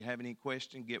Have any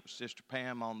question, get with Sister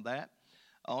Pam on that.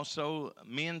 Also,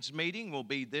 men's meeting will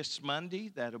be this Monday.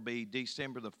 That'll be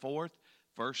December the 4th,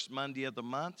 first Monday of the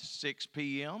month, 6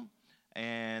 p.m.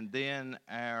 And then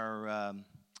our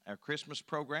Christmas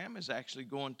program is actually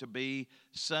going to be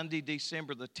Sunday,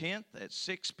 December the 10th at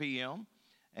 6 p.m.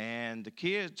 And the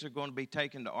kids are going to be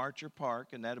taken to Archer Park,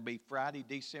 and that'll be Friday,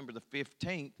 December the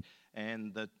 15th.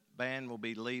 And the band will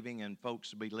be leaving, and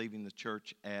folks will be leaving the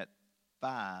church at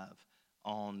 5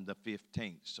 on the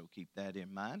 15th, so keep that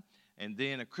in mind. And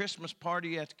then a Christmas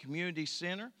party at the community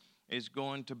center is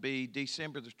going to be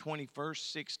December the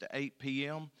 21st, 6 to 8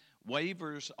 p.m.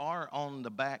 Waivers are on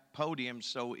the back podium,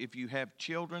 so if you have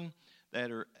children that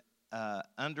are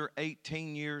under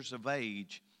 18 years of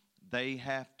age, they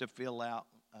have to fill out,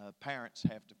 parents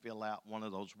have to fill out one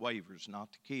of those waivers, not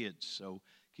the kids, so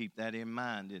keep that in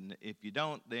mind. And if you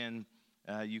don't, then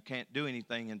you can't do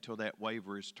anything until that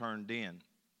waiver is turned in.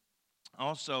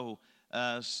 Also,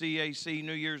 CAC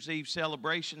New Year's Eve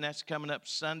celebration, that's coming up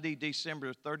Sunday,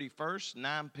 December 31st,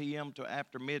 9 p.m. to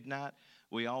after midnight.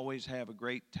 We always have a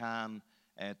great time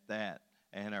at that.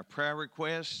 And our prayer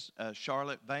requests,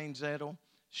 Charlotte Vainzettel,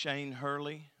 Shane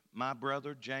Hurley, my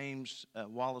brother, James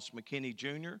Wallace McKinney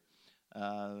Jr.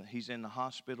 He's in the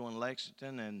hospital in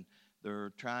Lexington, and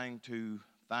they're trying to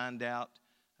find out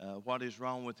what is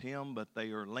wrong with him, but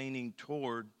they are leaning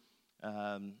toward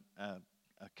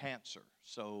a cancer.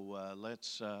 So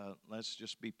let's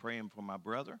just be praying for my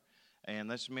brother. And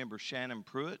let's remember Shannon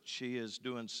Pruitt. She is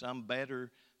doing some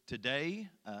better today.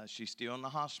 She's still in the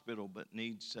hospital, but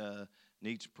needs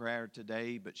prayer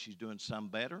today, but she's doing some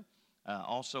better.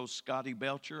 Also Scotty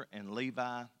Belcher and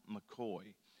Levi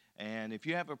McCoy. And if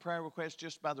you have a prayer request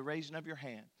just by the raising of your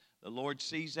hand, the Lord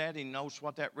sees that. He knows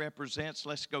what that represents.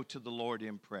 Let's go to the Lord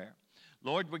in prayer.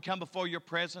 Lord, we come before your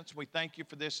presence. We thank you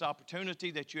for this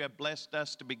opportunity that you have blessed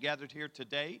us to be gathered here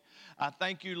today. I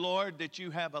thank you, Lord, that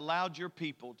you have allowed your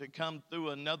people to come through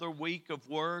another week of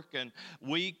work and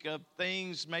week of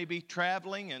things, maybe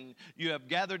traveling, and you have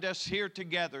gathered us here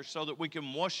together so that we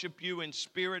can worship you in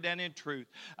spirit and in truth.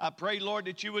 I pray, Lord,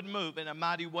 that you would move in a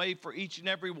mighty way for each and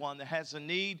every one that has a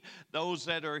need, those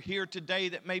that are here today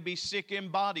that may be sick in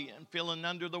body and feeling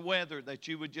under the weather, that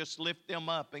you would just lift them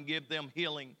up and give them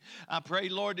healing. I pray,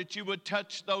 Lord, that you would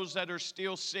touch those that are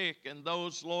still sick and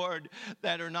those, Lord,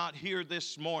 that are not here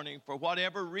this morning. For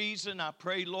whatever reason, I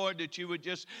pray, Lord, that you would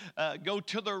just go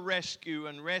to their rescue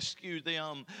and rescue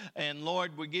them. And,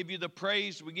 Lord, we give you the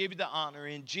praise, we give you the honor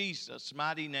in Jesus'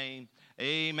 mighty name.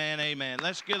 Amen, amen.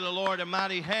 Let's give the Lord a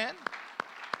mighty hand.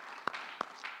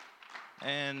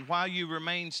 And while you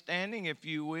remain standing, if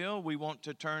you will, we want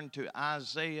to turn to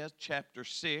Isaiah chapter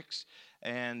 6.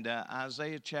 And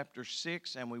Isaiah chapter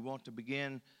 6, and we want to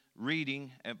begin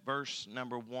reading at verse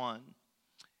number 1.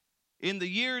 In the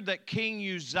year that King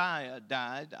Uzziah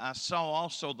died, I saw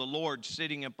also the Lord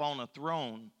sitting upon a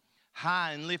throne,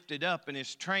 high and lifted up, and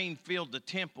his train filled the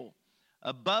temple.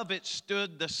 Above it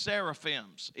stood the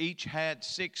seraphims. Each had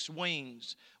 6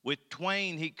 wings. With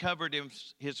twain he covered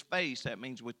his face. That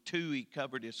means with 2 he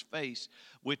covered his face.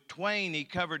 With twain he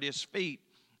covered his feet,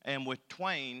 and with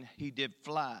twain he did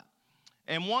fly.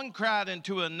 And one cried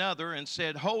unto another and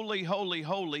said, Holy, holy,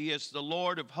 holy is the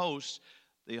Lord of hosts.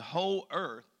 The whole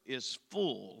earth is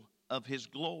full of his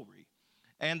glory.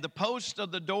 And the post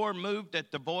of the door moved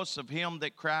at the voice of him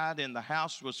that cried, and the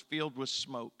house was filled with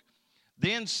smoke.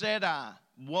 Then said I,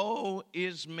 Woe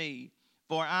is me,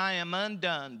 for I am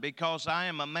undone, because I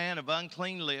am a man of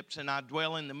unclean lips, and I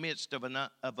dwell in the midst of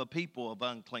a people of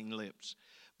unclean lips.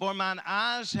 For mine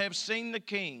eyes have seen the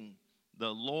King,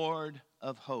 the Lord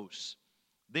of hosts.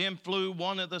 Then flew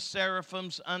one of the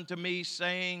seraphims unto me,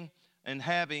 saying, and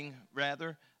having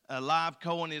a live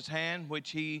coal in his hand, which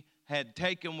he had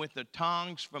taken with the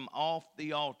tongs from off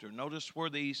the altar. Notice where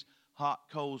these hot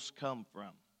coals come from.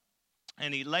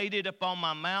 And he laid it upon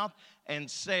my mouth and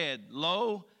said,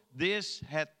 Lo, this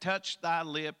hath touched thy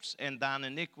lips, and thine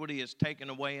iniquity is taken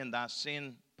away, and thy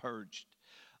sin purged.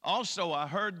 Also I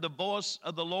heard the voice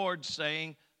of the Lord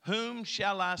saying, Whom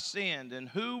shall I send, and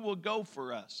who will go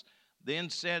for us?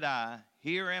 Then said I,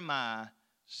 Here am I,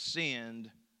 send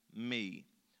me.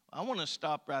 I want to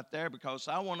stop right there because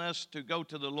I want us to go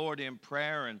to the Lord in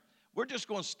prayer, and we're just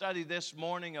going to study this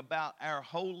morning about our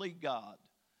holy God.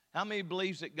 How many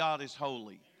believes that God is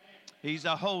holy? He's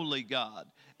a holy God,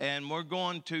 and we're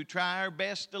going to try our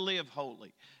best to live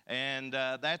holy, and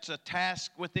that's a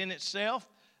task within itself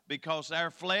because our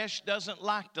flesh doesn't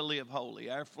like to live holy.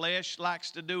 Our flesh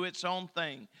likes to do its own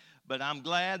thing, but I'm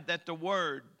glad that the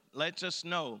Word lets us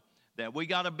know that we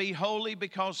got to be holy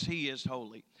because he is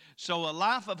holy. So a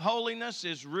life of holiness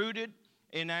is rooted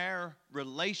in our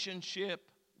relationship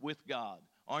with God.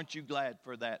 Aren't you glad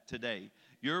for that today?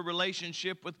 Your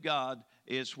relationship with God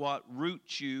is what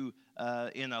roots you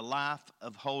in a life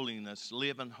of holiness,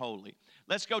 living holy.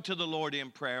 Let's go to the Lord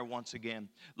in prayer once again.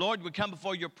 Lord, we come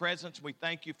before your presence. We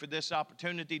thank you for this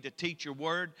opportunity to teach your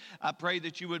word. I pray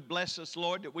that you would bless us,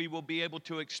 Lord, that we will be able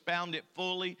to expound it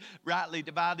fully, rightly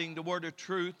dividing the word of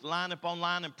truth, line upon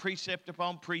line and precept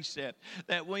upon precept,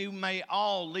 that we may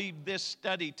all leave this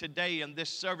study today and this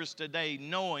service today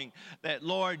knowing that,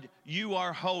 Lord, you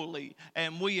are holy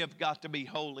and we have got to be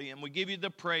holy. And we give you the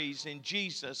praise in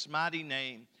Jesus' mighty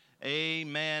name.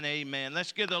 Amen, amen.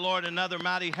 Let's give the Lord another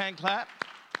mighty hand clap.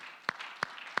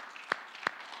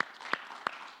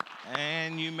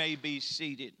 And you may be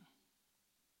seated.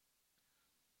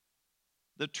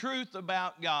 The truth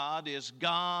about God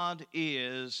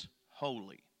is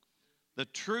holy. The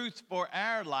truth for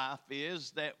our life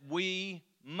is that we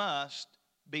must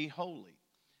be holy.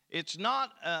 It's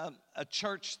not a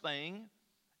church thing.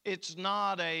 It's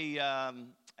not a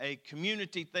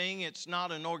community thing. It's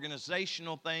not an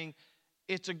organizational thing.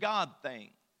 It's a God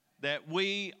thing that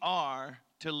we are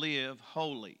to live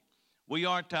holy. We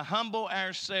are to humble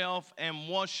ourselves and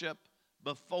worship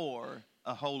before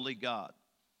a holy God.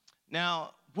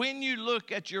 Now, when you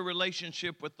look at your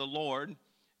relationship with the Lord,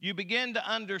 you begin to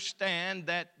understand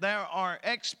that there are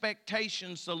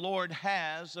expectations the Lord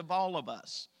has of all of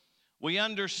us. We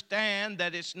understand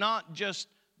that it's not just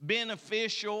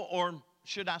beneficial, or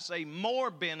should I say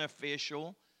more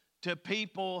beneficial, to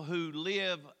people who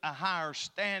live a higher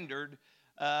standard.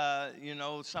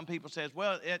 Some people say,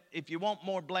 well, if you want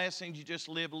more blessings, you just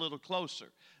live a little closer.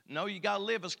 No, you got to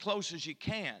live as close as you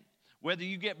can, whether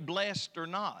you get blessed or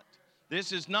not.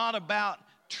 This is not about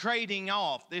trading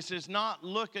off. This is not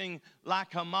looking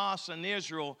like Hamas and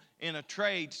Israel in a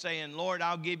trade saying, Lord,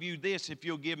 I'll give you this if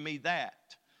you'll give me that.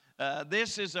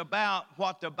 This is about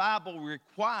what the Bible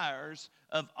requires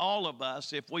of all of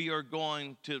us if we are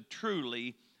going to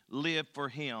truly live for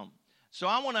Him. So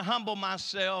I want to humble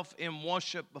myself in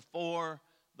worship before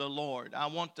the Lord. I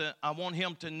want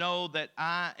Him to know that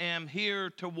I am here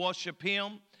to worship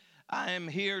Him. I am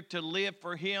here to live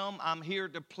for Him. I'm here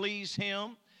to please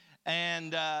Him.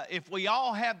 And if we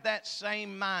all have that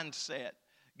same mindset,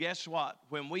 guess what?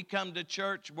 When we come to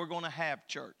church, we're going to have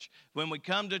church. When we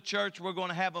come to church, we're going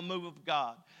to have a move of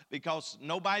God, because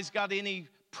nobody's got any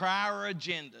prior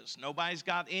agendas. Nobody's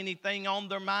got anything on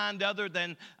their mind other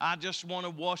than, I just want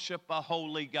to worship a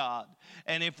holy God.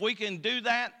 And if we can do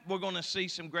that, we're going to see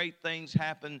some great things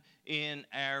happen in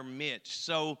our midst.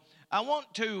 So I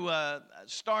want to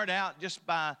start out just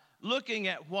by looking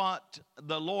at what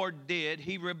the Lord did.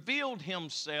 He revealed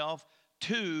Himself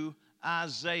to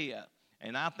Isaiah.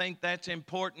 And I think that's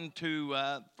important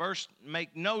to first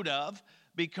make note of,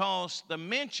 because the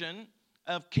mention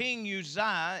of King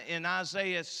Uzziah in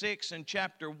Isaiah 6 and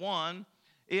chapter 1,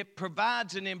 it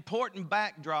provides an important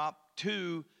backdrop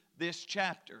to this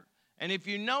chapter. And if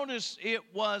you notice, it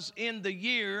was in the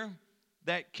year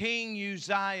that King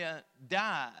Uzziah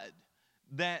died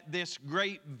that this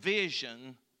great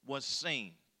vision was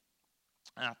seen.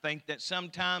 And I think that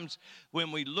sometimes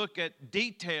when we look at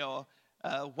detail,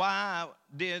 why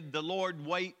did the Lord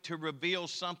wait to reveal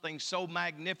something so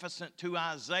magnificent to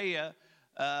Isaiah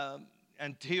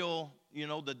until,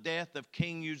 the death of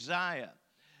King Uzziah?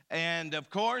 And of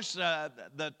course,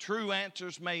 the true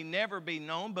answers may never be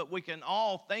known, but we can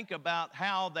all think about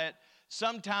how that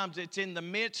sometimes it's in the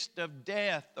midst of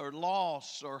death or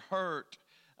loss or hurt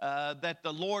that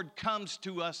the Lord comes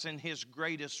to us in His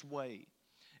greatest way.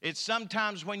 It's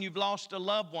sometimes when you've lost a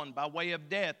loved one by way of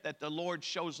death that the Lord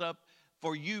shows up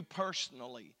for you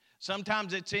personally.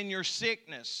 Sometimes it's in your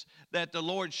sickness that the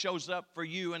Lord shows up for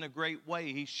you in a great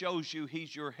way. He shows you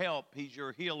He's your help, He's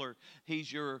your healer,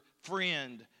 He's your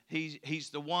friend. He's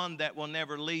the one that will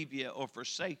never leave you or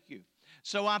forsake you.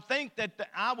 So I think that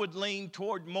I would lean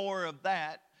toward more of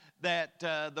that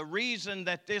the reason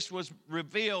that this was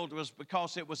revealed was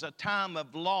because it was a time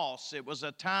of loss. It was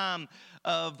a time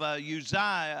of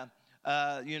Uzziah,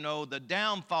 the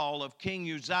downfall of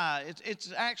King Uzziah.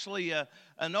 It's actually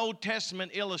an Old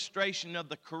Testament illustration of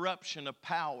the corruption of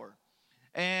power.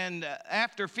 And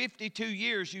after 52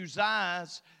 years, Uzziah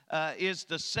is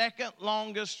the second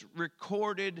longest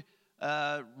recorded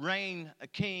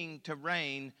king to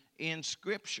reign in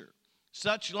Scripture.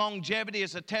 Such longevity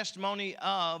is a testimony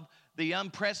of the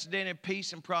unprecedented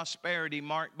peace and prosperity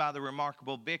marked by the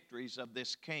remarkable victories of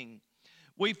this king.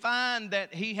 We find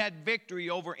that he had victory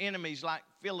over enemies like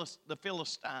the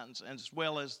Philistines as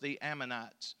well as the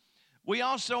Ammonites. We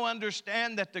also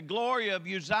understand that the glory of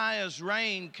Uzziah's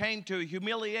reign came to a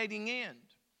humiliating end.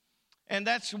 And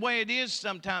that's the way it is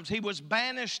sometimes. He was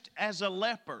banished as a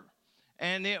leper.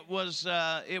 And it was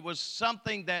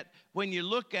something that when you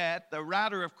look at, the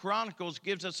writer of Chronicles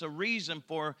gives us a reason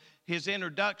for his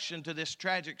introduction to this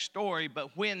tragic story.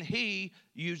 But when he,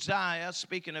 Uzziah,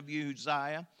 speaking of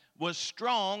Uzziah, was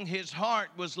strong, his heart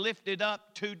was lifted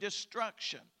up to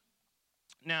destruction.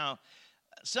 Now,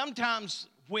 sometimes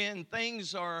when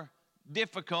things are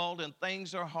difficult and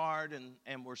things are hard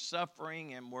and we're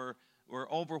suffering and we're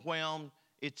overwhelmed,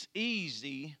 it's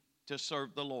easy to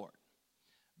serve the Lord.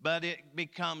 But it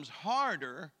becomes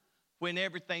harder when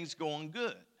everything's going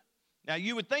good. Now,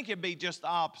 you would think it'd be just the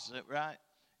opposite, right?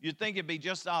 You'd think it'd be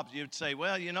just the opposite. You'd say,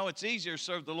 well, you know, it's easier to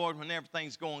serve the Lord when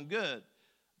everything's going good.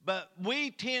 But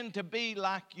we tend to be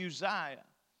like Uzziah.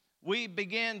 We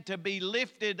begin to be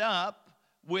lifted up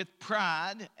with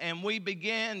pride, and we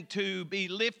begin to be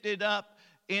lifted up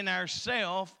in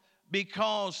ourselves,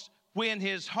 because when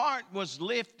his heart was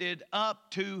lifted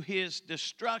up to his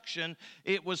destruction,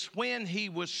 it was when he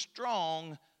was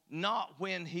strong, not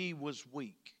when he was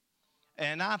weak.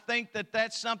 And I think that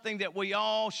that's something that we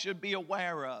all should be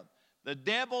aware of. The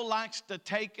devil likes to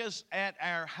take us at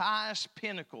our highest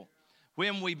pinnacle,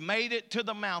 when we've made it to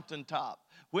the mountaintop,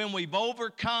 when we've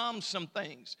overcome some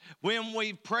things, when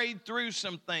we've prayed through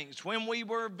some things, when we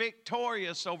were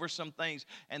victorious over some things.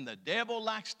 And the devil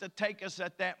likes to take us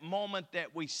at that moment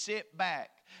that we sit back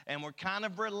and we're kind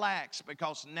of relaxed,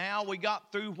 because now we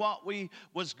got through what we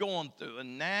was going through,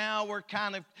 and now we're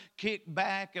kind of kicked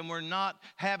back, and we're not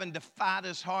having to fight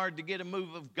as hard to get a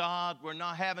move of God. We're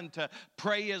not having to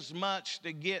pray as much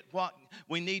to get what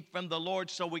we need from the Lord,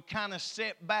 so we kind of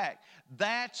sit back.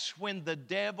 That's when the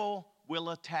devil will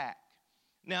attack.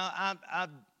 Now, I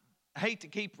hate to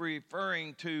keep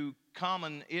referring to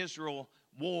common Israel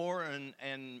war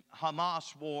and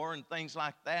Hamas war and things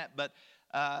like that, but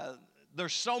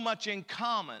there's so much in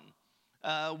common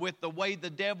with the way the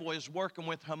devil is working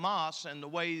with Hamas and the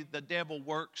way the devil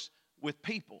works with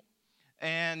people.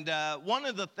 And one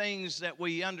of the things that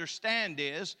we understand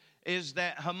is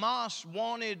that Hamas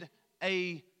wanted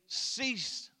a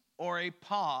cease or a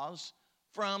pause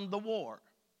from the war.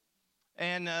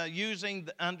 And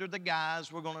under the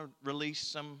guise, we're going to release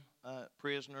some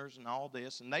prisoners and all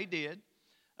this, and they did.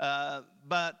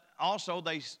 But also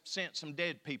they sent some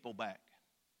dead people back.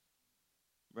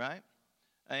 Right?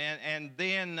 And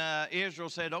then Israel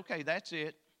said, okay, that's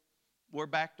it. We're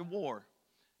back to war.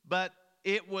 But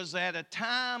it was at a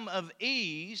time of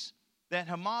ease that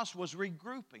Hamas was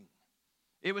regrouping.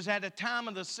 It was at a time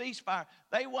of the ceasefire.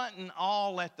 They wasn't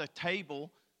all at the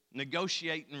table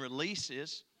negotiating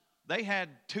releases. They had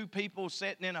two people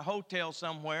sitting in a hotel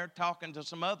somewhere talking to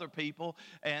some other people,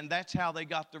 and that's how they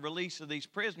got the release of these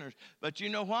prisoners. But you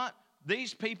know what?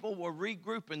 These people were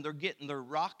regrouping. They're getting their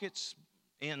rockets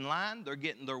in line. They're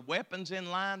getting their weapons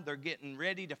in line. They're getting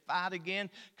ready to fight again,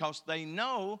 because they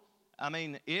know,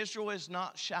 Israel is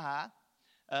not shy.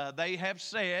 They have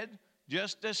said,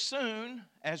 just as soon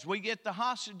as we get the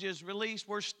hostages released,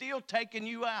 we're still taking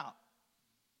you out.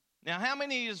 Now, how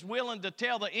many is willing to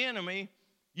tell the enemy,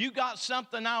 you got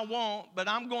something I want, but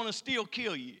I'm going to still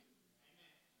kill you?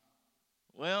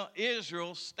 Well,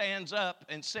 Israel stands up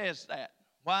and says that.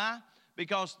 Why?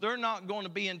 Because they're not going to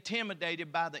be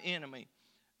intimidated by the enemy.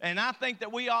 And I think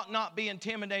that we ought not be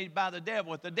intimidated by the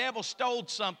devil. If the devil stole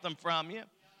something from you,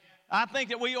 I think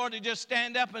that we ought to just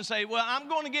stand up and say, well, I'm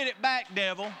going to get it back,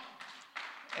 devil.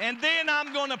 And then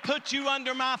I'm going to put you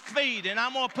under my feet, and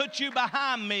I'm going to put you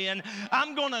behind me, and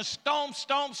I'm going to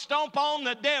stomp on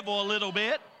the devil a little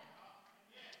bit.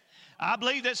 I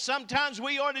believe that sometimes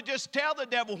we ought to just tell the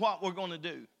devil what we're going to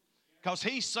do, because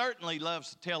he certainly loves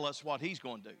to tell us what he's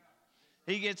going to do.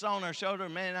 He gets on our shoulder,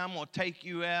 man, I'm going to take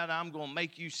you out. I'm going to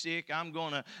make you sick. I'm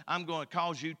going to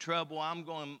cause you trouble. I'm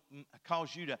going to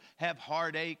cause you to have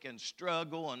heartache and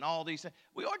struggle and all these things.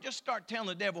 We ought to just start telling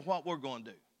the devil what we're going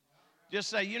to do. Just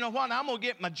say, you know what, I'm going to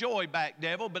get my joy back,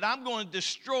 devil, but I'm going to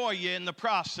destroy you in the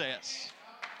process.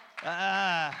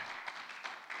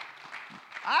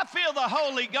 I feel the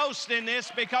Holy Ghost in this,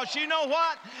 because you know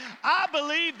what? I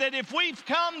believe that if we've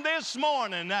come this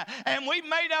morning and we've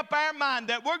made up our mind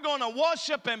that we're going to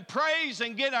worship and praise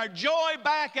and get our joy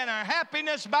back and our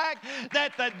happiness back,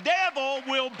 that the devil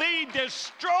will be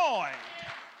destroyed.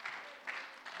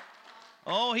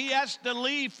 Oh, he has to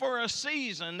leave for a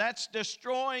season. That's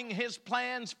destroying his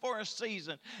plans for a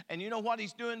season. And you know what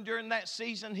he's doing during that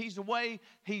season? He's away.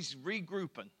 He's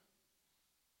regrouping.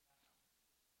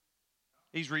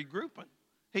 He's regrouping.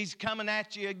 He's coming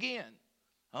at you again.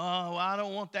 Oh, I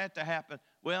don't want that to happen.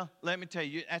 Well, let me tell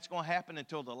you, that's going to happen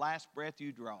until the last breath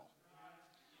you draw.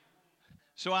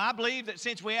 So I believe that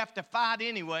since we have to fight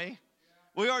anyway,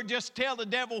 We ought to just tell the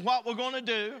devil what we're going to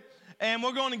do, and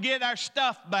we're going to get our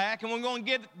stuff back, and we're going to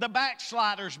get the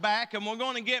backsliders back, and we're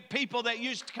going to get people that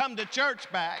used to come to church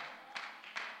back.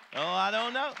 Oh, I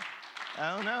don't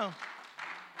know.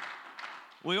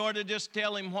 We ought to just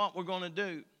tell him what we're going to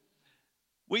do.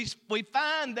 We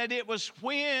find that it was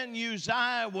when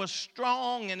Uzziah was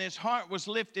strong and his heart was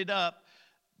lifted up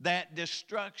that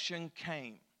destruction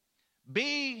came.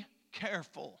 Be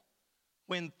careful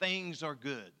when things are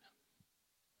good.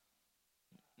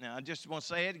 Now, I just want to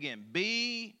say it again.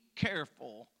 Be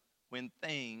careful when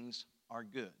things are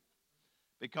good.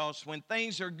 Because when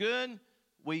things are good,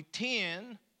 we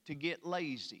tend to get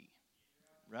lazy,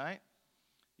 right?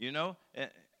 You know,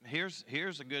 here's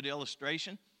a good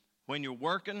illustration. When you're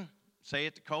working, say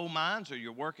at the coal mines, or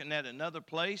you're working at another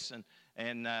place,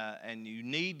 and you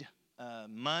need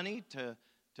money to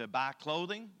buy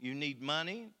clothing, you need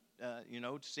money,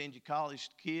 to send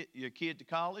your kid to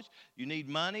college, you need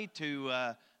money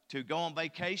to go on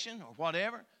vacation or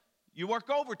whatever. You work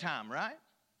overtime, right?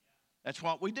 That's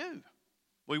what we do.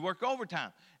 We work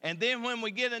overtime, and then when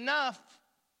we get enough,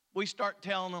 we start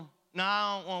telling them, "No,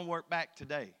 I don't want to work back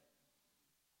today."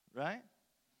 Right?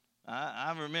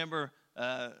 I remember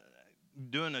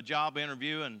doing a job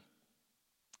interview, and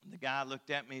the guy looked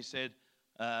at me and said,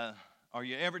 "Are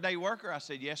you an everyday worker?" I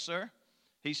said, "Yes, sir."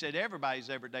 He said, "Everybody's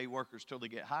everyday workers till they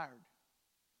get hired."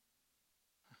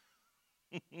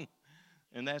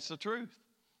 And that's the truth.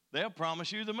 They'll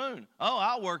promise you the moon. "Oh,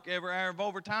 I'll work every hour of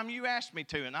overtime you ask me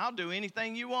to, and I'll do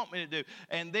anything you want me to do."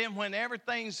 And then when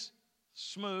everything's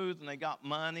smooth and they got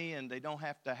money and they don't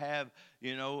have to have,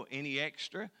 any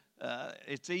extra,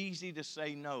 it's easy to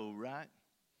say no, right?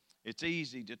 It's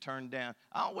easy to turn down.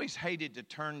 I always hated to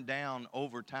turn down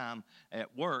overtime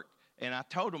at work. And I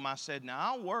told them, I said, "Now,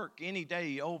 I'll work any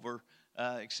day over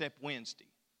except Wednesday."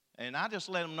 And I just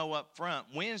let them know up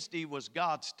front, Wednesday was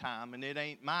God's time, and it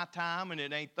ain't my time, and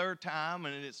it ain't their time,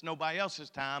 and it's nobody else's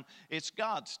time. It's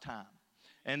God's time.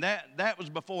 And that was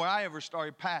before I ever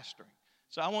started pastoring.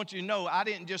 So I want you to know, I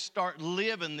didn't just start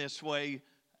living this way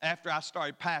after I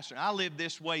started pastoring. I lived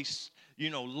this way,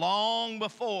 long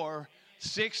before,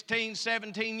 16,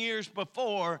 17 years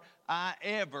before I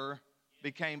ever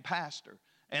became pastor.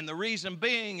 And the reason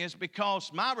being is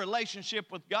because my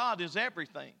relationship with God is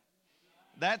everything.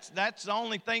 That's the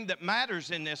only thing that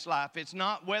matters in this life. It's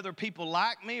not whether people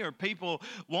like me or people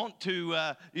want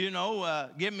to,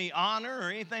 give me honor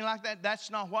or anything like that. That's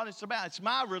not what it's about. It's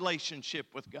my relationship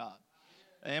with God.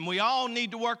 And we all need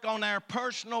to work on our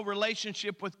personal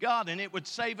relationship with God, and it would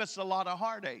save us a lot of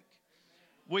heartache.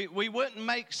 We wouldn't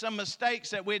make some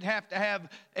mistakes that we'd have to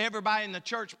have everybody in the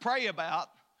church pray about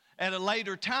at a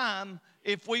later time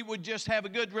if we would just have a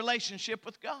good relationship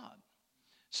with God.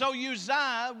 So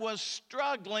Uzziah was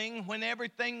struggling when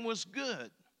everything was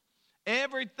good.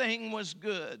 Everything was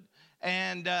good.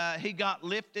 And he got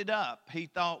lifted up. He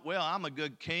thought, well, I'm a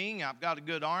good king. I've got a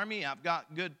good army. I've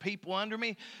got good people under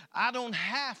me. I don't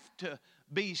have to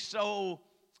be so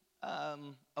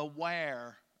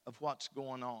aware of what's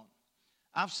going on.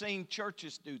 I've seen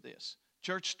churches do this.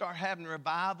 Church start having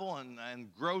revival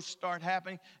and growth start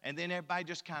happening, and then everybody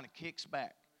just kind of kicks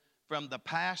back. From the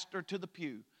pastor to the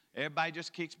pew, everybody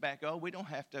just kicks back. Oh, we don't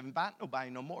have to invite nobody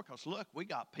no more because, look, we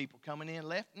got people coming in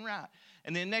left and right.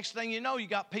 And then next thing you know, you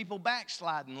got people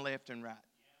backsliding left and right.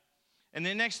 And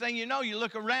then next thing you know, you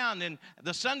look around and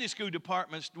the Sunday school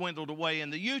department's dwindled away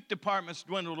and the youth department's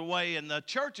dwindled away and the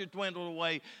church has dwindled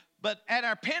away. But at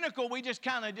our pinnacle, we just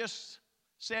kind of just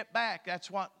set back. That's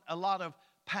what a lot of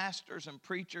pastors and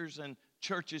preachers and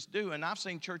churches do. And I've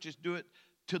seen churches do it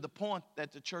to the point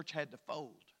that the church had to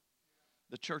fold.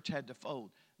 The church had to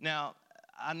fold. Now,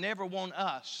 I never want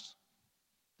us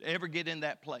to ever get in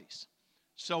that place.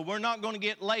 So we're not going to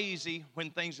get lazy when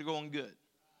things are going good.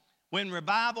 When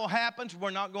revival happens,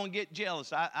 we're not going to get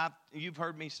jealous. You've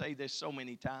heard me say this so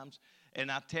many times, and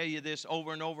I tell you this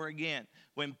over and over again.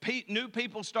 When new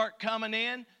people start coming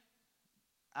in,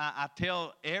 I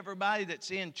tell everybody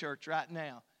that's in church right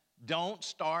now, don't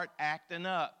start acting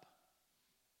up.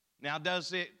 Now,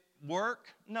 does it work?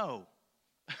 No.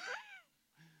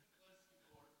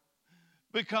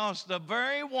 Because the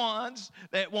very ones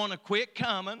that want to quit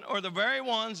coming, or the very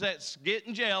ones that's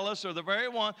getting jealous, or the very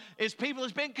one, is people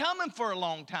that's been coming for a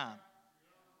long time.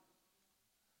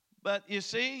 But you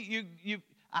see,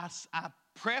 I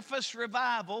preface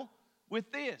revival with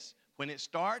this. When it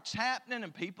starts happening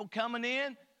and people coming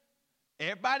in,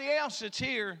 everybody else that's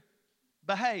here,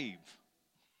 behave.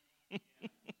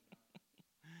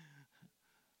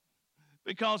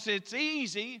 Because it's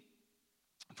easy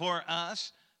for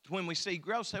us, when we see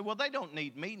growth, say, well, they don't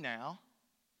need me now,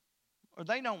 or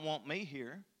they don't want me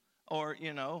here. or,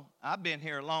 I've been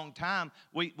here a long time.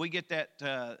 We get that,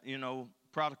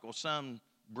 prodigal son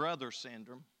brother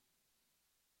syndrome.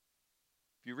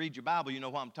 If you read your Bible, you know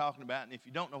what I'm talking about. And if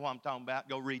you don't know what I'm talking about,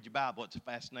 go read your Bible. It's a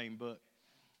fascinating book.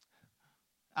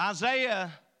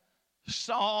 Isaiah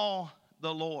saw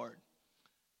the Lord.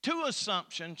 Two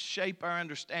assumptions shape our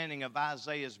understanding of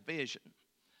Isaiah's vision.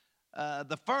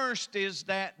 The first is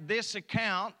that this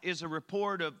account is a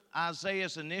report of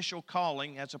Isaiah's initial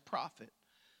calling as a prophet,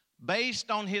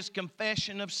 based on his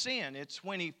confession of sin. It's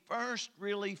when he first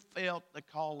really felt the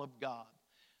call of God.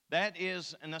 That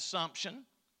is an assumption.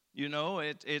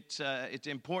 It's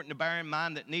important to bear in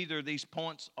mind that neither of these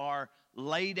points are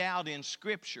laid out in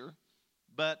Scripture.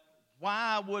 But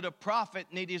why would a prophet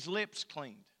need his lips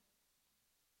cleaned?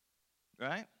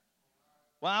 Right?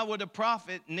 Why would a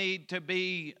prophet need to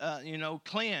be,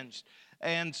 cleansed?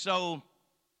 And so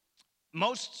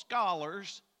most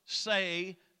scholars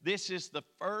say this is the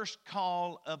first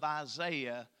call of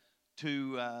Isaiah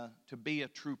to be a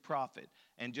true prophet,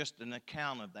 and just an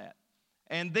account of that.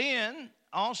 And then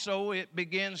also it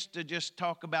begins to just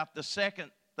talk about the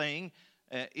second thing,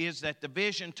 is that the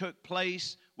vision took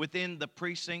place within the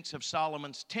precincts of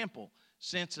Solomon's temple,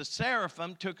 since the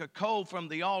seraphim took a coal from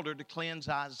the altar to cleanse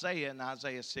Isaiah in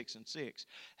Isaiah 6:6.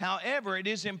 However, it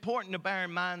is important to bear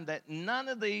in mind that none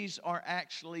of these are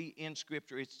actually in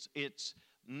Scripture. It's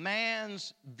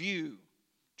man's view,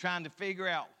 trying to figure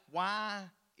out, why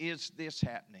is this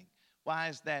happening? Why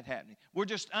is that happening? We're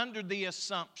just under the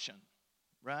assumption,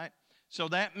 right? So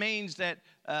that means that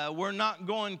we're not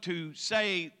going to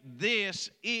say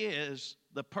this is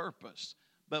the purpose.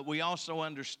 But we also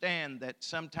understand that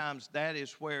sometimes that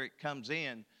is where it comes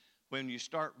in. When you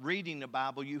start reading the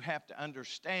Bible, you have to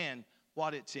understand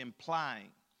what it's implying.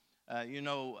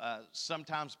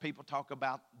 Sometimes people talk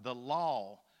about the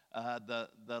law,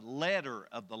 the letter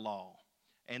of the law.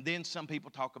 And then some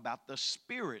people talk about the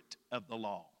spirit of the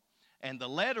law. And the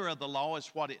letter of the law is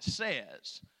what it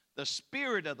says. The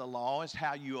spirit of the law is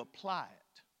how you apply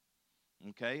it,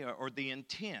 okay, or the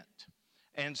intent.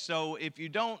 And so if you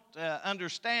don't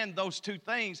understand those two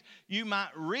things, you might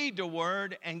read the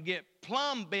word and get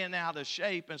plumb bent out of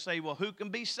shape and say, well, who can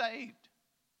be saved?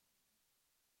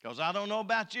 Because I don't know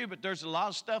about you, but there's a lot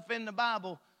of stuff in the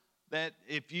Bible that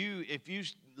if you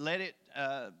let it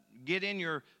get in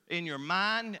your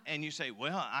mind, and you say,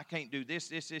 well, I can't do this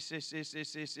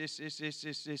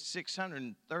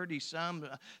 630 some,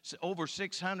 over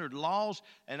 600 laws,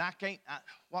 and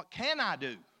what can I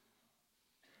do?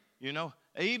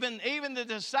 Even the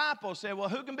disciples said, well,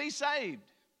 who can be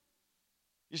saved?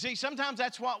 You see, sometimes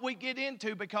that's what we get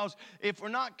into, because if we're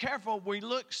not careful, we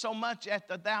look so much at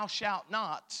the thou shalt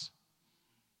nots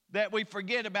that we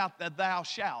forget about the thou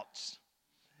shalts.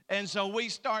 And so we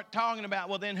start talking about,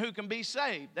 well, then who can be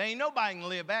saved? There ain't nobody can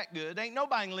live that good. Ain't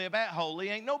nobody can live that holy.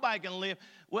 Ain't nobody can live.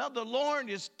 Well, the Lord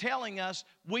is telling us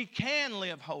we can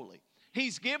live holy.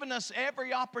 He's given us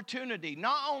every opportunity.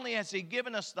 Not only has He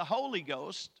given us the Holy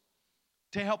Ghost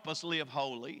to help us live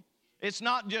holy, it's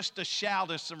not just to shout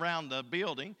us around the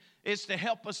building. It's to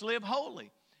help us live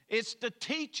holy. It's to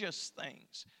teach us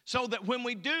things so that when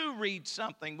we do read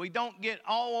something, we don't get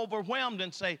all overwhelmed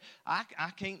and say, I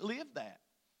can't live that.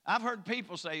 I've heard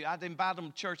people say, I'd invite them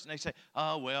to church, and they say,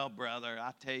 oh, well, brother,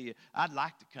 I tell you, I'd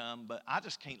like to come, but I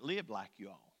just can't live like you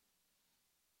all.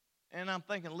 And I'm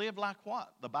thinking, live like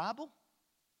what? The Bible?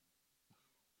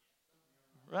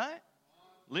 Right?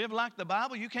 Live like the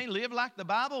Bible? You can't live like the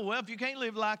Bible? Well, if you can't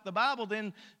live like the Bible,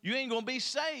 then you ain't going to be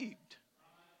saved.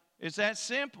 It's that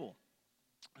simple.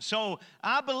 So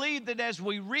I believe that as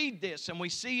we read this and we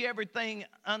see everything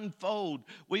unfold,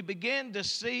 we begin to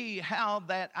see how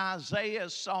that Isaiah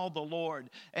saw the Lord.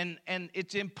 And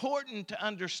it's important to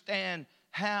understand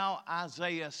how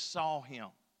Isaiah saw Him.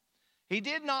 He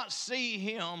did not see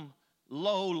Him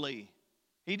lowly.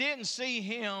 He didn't see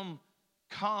Him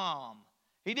calm.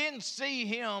 He didn't see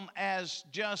Him as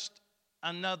just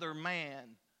another man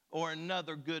or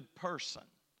another good person.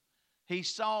 He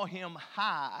saw Him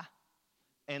high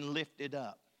and lifted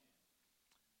up.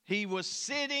 He was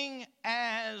sitting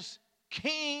as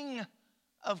King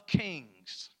of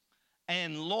Kings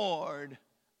and Lord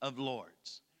of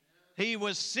Lords. He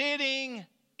was sitting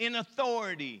in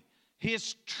authority.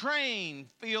 His train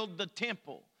filled the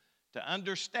temple. To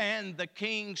understand the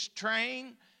king's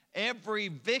train, every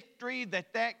victory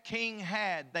that king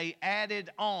had, they added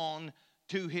on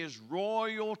to his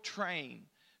royal train.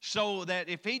 So that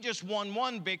if he just won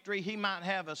one victory, he might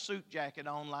have a suit jacket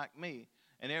on like me.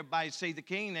 And everybody see the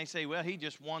king, they say, well, he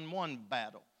just won one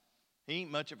battle. He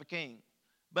ain't much of a king.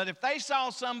 But if they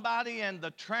saw somebody and the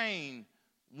train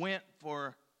went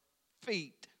for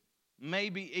feet,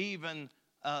 maybe even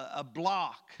a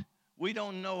block. We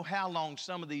don't know how long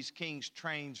some of these kings'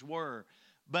 trains were.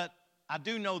 But I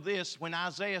do know this, when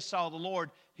Isaiah saw the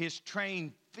Lord, his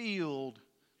train filled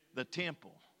the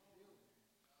temple.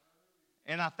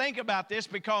 And I think about this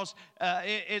because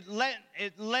it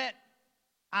let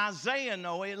Isaiah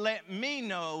know, it let me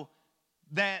know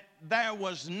that there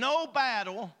was no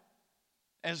battle.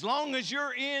 As long as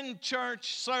you're in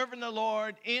church serving the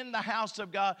Lord in the house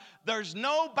of God, there's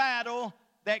no battle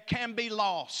that can be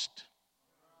lost.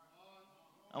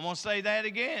 I'm going to say that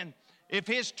again. If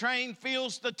his train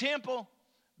fills the temple,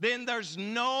 then there's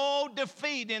no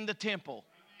defeat in the temple.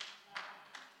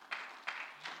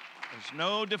 There's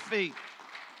no defeat.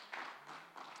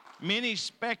 Many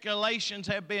speculations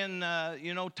have been,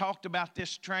 talked about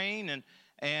this train,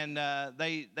 and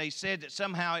they said that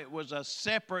somehow it was a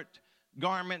separate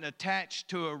garment attached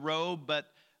to a robe,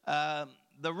 but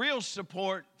the real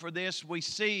support for this, we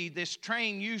see this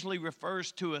train usually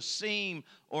refers to a seam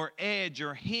or edge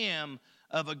or hem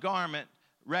of a garment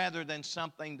rather than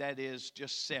something that is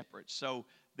just separate. So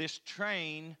this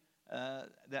train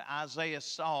that Isaiah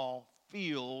saw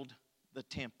filled the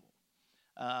temple.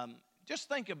 Just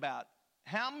think about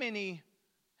how many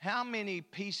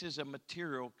pieces of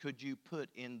material could you put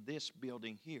in this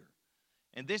building here?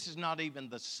 And this is not even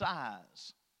the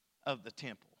size of the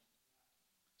temple.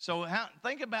 So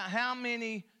think about how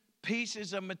many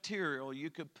pieces of material you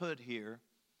could put here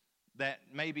that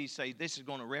maybe say, this is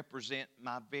going to represent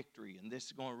my victory, and this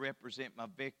is going to represent my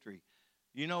victory.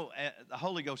 You know, the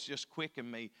Holy Ghost just quickened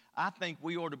me. I think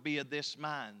we ought to be of this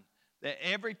mind, that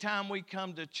every time we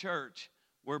come to church,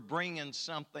 we're bringing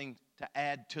something to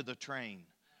add to the train.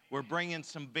 We're bringing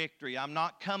some victory. I'm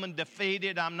not coming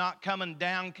defeated. I'm not coming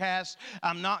downcast.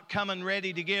 I'm not coming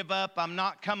ready to give up. I'm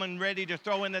not coming ready to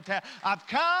throw in the towel. I've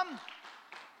come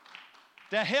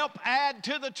to help add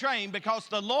to the train because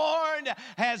the Lord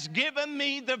has given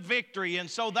me the victory. And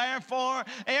so therefore,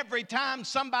 every time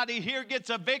somebody here gets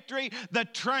a victory, the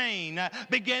train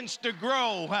begins to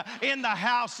grow in the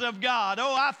house of God.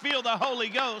 Oh, I feel the Holy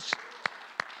Ghost.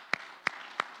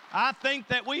 I think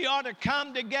that we ought to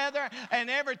come together, and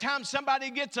every time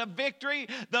somebody gets a victory,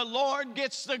 the Lord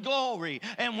gets the glory.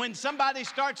 And when somebody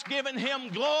starts giving him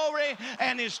glory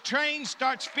and his train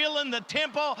starts filling the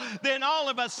temple, then all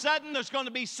of a sudden there's going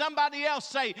to be somebody else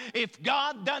say, if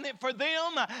God done it for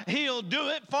them, he'll do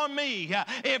it for me.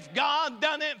 If God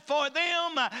done it for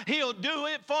them, he'll do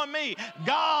it for me.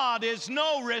 God is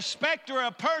no respecter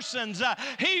of persons.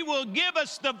 He will give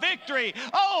us the victory.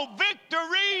 Oh,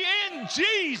 victory in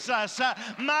Jesus.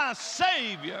 My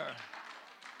Savior,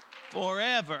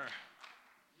 forever.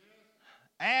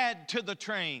 Add to the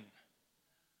train.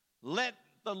 Let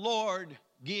the Lord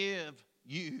give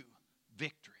you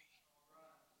victory.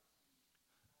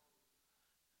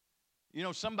 You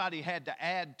know, somebody had to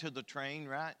add to the train,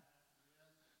 right?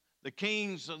 The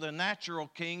kings, the natural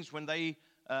kings, when they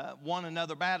won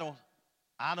another battle,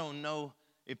 I don't know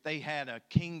if they had a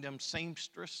kingdom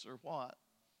seamstress or what,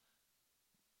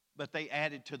 but they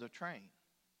added to the train.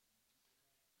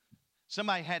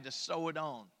 Somebody had to sew it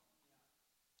on,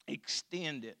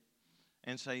 extend it,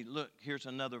 and say, look, here's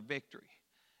another victory.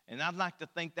 And I'd like to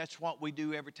think that's what we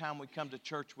do every time we come to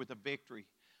church with a victory.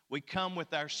 We come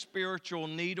with our spiritual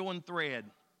needle and thread,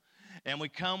 and we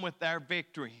come with our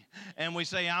victory, and we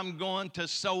say, I'm going to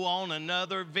sew on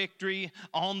another victory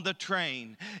on the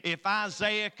train. If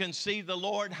Isaiah can see the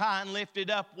Lord high and lifted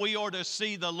up, we ought to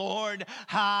see the Lord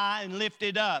high and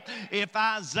lifted up. If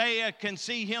Isaiah can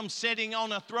see him sitting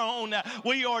on a throne,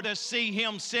 we ought to see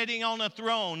him sitting on a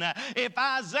throne. If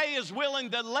Isaiah is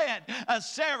willing to let a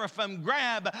seraphim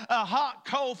grab a hot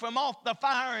coal from off the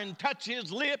fire and touch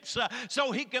his lips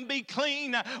so he can be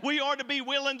clean, we ought to be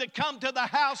willing to come to the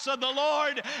house of the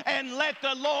Lord and let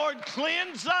the Lord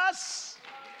cleanse us.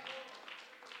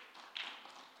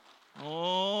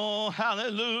 Oh,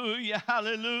 hallelujah,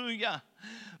 hallelujah.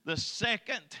 The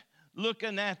second,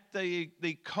 looking at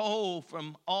the coal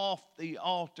from off the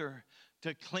altar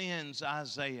to cleanse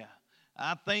Isaiah.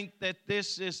 I think that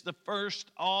this is the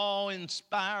first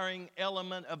awe-inspiring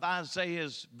element of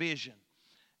Isaiah's vision.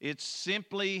 It's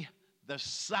simply the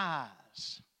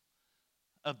size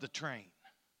of the train.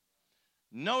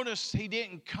 Notice he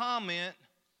didn't comment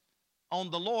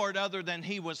on the Lord other than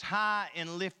he was high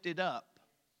and lifted up,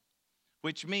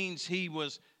 which means he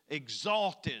was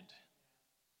exalted.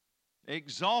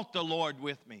 Exalt the Lord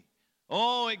with me.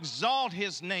 Oh, exalt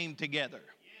his name together.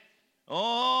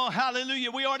 Oh,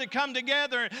 hallelujah. We ought to come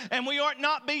together and we ought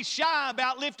not be shy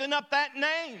about lifting up that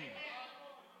name.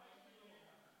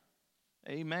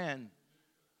 Amen.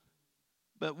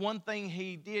 But one thing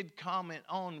he did comment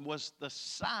on was the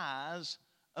size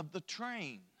of the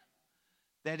train,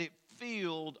 that it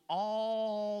filled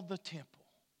all the temple.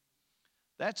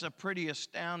 That's a pretty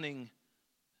astounding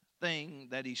thing,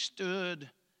 that he stood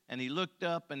and he looked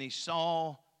up and he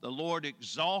saw the Lord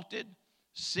exalted,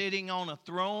 sitting on a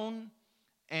throne,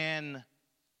 and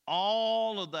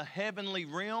all of the heavenly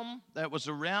realm that was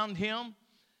around him.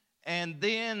 And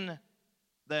then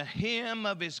the hem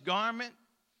of his garment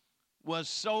was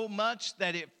so much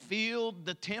that it filled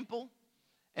the temple.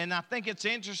 And I think it's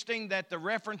interesting that the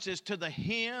reference is to the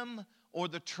hem or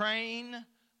the train,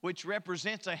 which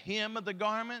represents a hem of the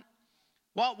garment.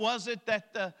 What was it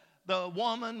that the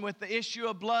woman with the issue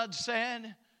of blood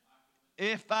said?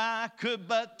 If I could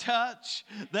but touch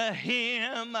the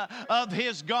hem of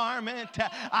his garment,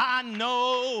 I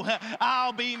know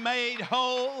I'll be made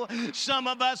whole. Some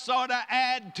of us ought to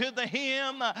add to the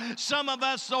hem. Some of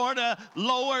us ought to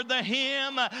lower the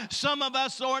hem. Some of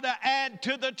us ought to add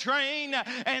to the train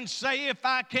and say, if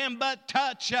I can but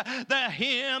touch the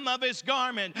hem of his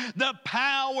garment, the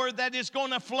power that is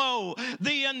going to flow,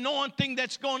 the anointing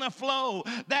that's going to flow.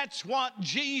 That's what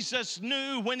Jesus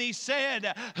knew when he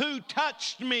said, who touched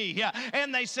me?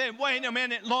 And they said, wait a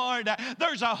minute, Lord,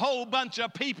 there's a whole bunch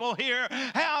of people here.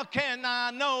 How can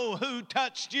I know who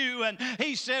touched you? And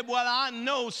he said, well, I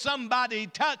know somebody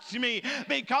touched me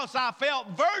because I felt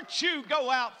virtue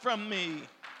go out from me.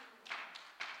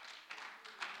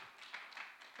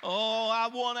 Oh, I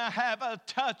want to have a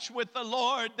touch with the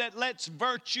Lord that lets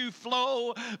virtue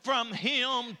flow from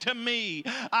him to me.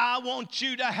 I want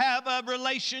you to have a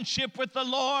relationship with the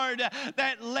Lord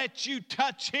that lets you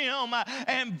touch him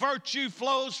and virtue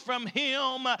flows from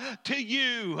him to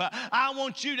you. I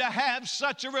want you to have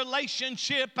such a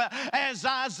relationship as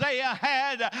Isaiah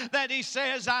had, that he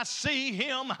says, I see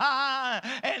him high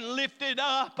and lifted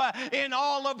up in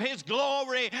all of his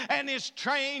glory, and his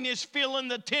train is filling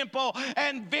the temple,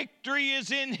 and victory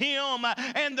is in him,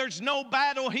 and there's no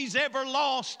battle he's ever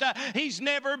lost. He's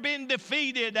never been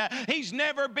defeated. He's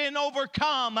never been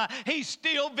overcome. He's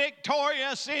still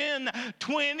victorious in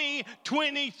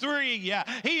 2023.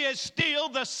 He is still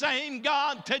the same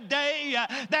God today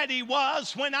that he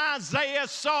was when Isaiah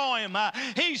saw him.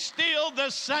 He's still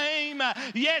the same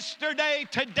yesterday,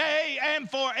 today,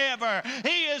 and forever.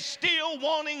 He is still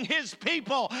wanting his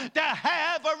people to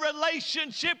have a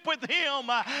relationship with him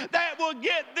that will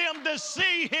get them to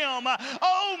see him.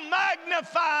 Oh,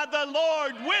 magnify the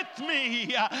Lord with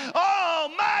me.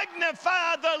 Oh,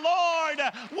 magnify the Lord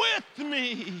with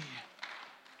me.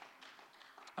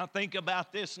 I think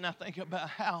about this, and I think about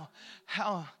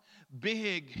how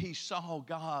big he saw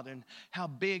God, and how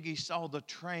big he saw the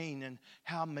train, and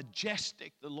how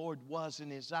majestic the Lord was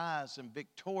in his eyes, and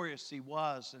victorious he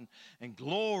was, and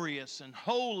glorious and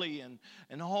holy,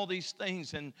 and all these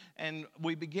things. And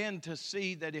we begin to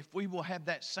see that if we will have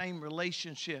that same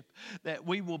relationship, that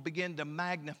we will begin to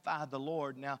magnify the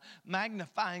Lord. Now,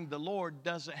 magnifying the Lord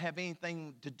doesn't have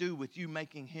anything to do with you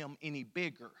making him any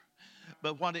bigger.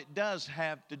 But what it does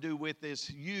have to do with is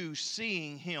you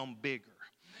seeing him bigger.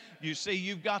 You see,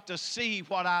 you've got to see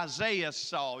what Isaiah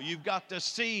saw. You've got to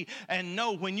see and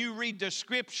know. When you read the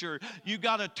scripture, you've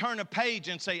got to turn a page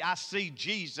and say, I see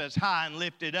Jesus high and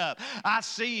lifted up. I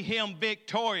see him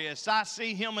victorious. I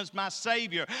see him as my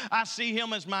Savior. I see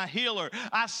him as my healer.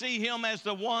 I see him as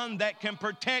the one that can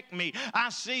protect me. I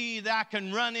see that I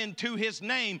can run into his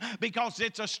name because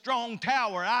it's a strong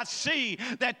tower. I see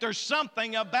that there's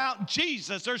something about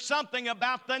Jesus. There's something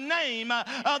about the name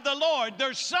of the Lord.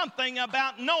 There's something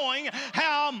about knowing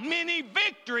how many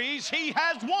victories he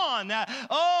has won.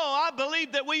 Oh, I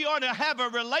believe that we ought to have a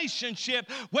relationship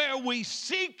where we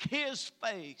seek his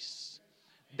face.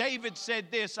 David said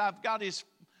this, I've got his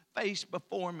face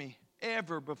before me,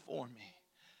 ever before me.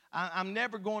 I'm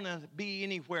never going to be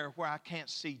anywhere where I can't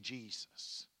see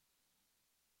Jesus.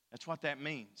 That's what that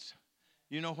means.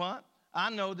 You know what? I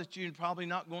know that you're probably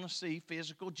not going to see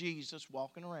physical Jesus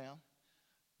walking around,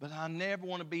 but I never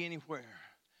want to be anywhere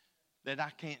that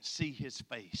I can't see his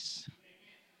face.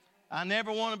 I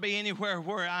never want to be anywhere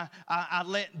where I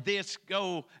let this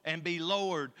go and be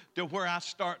lowered to where I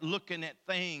start looking at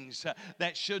things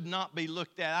that should not be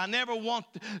looked at. I never want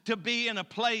to be in a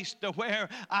place to where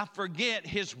I forget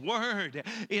his word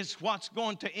is what's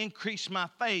going to increase my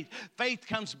faith. Faith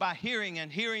comes by hearing, and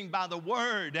hearing by the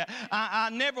word. I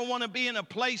never want to be in a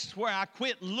place where I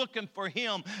quit looking for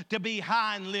him to be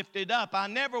high and lifted up. I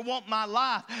never want my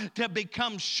life to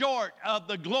become short of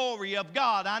the glory of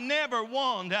God. I never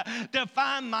want to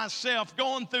find myself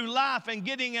going through life and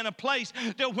getting in a place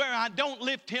to where I don't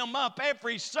lift him up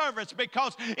every service,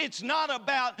 because it's not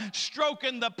about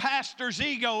stroking the pastor's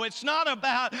ego. It's not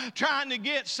about trying to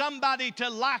get somebody to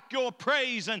like your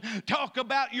praise and talk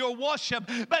about your worship,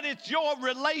 but it's your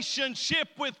relationship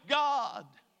with God.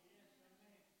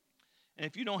 And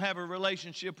if you don't have a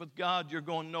relationship with God, you're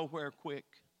going nowhere quick.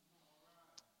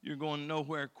 You're going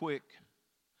nowhere quick.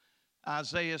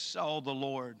 Isaiah saw the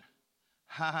Lord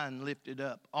high and lifted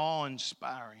up,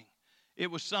 awe-inspiring. It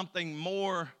was something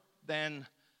more than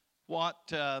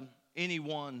what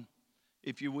anyone,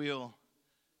 if you will,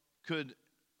 could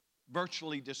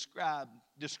virtually describe.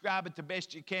 Describe it the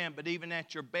best you can, but even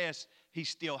at your best, he's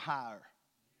still higher.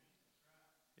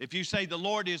 If you say the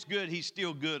Lord is good, he's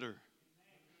still gooder.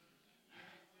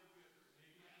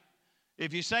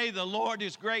 If you say the Lord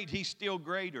is great, he's still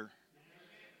greater.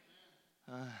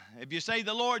 If you say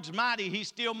the Lord's mighty, he's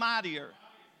still mightier.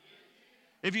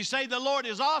 If you say the Lord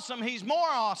is awesome, he's more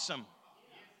awesome.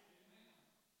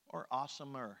 Or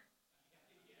awesomer.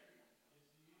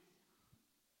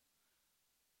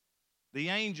 The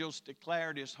angels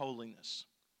declared his holiness.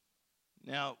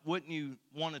 Now, wouldn't you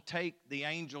want to take the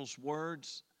angels'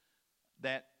 words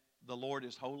that the Lord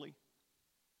is holy?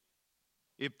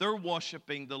 If they're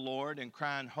worshiping the Lord and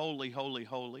crying, holy, holy,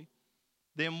 holy,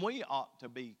 then we ought to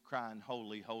be crying,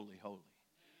 holy, holy, holy.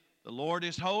 The Lord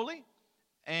is holy.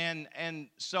 And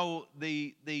so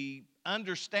the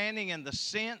understanding and the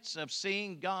sense of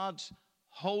seeing God's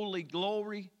holy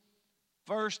glory,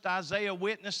 first Isaiah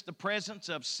witnessed the presence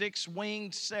of 6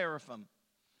 winged seraphim.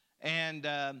 And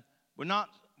we're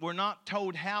not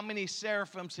told how many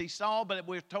seraphims he saw, but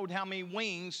we're told how many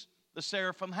wings the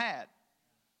seraphim had.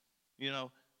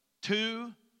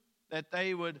 2 that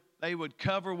they would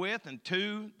cover with, and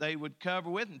 2 they would cover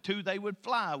with, and 2 they would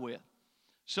fly with.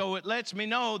 So it lets me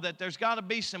know that there's got to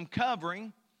be some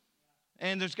covering,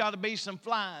 and there's got to be some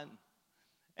flying.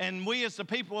 And we as the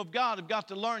people of God have got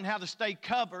to learn how to stay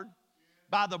covered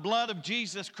by the blood of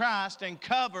Jesus Christ, and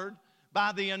covered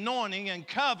by the anointing, and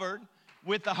covered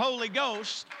with the Holy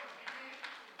Ghost.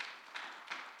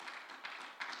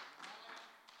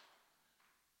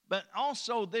 But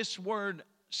also this word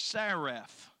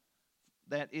seraph,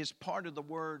 that is part of the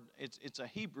word, it's a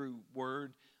Hebrew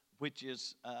word, which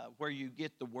is where you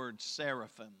get the word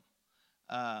seraphim.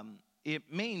 It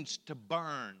means to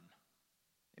burn.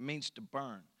 It means to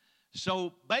burn.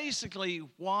 So basically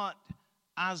what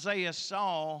Isaiah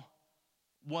saw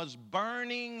was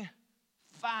burning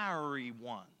fiery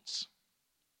ones.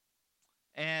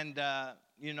 And,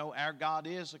 our God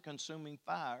is a consuming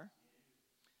fire.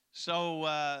 So,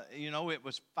 it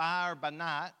was fire by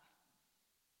night,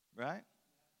 right?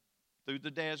 Through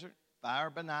the desert, fire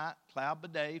by night, cloud by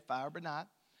day, fire by night.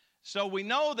 So we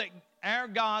know that our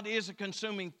God is a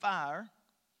consuming fire.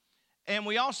 And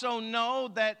we also know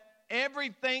that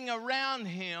everything around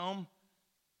him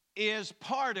is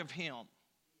part of him.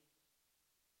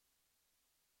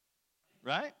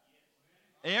 Right?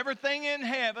 Everything in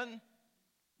heaven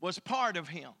was part of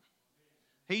him.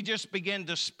 He just began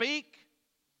to speak.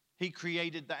 He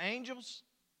created the angels.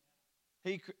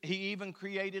 He even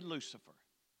created Lucifer.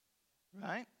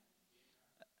 Right?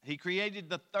 He created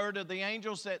the third of the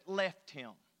angels that left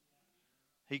him.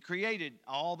 He created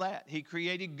all that. He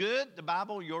created good. The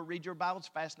Bible, you'll read your Bible's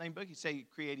fast name book. He said he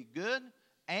created good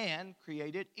and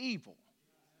created evil.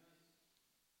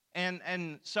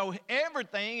 And so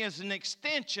everything is an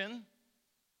extension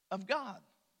of God.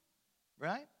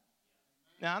 Right?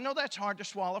 Now, I know that's hard to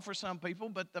swallow for some people,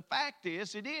 but the fact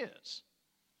is, it is.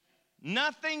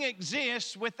 Nothing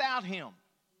exists without him.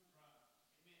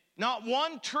 Not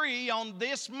one tree on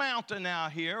this mountain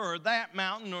out here, or that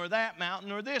mountain, or that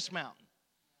mountain, or this mountain,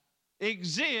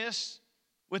 exists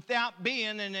without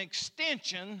being an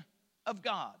extension of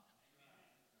God.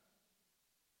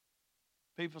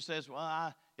 People says,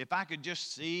 well, if I could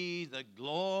just see the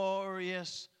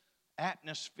glorious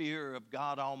atmosphere of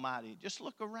God Almighty, just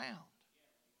look around.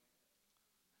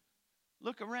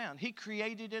 Look around. He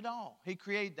created it all. He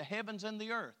created the heavens and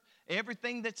the earth.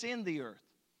 Everything that's in the earth.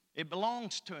 It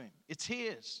belongs to him. It's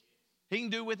his. He can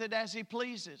do with it as he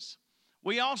pleases.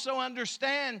 We also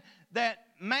understand that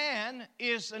man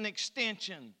is an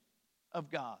extension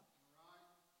of God.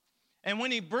 And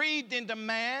when he breathed into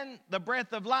man the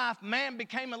breath of life, man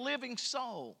became a living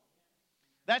soul.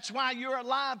 That's why you're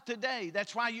alive today.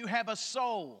 That's why you have a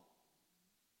soul.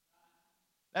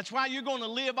 That's why you're going to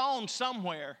live on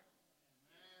somewhere.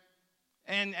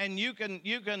 And you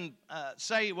can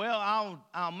say, well,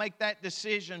 I'll make that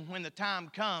decision when the time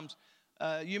comes.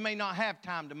 You may not have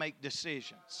time to make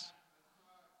decisions.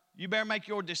 You better make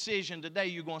your decision today.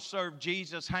 You're going to serve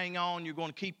Jesus. Hang on. You're going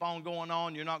to keep on going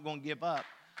on. You're not going to give up.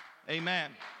 Amen.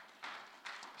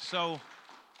 So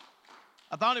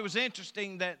I thought it was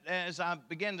interesting that as I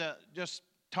began to just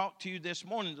talk to you this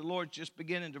morning, the Lord's just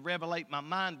beginning to revelate my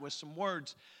mind with some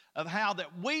words of how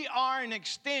that we are an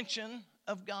extension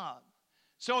of God.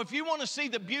 So if you want to see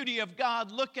the beauty of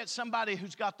God, look at somebody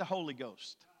who's got the Holy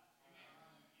Ghost.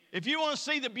 If you want to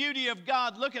see the beauty of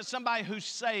God, look at somebody who's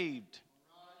saved.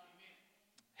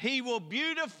 He will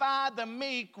beautify the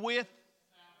meek with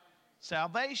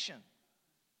salvation.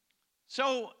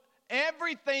 So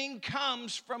everything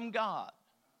comes from God.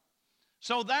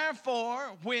 So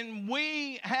therefore, when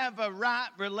we have a right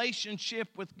relationship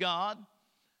with God,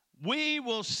 we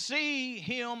will see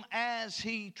Him as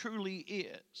He truly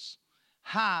is,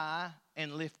 high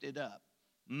and lifted up,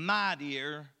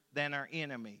 mightier than our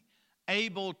enemy,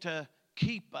 able to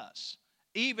keep us,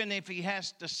 even if He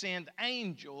has to send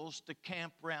angels to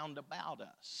camp round about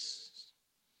us.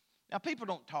 Now, people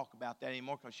don't talk about that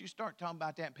anymore, because you start talking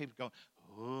about that and people go,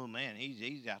 oh man,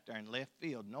 he's out there in left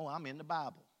field. No, I'm in the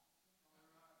Bible.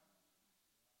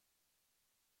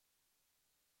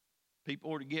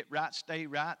 People are to get right, stay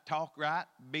right, talk right,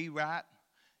 be right,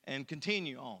 and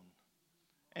continue on.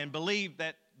 And believe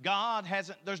that God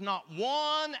there's not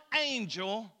one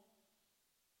angel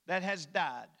that has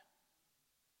died.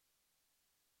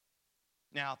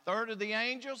 Now, a third of the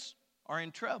angels are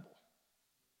in trouble.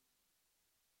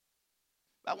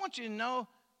 But I want you to know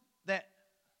that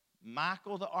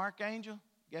Michael the archangel,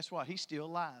 guess what? He's still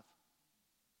alive.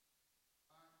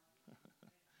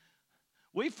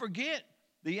 We forget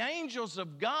the angels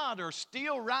of God are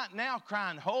still right now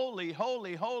crying, holy,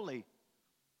 holy, holy.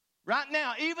 Right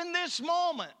now, even this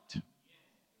moment,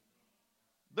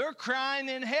 they're crying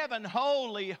in heaven,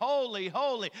 holy, holy,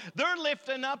 holy. They're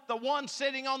lifting up the one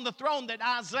sitting on the throne that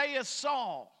Isaiah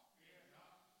saw.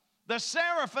 The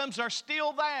seraphims are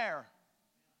still there.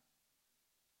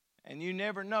 And you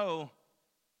never know.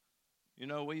 You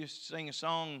know, we used to sing a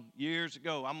song years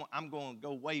ago. I'm going to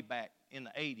go way back in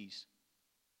the 80s.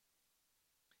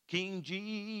 King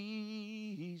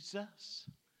Jesus,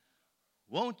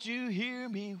 won't you hear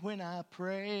me when I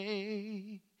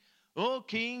pray? Oh,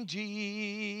 King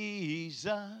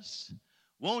Jesus,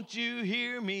 won't you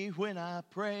hear me when I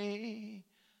pray?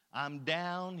 I'm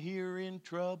down here in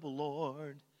trouble,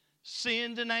 Lord.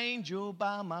 Send an angel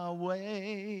by my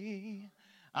way.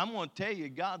 I'm going to tell you,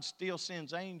 God still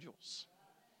sends angels.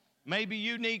 Maybe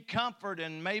you need comfort,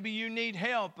 and maybe you need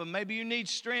help, and maybe you need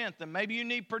strength, and maybe you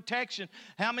need protection.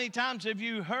 How many times have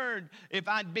you heard, if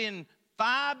I'd been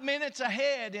 5 minutes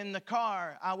ahead in the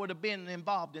car, I would have been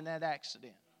involved in that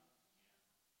accident?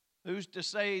 Who's to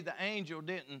say the angel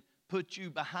didn't put you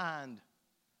behind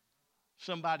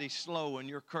somebody slow and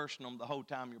you're cursing them the whole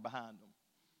time you're behind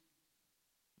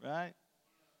them? Right?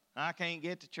 I can't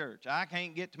get to church. I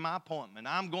can't get to my appointment.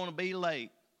 I'm going to be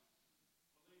late.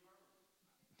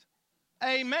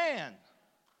 Amen.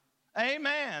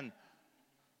 Amen.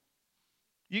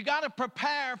 You got to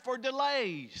prepare for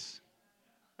delays.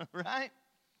 Right?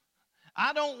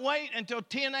 I don't wait until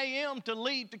 10 a.m. to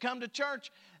leave to come to church,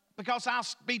 because I'll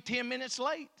be 10 minutes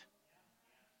late.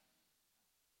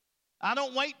 I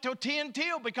don't wait till 10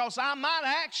 till, because I might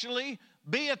actually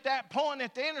be at that point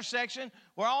at the intersection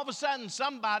where all of a sudden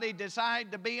somebody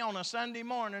decided to be on a Sunday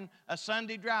morning, a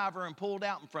Sunday driver, and pulled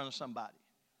out in front of somebody.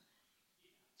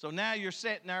 So now you're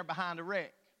sitting there behind a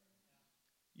wreck.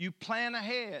 You plan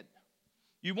ahead.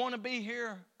 You want to be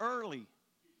here early.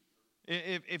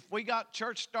 If we got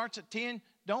church starts at 10,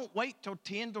 don't wait till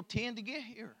 10 to get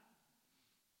here.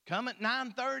 Come at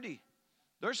 9:30.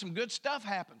 There's some good stuff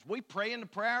happens. We pray in the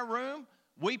prayer room.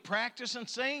 We practice and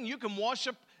sing. You can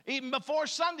worship even before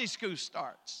Sunday school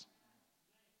starts.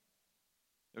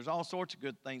 There's all sorts of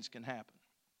good things can happen.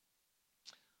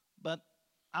 But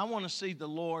I want to see the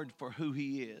Lord for who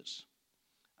He is.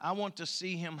 I want to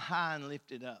see Him high and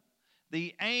lifted up.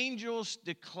 The angels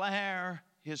declare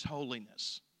His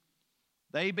holiness.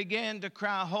 They began to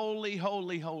cry, holy,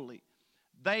 holy, holy.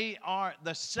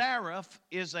 The seraph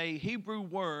is a Hebrew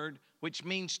word which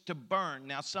means to burn.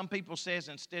 Now, some people says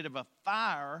instead of a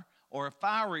fire or a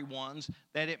fiery ones,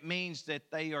 that it means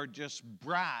that they are just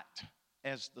bright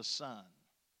as the sun.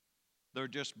 They're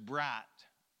just bright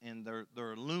and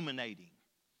they're illuminating.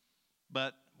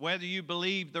 But whether you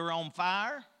believe they're on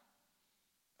fire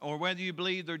or whether you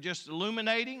believe they're just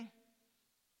illuminating,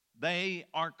 they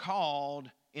are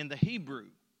called in the Hebrew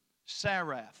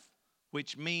seraph,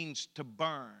 which means to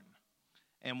burn.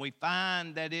 And we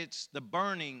find that it's the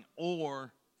burning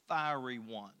or fiery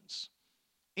ones,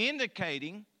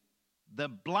 indicating the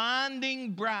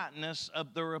blinding brightness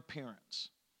of their appearance.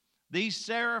 These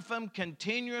seraphim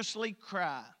continuously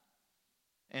cry,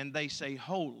 and they say,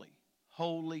 Holy,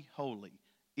 holy, holy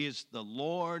is the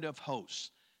Lord of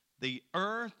hosts. The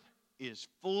earth is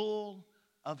full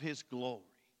of His glory.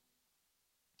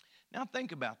 Now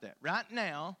think about that. Right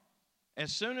now,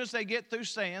 as soon as they get through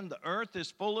saying the earth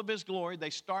is full of His glory, they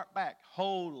start back.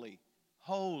 Holy,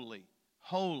 holy,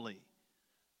 holy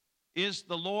is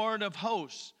the Lord of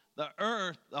hosts. The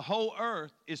earth, the whole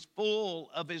earth is full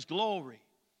of His glory.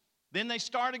 Then they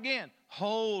start again.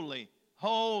 Holy,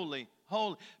 holy,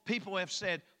 holy. People have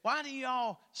said, why do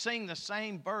y'all sing the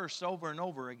same verse over and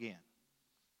over again?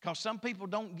 Because some people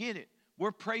don't get it.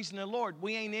 We're praising the Lord.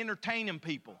 We ain't entertaining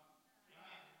people.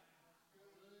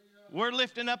 We're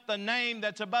lifting up the name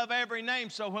that's above every name.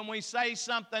 So when we say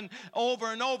something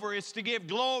over and over, it's to give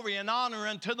glory and honor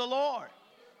unto the Lord.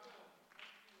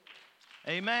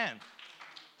 Amen.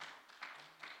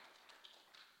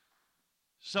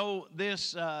 So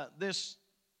this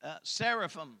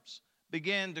seraphims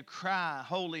began to cry,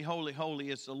 Holy, holy, holy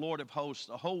is the Lord of hosts.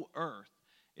 The whole earth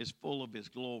is full of His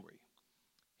glory.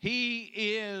 He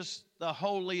is the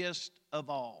holiest of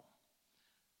all.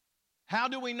 How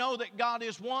do we know that God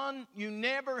is one? You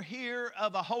never hear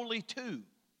of a holy two.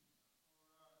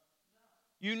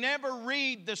 You never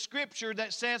read the scripture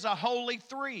that says a holy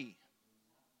three.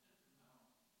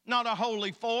 Not a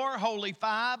holy four, holy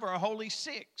five, or a holy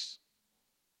six.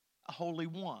 A holy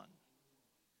one.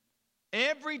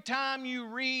 Every time you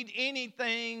read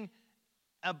anything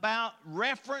about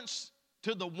reference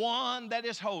to the one that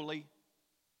is holy,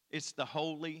 it's the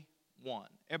Holy One.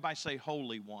 Everybody say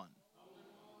Holy One.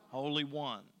 Holy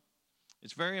One.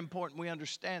 It's very important we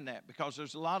understand that, because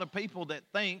there's a lot of people that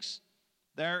thinks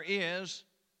there is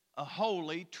a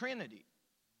Holy Trinity.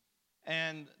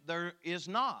 And there is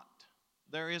not.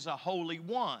 There is a Holy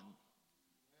One.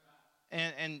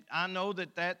 And I know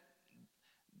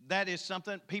that is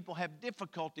something people have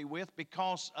difficulty with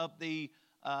because of the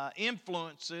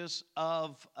influences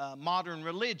of modern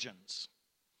religions.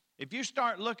 If you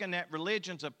start looking at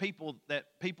religions of people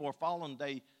that people are following,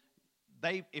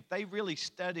 if they really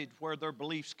studied where their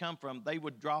beliefs come from, they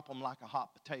would drop them like a hot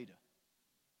potato.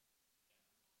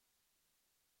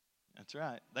 That's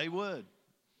right. They would.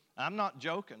 I'm not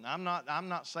joking. I'm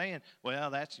not saying,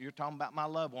 well, you're talking about my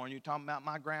loved one, you're talking about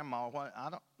my grandma. What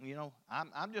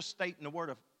I'm just stating the word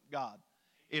of God.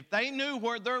 If they knew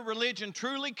where their religion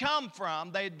truly come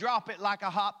from, they'd drop it like a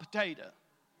hot potato.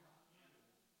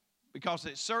 Because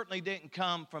it certainly didn't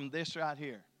come from this right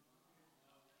here.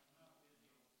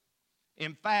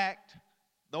 In fact,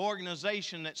 the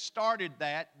organization that started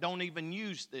that don't even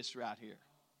use this right here.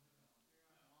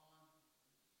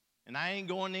 And I ain't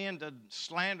going in to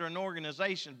slander an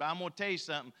organization, but I'm going to tell you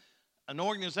something. An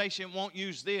organization won't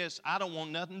use this, I don't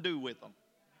want nothing to do with them.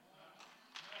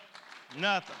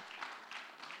 Nothing.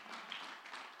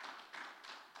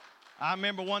 I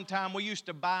remember one time we used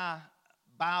to buy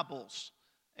Bibles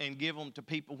and give them to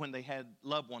people when they had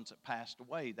loved ones that passed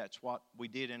away. That's what we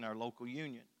did in our local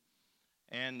union.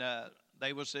 And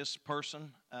there was this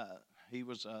person, he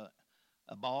was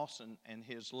a boss, and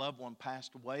his loved one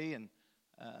passed away, and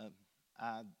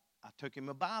I took him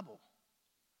a Bible.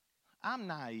 I'm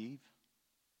naive.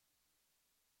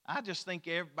 I just think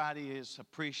everybody is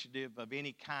appreciative of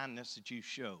any kindness that you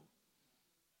show.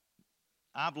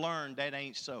 I've learned that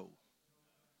ain't so.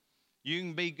 You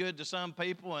can be good to some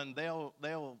people and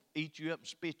they'll eat you up and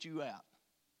spit you out.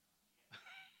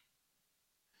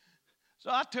 So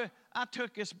I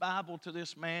took this Bible to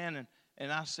this man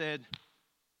and I said,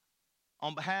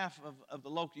 on behalf of the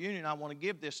local union, I want to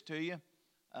give this to you.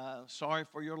 Sorry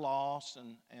for your loss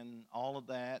and all of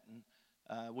that.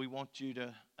 And we want you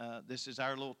to, this is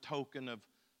our little token of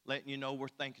letting you know we're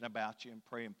thinking about you and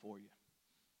praying for you.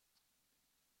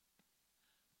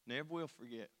 Never will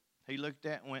forget. He looked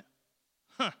at it and went,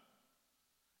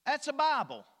 that's a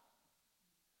Bible.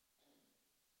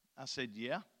 I said,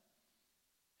 yeah.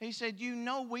 He said, you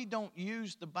know we don't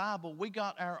use the Bible. We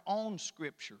got our own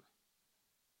scripture.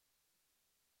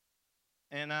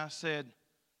 And I said,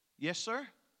 yes, sir,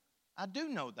 I do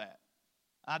know that.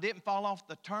 I didn't fall off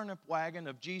the turnip wagon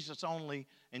of Jesus only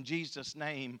and Jesus'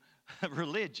 name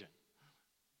religion.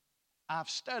 I've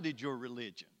studied your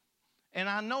religion, and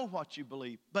I know what you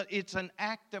believe, but it's an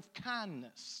act of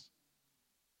kindness.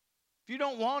 If you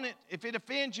don't want it, if it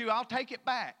offends you, I'll take it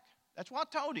back. That's what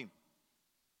I told him.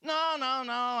 No,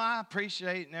 I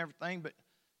appreciate it and everything, but,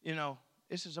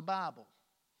 this is a Bible.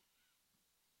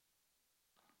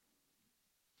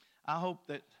 I hope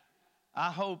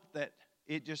that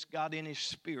it just got in his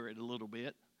spirit a little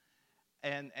bit.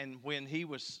 And when he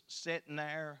was sitting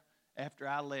there after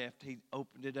I left, he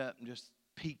opened it up and just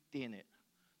peeked in it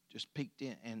just peeked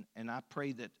in. And I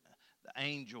pray that the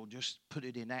angel just put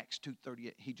it in Acts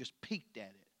 2:38. He just peeked at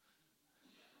it.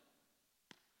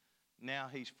 Now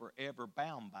he's forever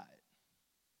bound by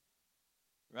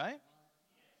it. Right?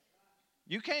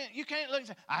 You can't look and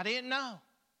say, I didn't know.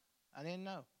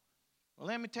 Well,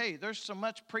 let me tell you, there's so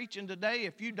much preaching today.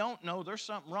 If you don't know, there's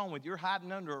something wrong with you. You're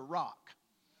hiding under a rock.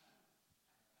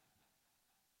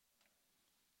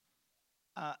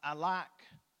 I like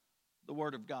the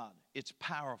Word of God. It's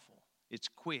powerful. It's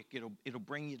quick. It'll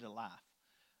bring you to life.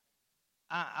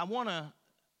 I want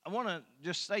to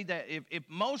just say that if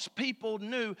most people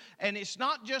knew, and it's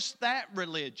not just that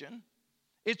religion,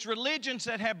 it's religions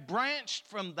that have branched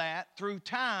from that through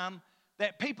time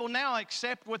that people now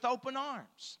accept with open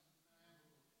arms.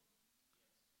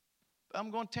 I'm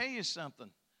going to tell you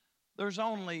something. There's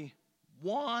only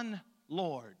one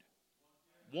Lord,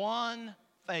 one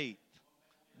faith,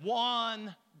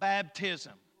 one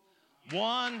baptism,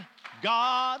 one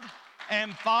God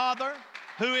and Father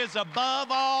who is above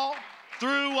all,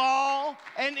 through all,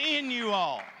 and in you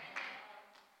all.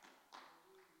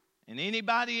 And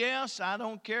anybody else, I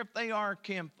don't care if they are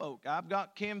kinfolk. I've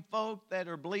got kinfolk that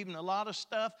are believing a lot of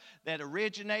stuff that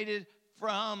originated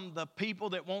from the people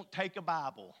that won't take a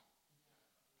Bible.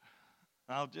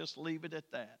 I'll just leave it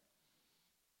at that.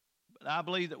 But I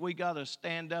believe that we got to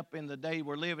stand up in the day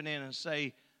we're living in and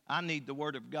say, I need the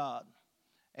Word of God.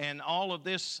 And all of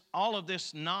this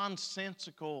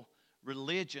nonsensical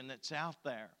religion that's out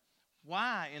there,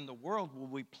 why in the world will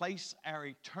we place our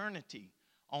eternity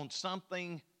on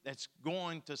something that's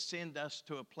going to send us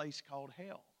to a place called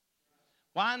hell?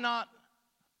 Why not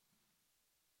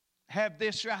have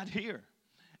this right here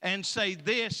and say,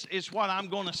 this is what I'm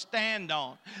going to stand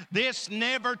on? This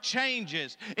never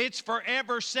changes. It's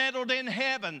forever settled in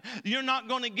heaven. You're not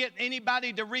going to get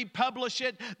anybody to republish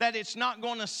it that it's not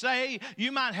going to say.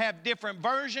 You might have different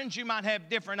versions. You might have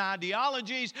different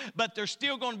ideologies, but there's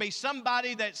still going to be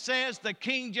somebody that says the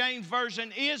King James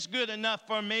Version is good enough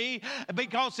for me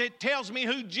because it tells me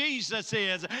who Jesus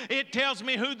is. It tells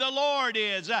me who the Lord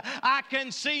is. I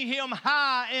can see Him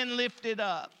high and lifted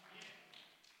up.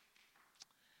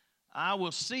 I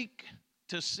will seek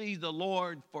to see the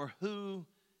Lord for who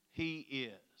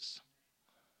He is.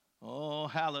 Oh,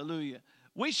 hallelujah.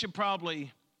 We should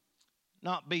probably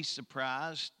not be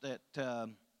surprised that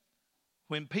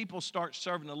when people start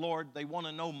serving the Lord, they want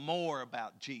to know more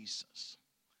about Jesus.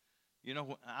 You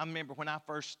know, I remember when I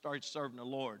first started serving the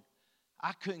Lord,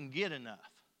 I couldn't get enough.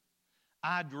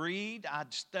 I'd read,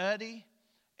 I'd study,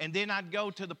 and then I'd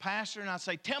go to the pastor and I'd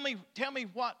say, tell me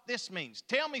what this means.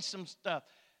 Tell me some stuff.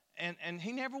 And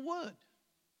he never would.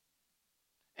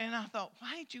 And I thought,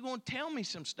 why ain't you going to tell me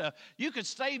some stuff? You could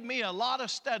save me a lot of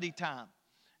study time.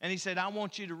 And he said, I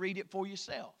want you to read it for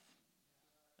yourself.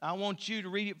 I want you to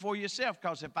read it for yourself,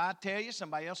 because if I tell you,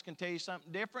 somebody else can tell you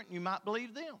something different, and you might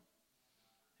believe them.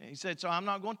 And he said, so I'm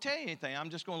not going to tell you anything. I'm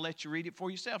just going to let you read it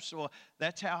for yourself. So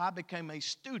that's how I became a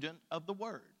student of the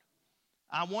Word.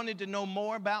 I wanted to know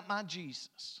more about my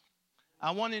Jesus.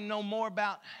 I wanted to know more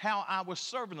about how I was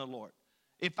serving the Lord.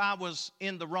 If I was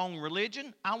in the wrong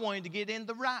religion, I wanted to get in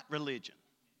the right religion.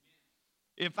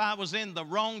 If I was in the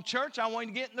wrong church, I wanted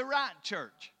to get in the right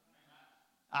church.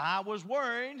 I was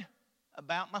worried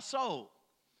about my soul.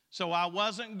 So I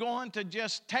wasn't going to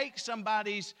just take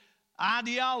somebody's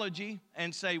ideology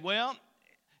and say, well,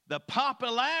 the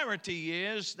popularity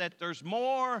is that there's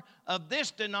more of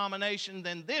this denomination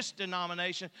than this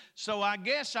denomination, so I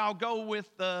guess I'll go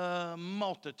with the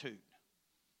multitude.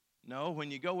 No, when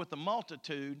you go with the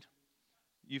multitude,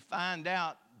 you find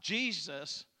out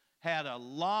Jesus had a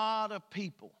lot of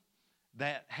people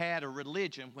that had a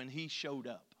religion when He showed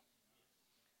up.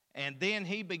 And then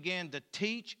He began to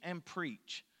teach and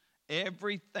preach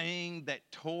everything that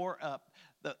tore up.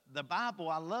 The Bible,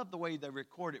 I love the way they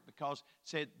record it, because it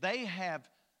said they have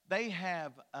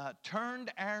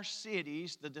turned our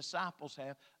cities, the disciples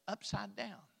have, upside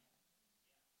down.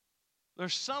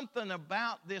 There's something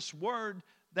about this word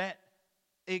that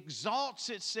exalts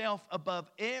itself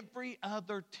above every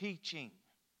other teaching.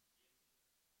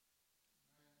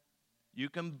 You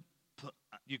can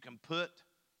put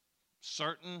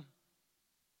certain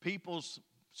people's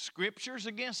scriptures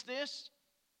against this,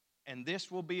 and this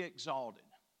will be exalted.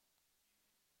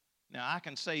 Now, I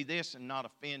can say this and not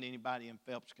offend anybody in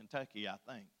Phelps, Kentucky, I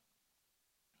think.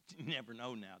 You never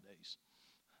know nowadays.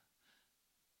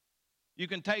 You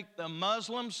can take the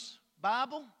Muslims'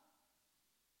 Bible,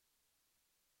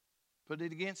 put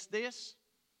it against this.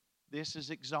 This is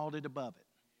exalted above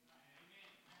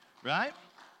it. Right?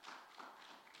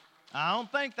 I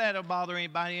don't think that'll bother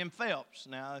anybody in Phelps.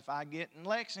 Now, if I get in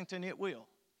Lexington, it will.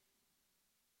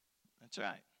 That's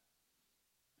right.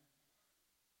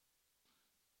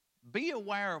 be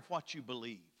aware of what you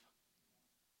believe.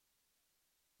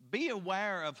 Be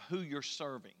aware of who you're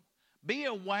serving. Be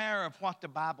aware of what the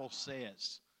Bible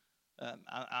says.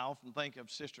 I often think of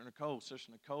Sister Nicole.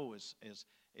 Sister Nicole is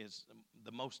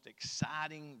the most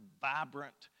exciting,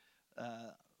 vibrant,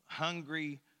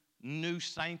 hungry new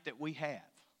saint that we have.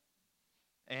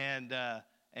 And I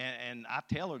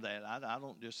tell her that. I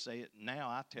don't just say it now.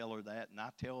 I tell her that, and I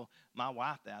tell my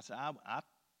wife that. I said, I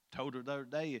told her the other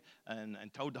day and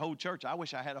told the whole church, I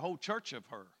wish I had a whole church of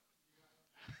her.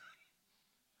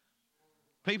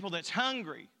 People that's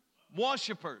hungry,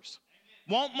 worshipers,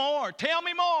 want more, tell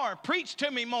me more, preach to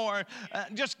me more,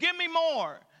 just give me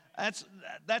more.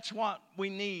 That's what we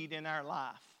need in our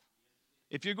life.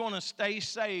 If you're going to stay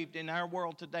saved in our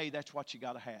world today, that's what you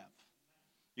got to have.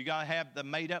 You got to have the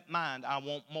made-up mind, I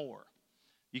want more.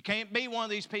 You can't be one of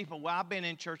these people, well, I've been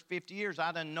in church 50 years.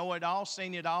 I done know it all,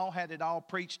 seen it all, had it all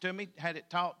preached to me, had it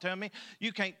taught to me.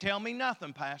 You can't tell me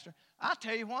nothing, Pastor. I'll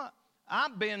tell you what,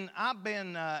 I've been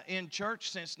in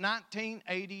church since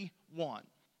 1981.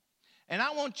 And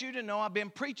I want you to know I've been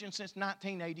preaching since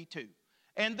 1982.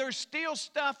 And there's still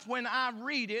stuff when I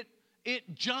read it,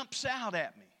 it jumps out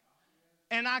at me.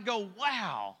 And I go,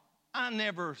 wow, I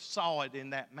never saw it in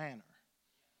that manner.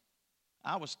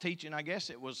 I was teaching, I guess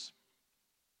it was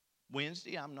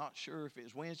Wednesday. I'm not sure if it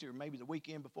was Wednesday or maybe the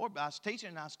weekend before, but I was teaching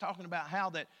and I was talking about how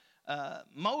that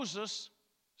Moses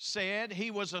said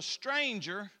he was a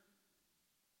stranger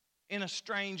in a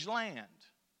strange land.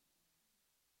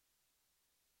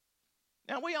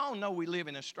 Now, we all know we live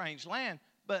in a strange land,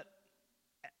 but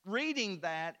reading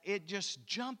that, it just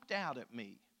jumped out at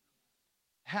me.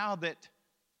 How that,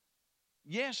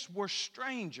 yes, we're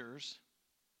strangers,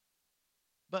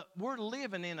 but we're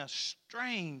living in a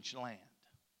strange land.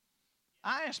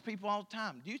 I ask people all the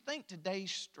time, do you think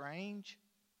today's strange?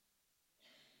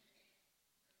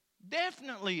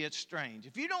 Definitely it's strange.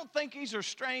 If you don't think these are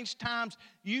strange times,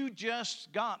 you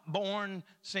just got born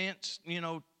since,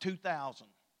 2000.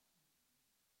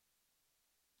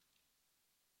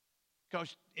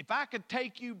 Because if I could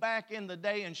take you back in the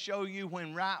day and show you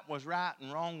when right was right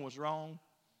and wrong was wrong,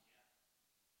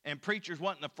 and preachers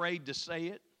wasn't afraid to say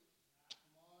it,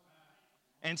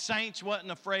 and saints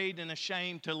wasn't afraid and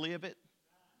ashamed to live it,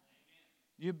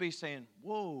 you'd be saying,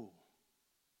 whoa,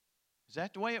 is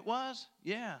that the way it was?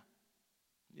 Yeah,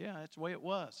 that's the way it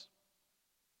was.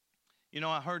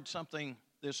 I heard something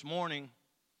this morning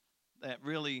that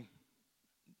really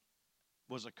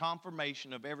was a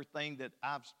confirmation of everything that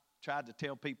I've tried to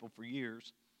tell people for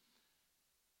years.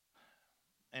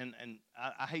 And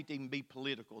I hate to even be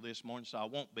political this morning, so I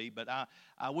won't be, but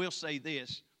I will say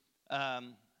this.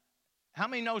 How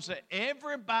many knows that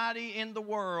everybody in the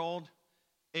world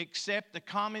except the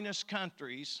communist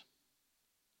countries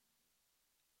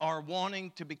are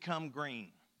wanting to become green?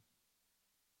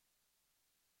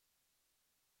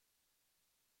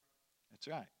 That's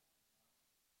right.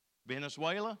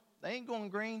 Venezuela, they ain't going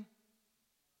green.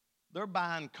 They're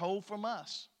buying coal from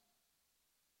us.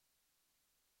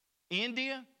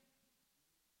 India,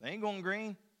 they ain't going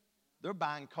green. They're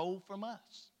buying coal from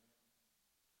us.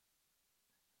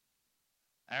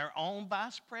 Our own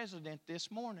vice president this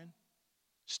morning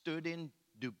stood in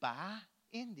Dubai,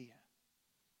 India,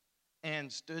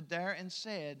 and stood there and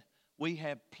said, we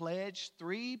have pledged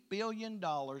 $3 billion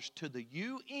to the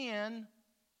UN.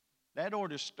 That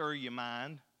ought to stir your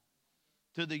mind.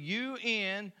 To the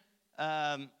UN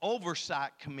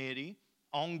Oversight Committee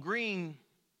on Green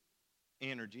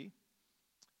Energy.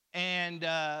 And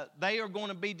they are going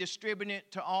to be distributing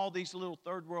it to all these little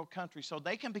third world countries so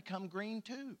they can become green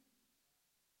too.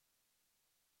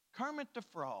 Kermit the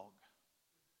Frog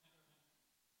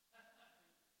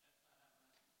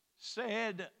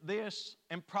said this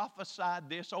and prophesied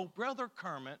this. Oh, Brother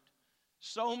Kermit,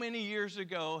 so many years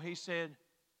ago, he said,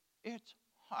 it's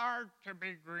hard to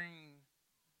be green.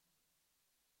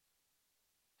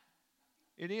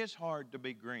 It is hard to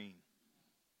be green.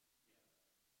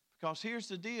 Because here's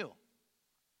the deal.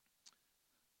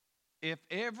 If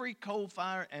every coal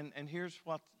fire, and here's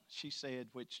what she said,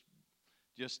 which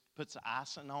just puts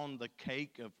icing on the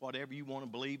cake of whatever you want to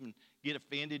believe and get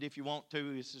offended if you want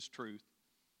to, this is truth.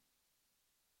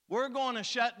 We're going to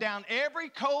shut down every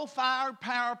coal-fired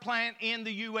power plant in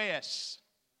the U.S.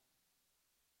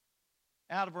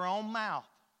 out of our own mouth.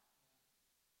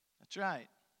 That's right.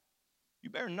 You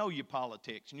better know your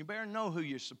politics, and you better know who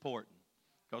you're supporting.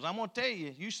 Because I'm going to tell you,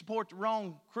 if you support the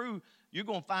wrong crew, you're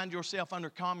going to find yourself under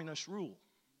communist rule.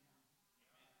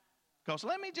 Because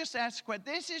let me just ask a question.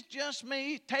 This is just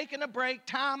me taking a break,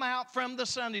 time out from the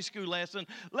Sunday school lesson.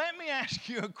 Let me ask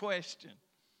you a question.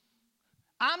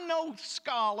 I'm no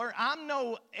scholar. I'm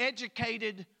no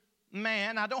educated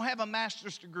man. I don't have a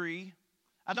master's degree.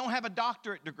 I don't have a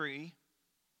doctorate degree.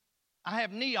 I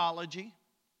have neology.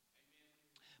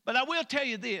 But I will tell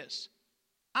you this.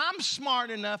 I'm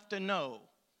smart enough to know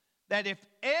that if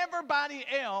everybody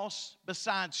else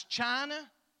besides China,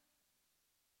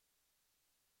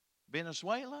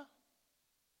 Venezuela,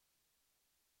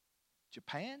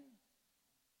 Japan,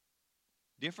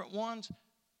 different ones,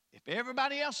 if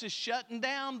everybody else is shutting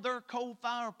down their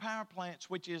coal-fired power plants,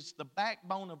 which is the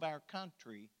backbone of our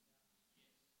country,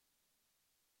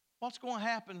 what's going to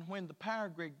happen when the power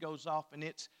grid goes off and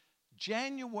it's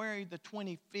January the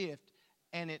 25th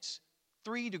and it's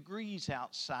 3 degrees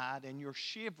outside and you're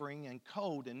shivering and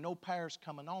cold and no power's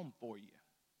coming on for you?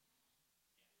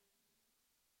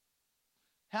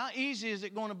 How easy is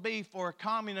it going to be for a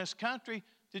communist country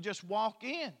to just walk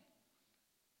in?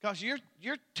 Because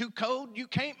you're too cold, you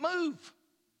can't move.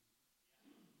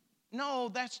 No,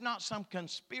 that's not some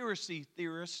conspiracy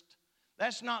theorist.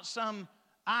 That's not some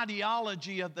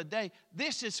ideology of the day.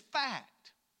 This is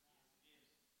fact.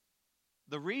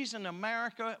 The reason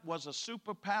America was a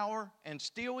superpower and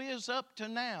still is up to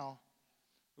now,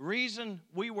 the reason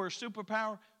we were a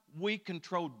superpower, we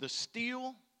controlled the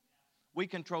steel, we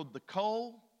controlled the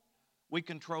coal, we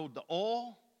controlled the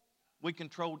oil, we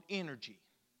controlled energy.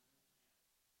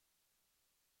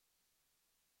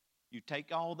 You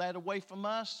take all that away from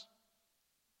us,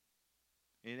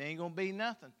 it ain't going to be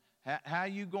nothing. How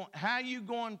you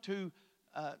going to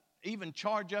even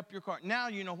charge up your car? Now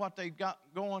you know what they've got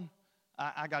going.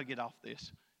 I got to get off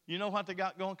this. You know what they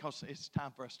got going? Because it's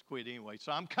time for us to quit anyway.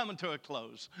 So I'm coming to a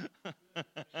close.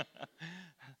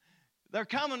 They're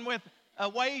coming with a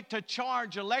way to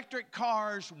charge electric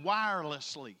cars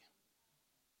wirelessly.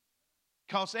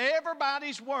 Because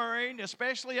everybody's worried,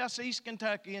 especially us East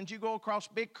Kentuckians, you go across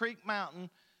Big Creek Mountain,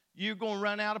 you're going to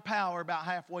run out of power about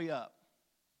halfway up.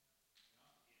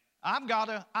 I've got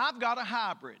a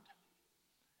hybrid,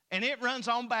 and it runs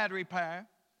on battery power,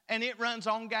 and it runs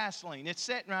on gasoline. It's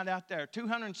sitting right out there,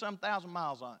 200 and some thousand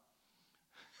miles on it.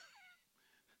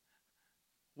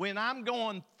 When I'm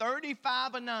going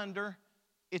 35 and under,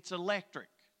 it's electric.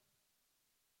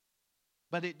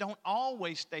 But it don't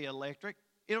always stay electric.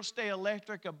 It'll stay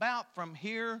electric about from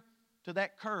here to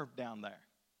that curve down there.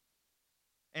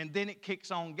 And then it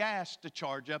kicks on gas to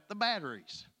charge up the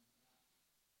batteries.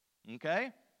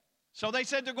 Okay? So they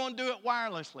said they're going to do it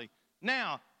wirelessly.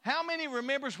 Now, how many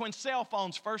remembers when cell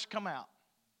phones first come out?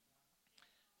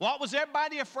 What was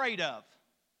everybody afraid of?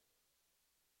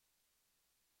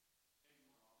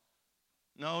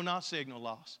 No, not signal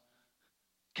loss.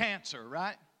 Cancer,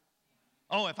 right?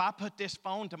 Oh, if I put this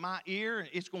phone to my ear,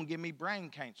 it's going to give me brain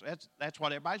cancer. That's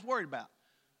what everybody's worried about.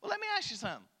 Well, let me ask you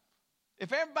something.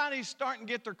 If everybody's starting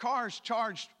to get their cars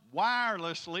charged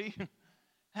wirelessly,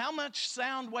 how much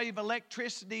sound wave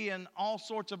electricity and all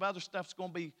sorts of other stuff is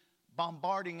going to be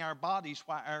bombarding our bodies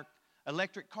while our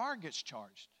electric car gets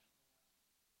charged?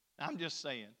 I'm just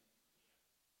saying.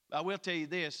 I will tell you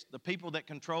this, the people that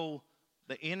control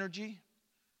the energy,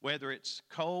 whether it's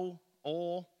coal,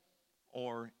 oil,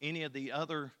 or any of the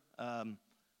other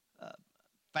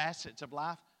facets of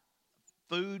life,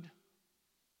 food,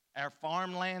 our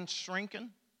farmland's shrinking.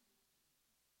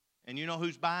 And you know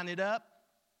who's buying it up?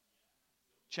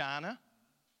 China.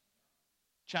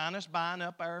 China's buying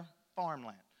up our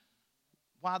farmland.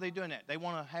 Why are they doing that? They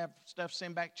want to have stuff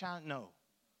sent back to China? No.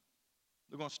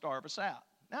 They're going to starve us out.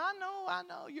 Now, I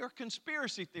know, you're a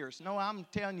conspiracy theorist. No, I'm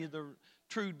telling you the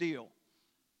true deal.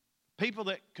 People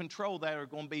that control that are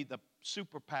going to be the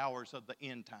superpowers of the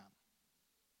end time.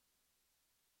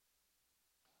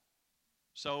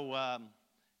 So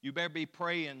you better be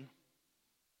praying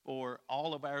for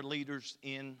all of our leaders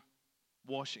in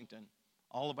Washington,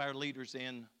 all of our leaders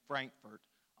in Frankfort,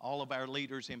 all of our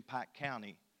leaders in Pike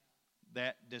County,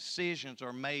 that decisions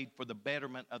are made for the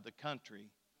betterment of the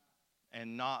country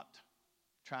and not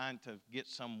trying to get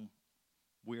some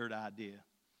weird idea.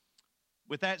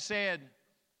 With that said,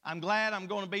 I'm glad I'm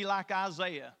going to be like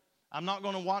Isaiah. I'm not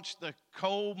going to watch the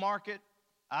coal market.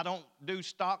 I don't do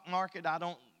stock market. I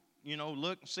don't,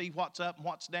 look and see what's up and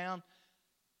what's down.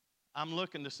 I'm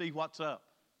looking to see what's up.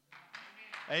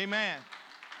 Amen.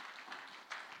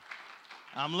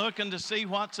 I'm looking to see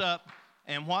what's up.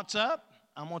 And what's up?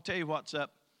 I'm going to tell you what's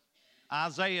up.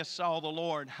 Isaiah saw the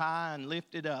Lord high and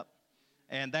lifted up.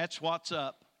 And that's what's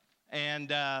up.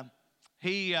 And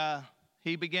he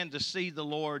began to see the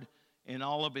Lord in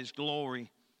all of his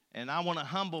glory. And I want to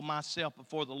humble myself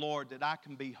before the Lord that I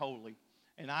can be holy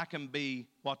and I can be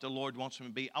what the Lord wants me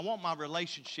to be. I want my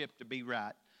relationship to be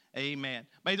right. Amen.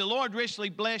 May the Lord richly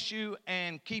bless you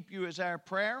and keep you as our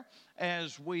prayer.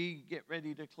 As we get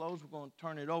ready to close, we're going to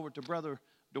turn it over to Brother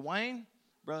Dwayne.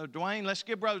 Brother Dwayne, let's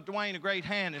give Brother Dwayne a great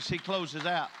hand as he closes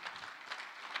out.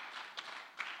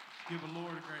 Give the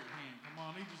Lord a great hand. Come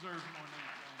on, he deserves more than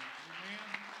that. Amen.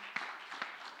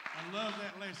 I love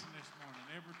that lesson this morning.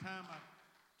 Every time I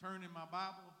turn in my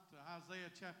Bible to Isaiah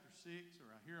chapter 6,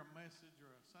 or I hear a message or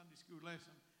a Sunday school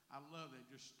lesson, I love that.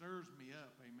 It just stirs me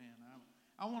up. Amen.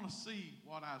 I want to see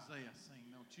what Isaiah sing,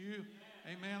 don't you?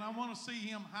 Amen. I want to see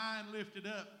him high and lifted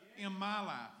up in my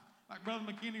life. Like Brother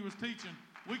McKinney was teaching,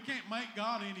 we can't make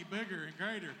God any bigger and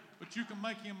greater, but you can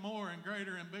make him more and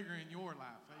greater and bigger in your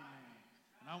life. Amen.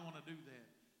 And I want to do that.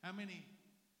 How many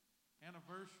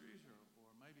anniversaries or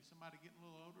maybe somebody getting a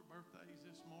little older, birthdays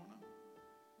this morning?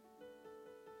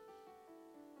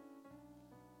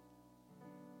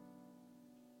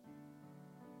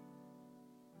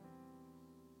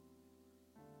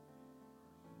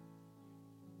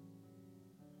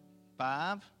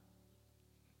 Five,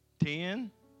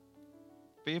 10,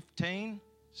 15,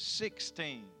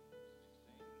 16.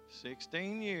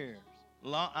 16 years.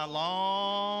 A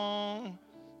long,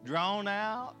 drawn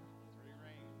out. 3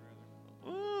 rings,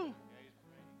 brother. Ooh.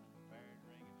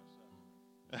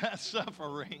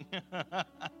 Suffering.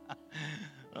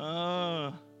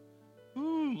 Oh,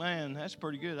 ooh, man, that's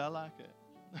pretty good. I like it.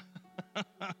 Y'all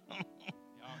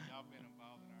been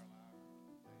involved in our lives.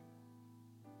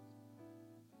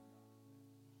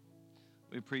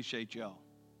 We appreciate y'all.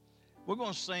 We're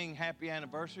going to sing happy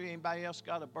anniversary. Anybody else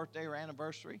got a birthday or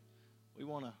anniversary? We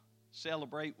want to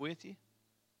celebrate with you.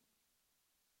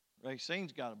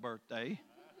 Racine's got a birthday.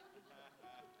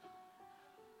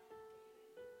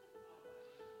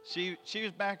 She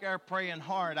was back there praying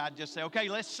hard. I'd just say, okay,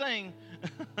 let's sing.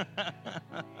 Somebody put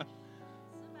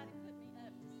me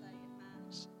up to say it.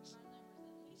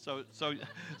 My numbers.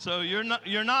 So you're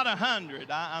not 100.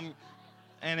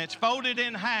 And it's folded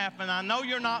in half, and I know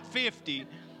you're not 50.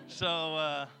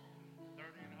 So 30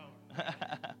 and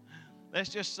over. let's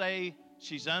just say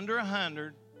she's under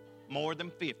 100, more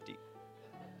than 50.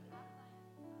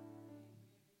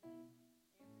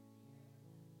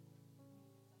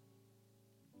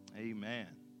 Amen.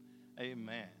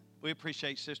 Amen. We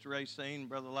appreciate Sister Racine,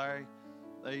 Brother Larry.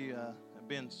 They have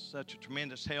been such a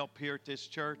tremendous help here at this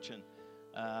church, and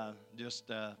just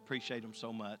appreciate them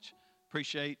so much.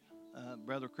 Appreciate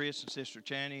Brother Chris and Sister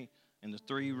Channy and the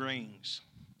 3 rings.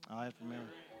 I have to remember.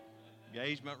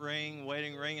 Engagement ring,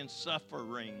 wedding ring, and suffer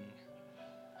ring.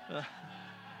 I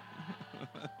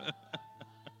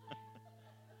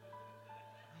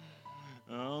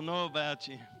don't know about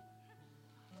you.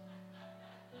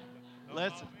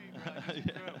 Let's.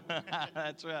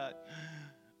 That's right.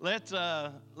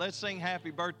 Let's sing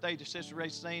happy birthday to Sister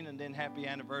Racine, and then happy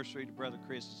anniversary to Brother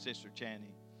Chris and Sister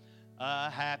Channy.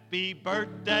 A happy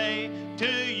birthday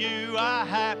to you, a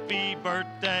happy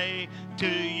birthday to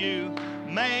you.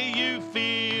 May you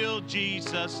feel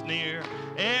Jesus near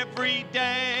every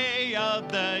day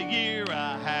of the year.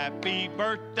 A happy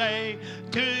birthday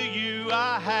to you,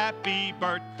 a happy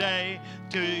birthday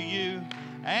to you.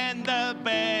 And the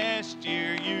best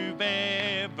year you've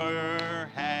ever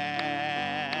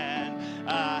had.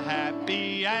 A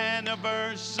happy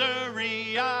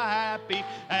anniversary, a happy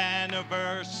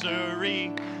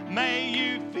anniversary. May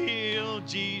you feel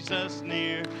Jesus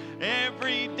near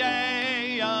every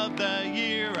day of the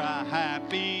year. A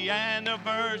happy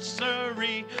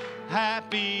anniversary,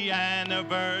 happy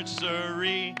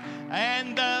anniversary.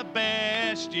 And the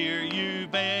best year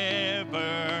you've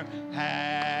ever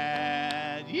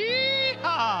had.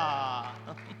 Yeehaw!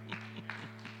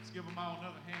 Let's give them all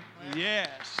another hand clap.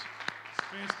 Yes.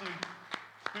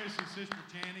 Especially Sister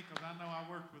Channy, because I know I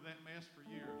worked with that mess for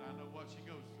years. I know what she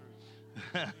goes through.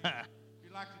 If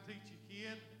you like to teach your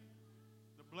kid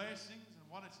the blessings and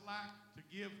what it's like to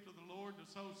give to the Lord, to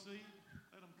sow seed,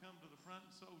 let them come to the front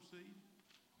and sow seed.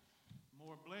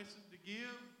 More blessed to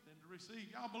give than to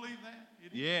receive. Y'all believe that?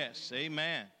 It is. Yes,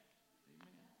 amen.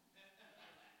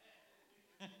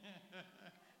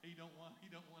 He don't want to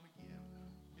give.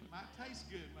 It might taste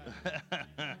good, man.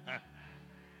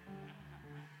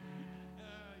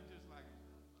 Just like it.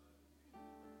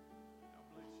 God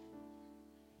bless you.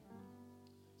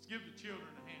 Let's give the children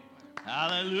a hand clap.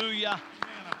 Hallelujah.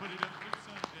 Amen. I put it up. Good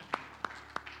son,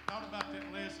 thought about that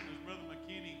lesson as Brother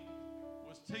McKinney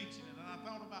was teaching it, and I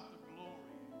thought about the glory.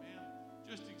 Amen.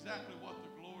 Just exactly what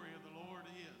the glory of the Lord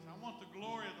is. I want the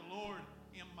glory of the Lord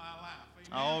in my life.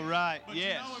 Amen. All right. But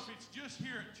yes. you know, if it's just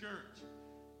here at church,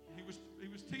 he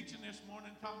was teaching this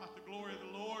morning, talking about the glory of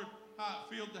the Lord, how it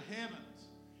filled the heavens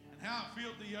and how it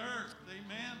filled the earth.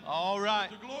 Amen. All right.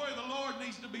 But the glory of the Lord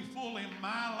needs to be full in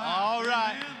my life. All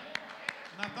right. Amen.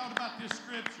 And I thought about this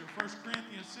scripture, 1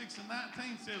 Corinthians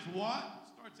 6:19 says what?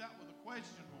 It starts out with a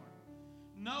question mark.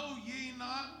 know ye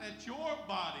not that your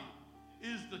body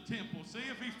is the temple? See,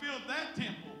 if he filled that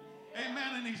temple,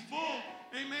 amen, and he's full,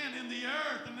 amen, in the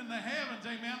earth and in the heavens,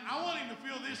 amen, I want him to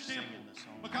fill this temple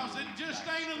because it just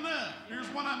ain't enough. Here's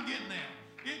what I'm getting at.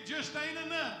 It just ain't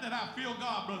enough that I feel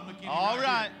God, Brother McKinney. All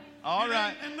right. All it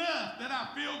right. ain't enough that I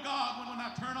feel God when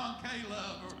I turn on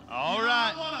K-Love. All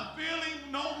right. I want to feel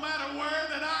him no matter where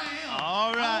that I am.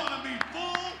 All right. I want to be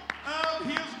full of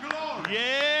his glory.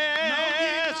 Yes. Know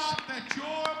ye not that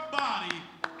your body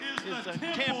is the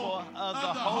temple of the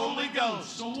Holy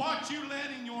Ghost. So what you let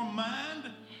in your mind,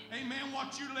 amen,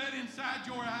 what you let inside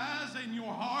your eyes and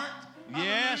your heart,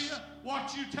 yes, hallelujah,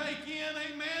 what you take in,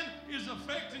 amen, is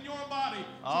affecting your body.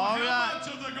 So all how right. much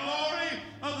of the glory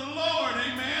of the Lord,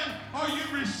 amen, are you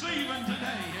receiving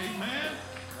today, amen?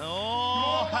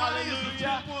 Oh, Your body is the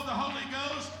hallelujah. temple of the Holy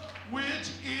Ghost, which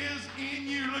is in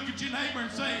you. Look at your neighbor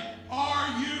and say,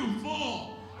 are you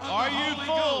full of Are the you Holy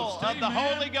full Ghost? of the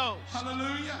Amen. Holy Ghost?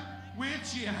 Hallelujah.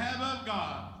 Which ye have of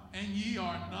God, and ye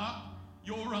are not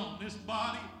your own. This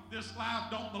body, this life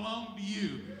don't belong to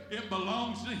you. It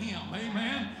belongs to him.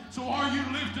 Amen. So are you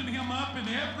lifting him up in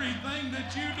everything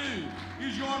that you do?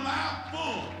 Is your life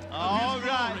full of All his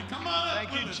right. glory? Come on up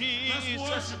Thank with you, us. Jesus.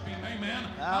 Let's worship him. Amen.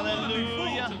 Hallelujah. I want to be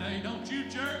full today, don't you,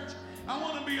 church? I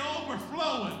want to be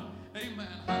overflowing. Amen.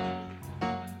 Hallelujah.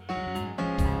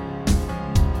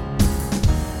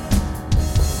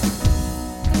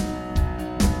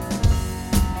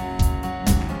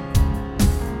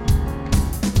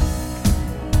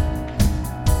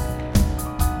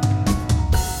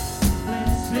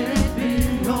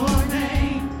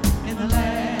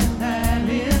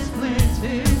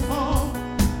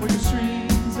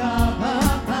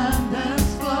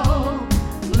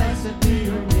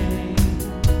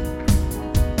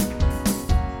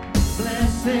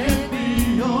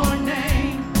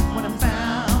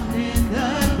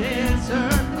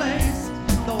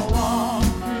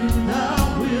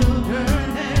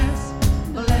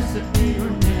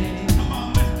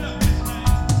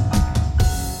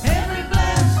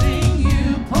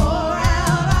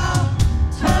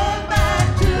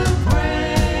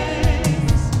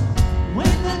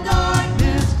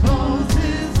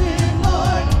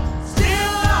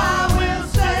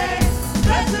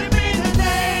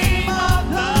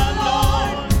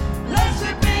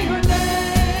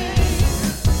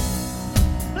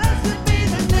 Blessed be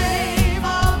the name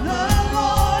of the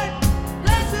Lord.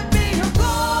 Blessed be your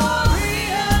glory.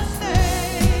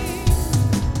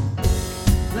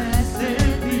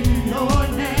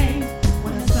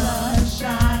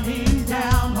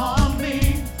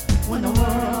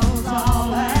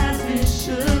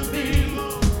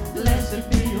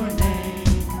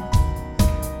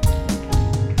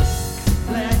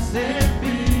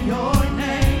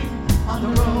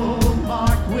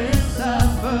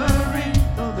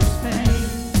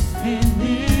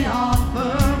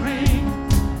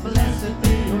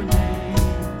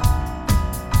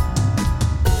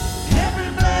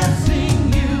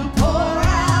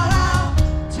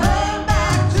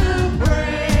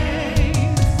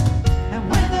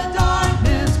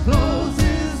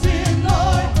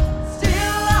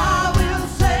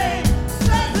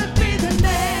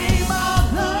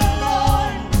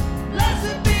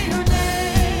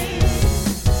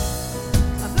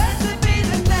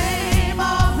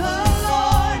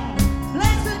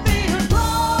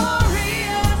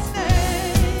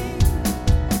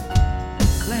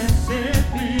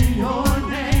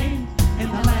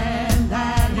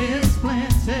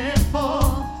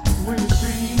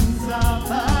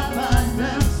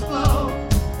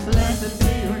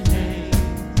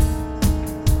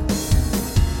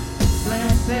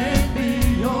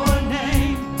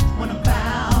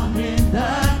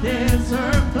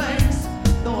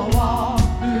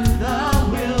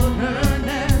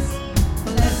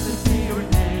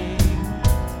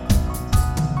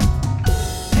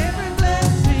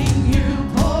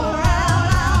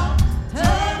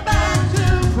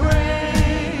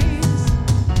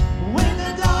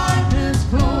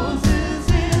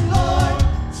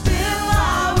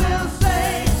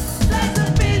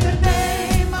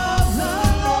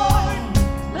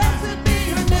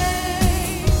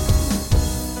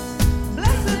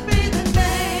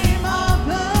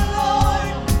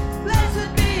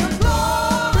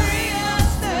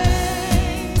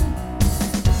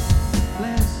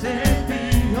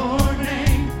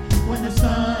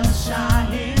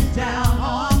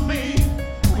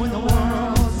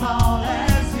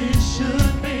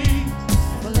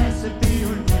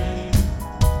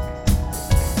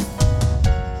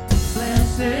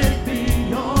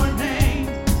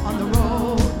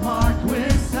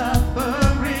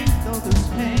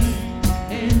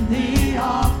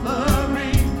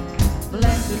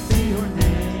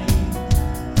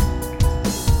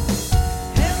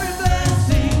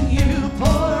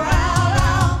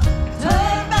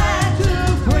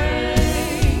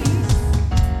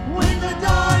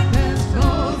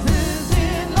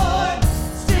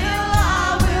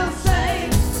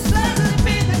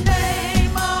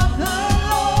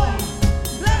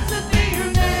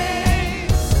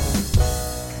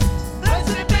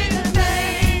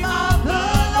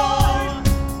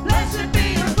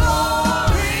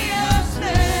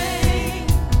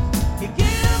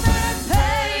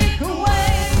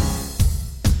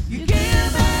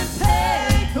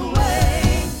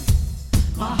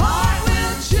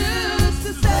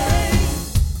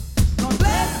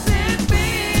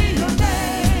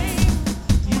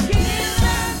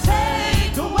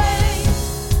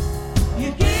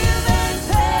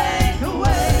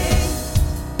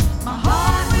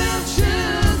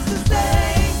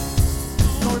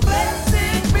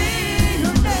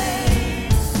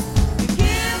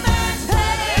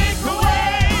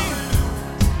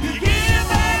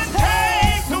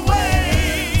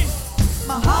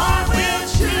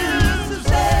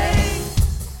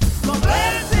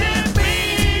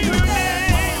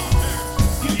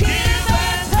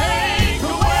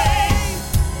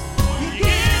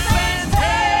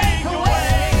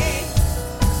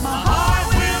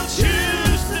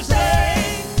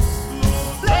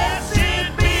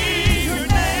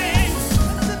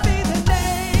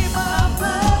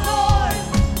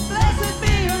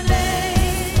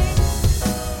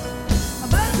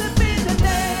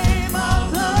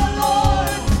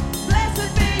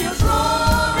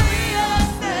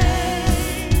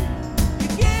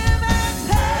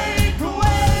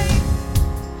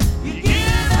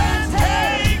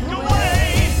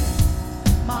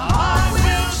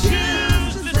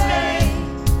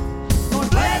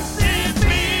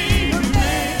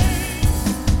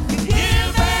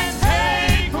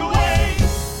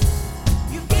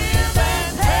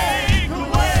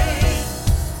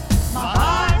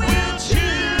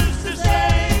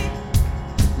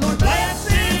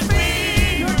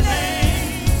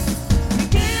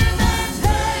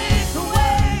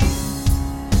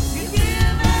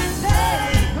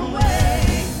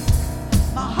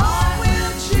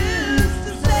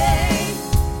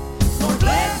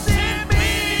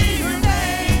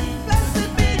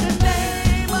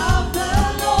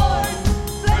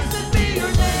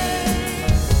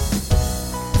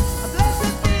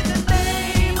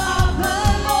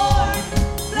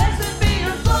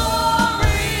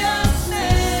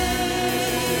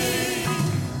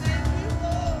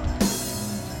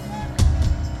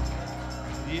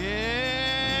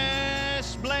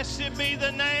 Blessed be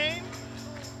the name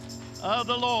of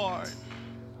the Lord.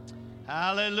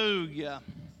 Hallelujah.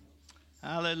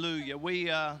 Hallelujah.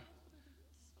 We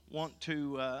want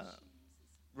to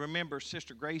remember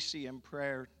Sister Gracie in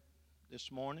prayer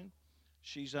this morning.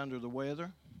 She's under the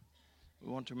weather.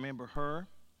 We want to remember her.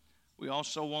 We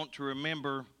also want to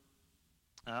remember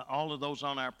all of those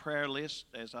on our prayer list.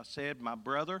 As I said, my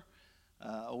brother,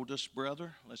 oldest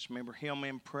brother, let's remember him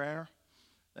in prayer,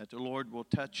 that the Lord will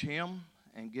touch him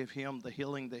and give him the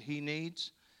healing that he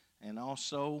needs. And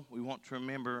also, we want to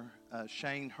remember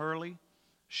Shane Hurley,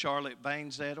 Charlotte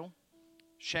Vainzettel,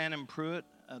 Shannon Pruitt.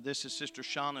 This is Sister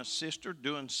Shauna's sister,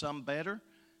 doing some better.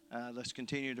 Let's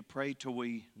continue to pray till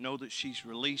we know that she's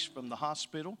released from the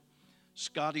hospital.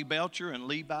 Scotty Belcher and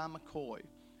Levi McCoy.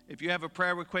 If you have a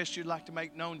prayer request you'd like to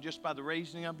make known just by the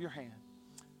raising of your hand,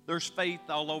 there's faith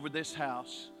all over this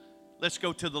house. Let's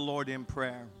go to the Lord in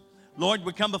prayer. Lord,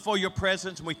 we come before your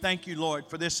presence and we thank you, Lord,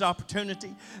 for this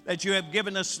opportunity that you have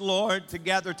given us, Lord, to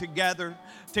gather together,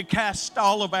 to cast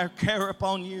all of our care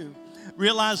upon you.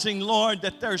 Realizing, Lord,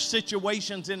 that there's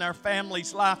situations in our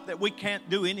family's life that we can't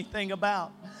do anything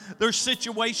about. There's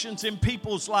situations in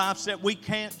people's lives that we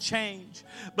can't change.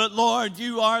 But Lord,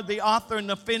 you are the author and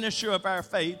the finisher of our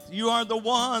faith. You are the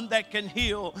one that can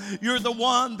heal. You're the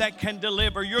one that can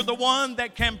deliver. You're the one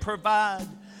that can provide.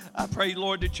 I pray,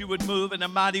 Lord, that you would move in a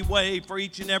mighty way for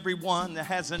each and every one that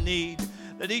has a need.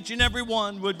 That each and every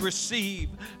one would receive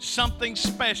something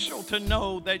special to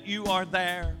know that you are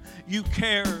there. You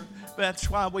care. That's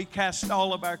why we cast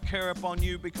all of our care upon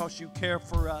you, because you care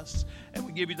for us. And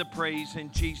we give you the praise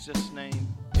in Jesus'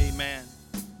 name. Amen.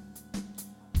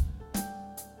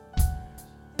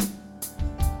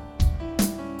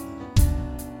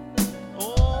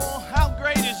 Oh, how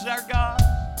great is our God.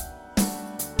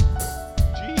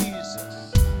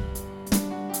 Jesus.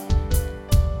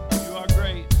 You are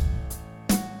great.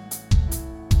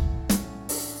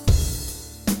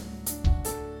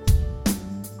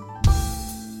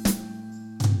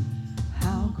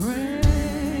 How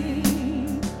great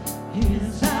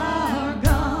is our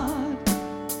God?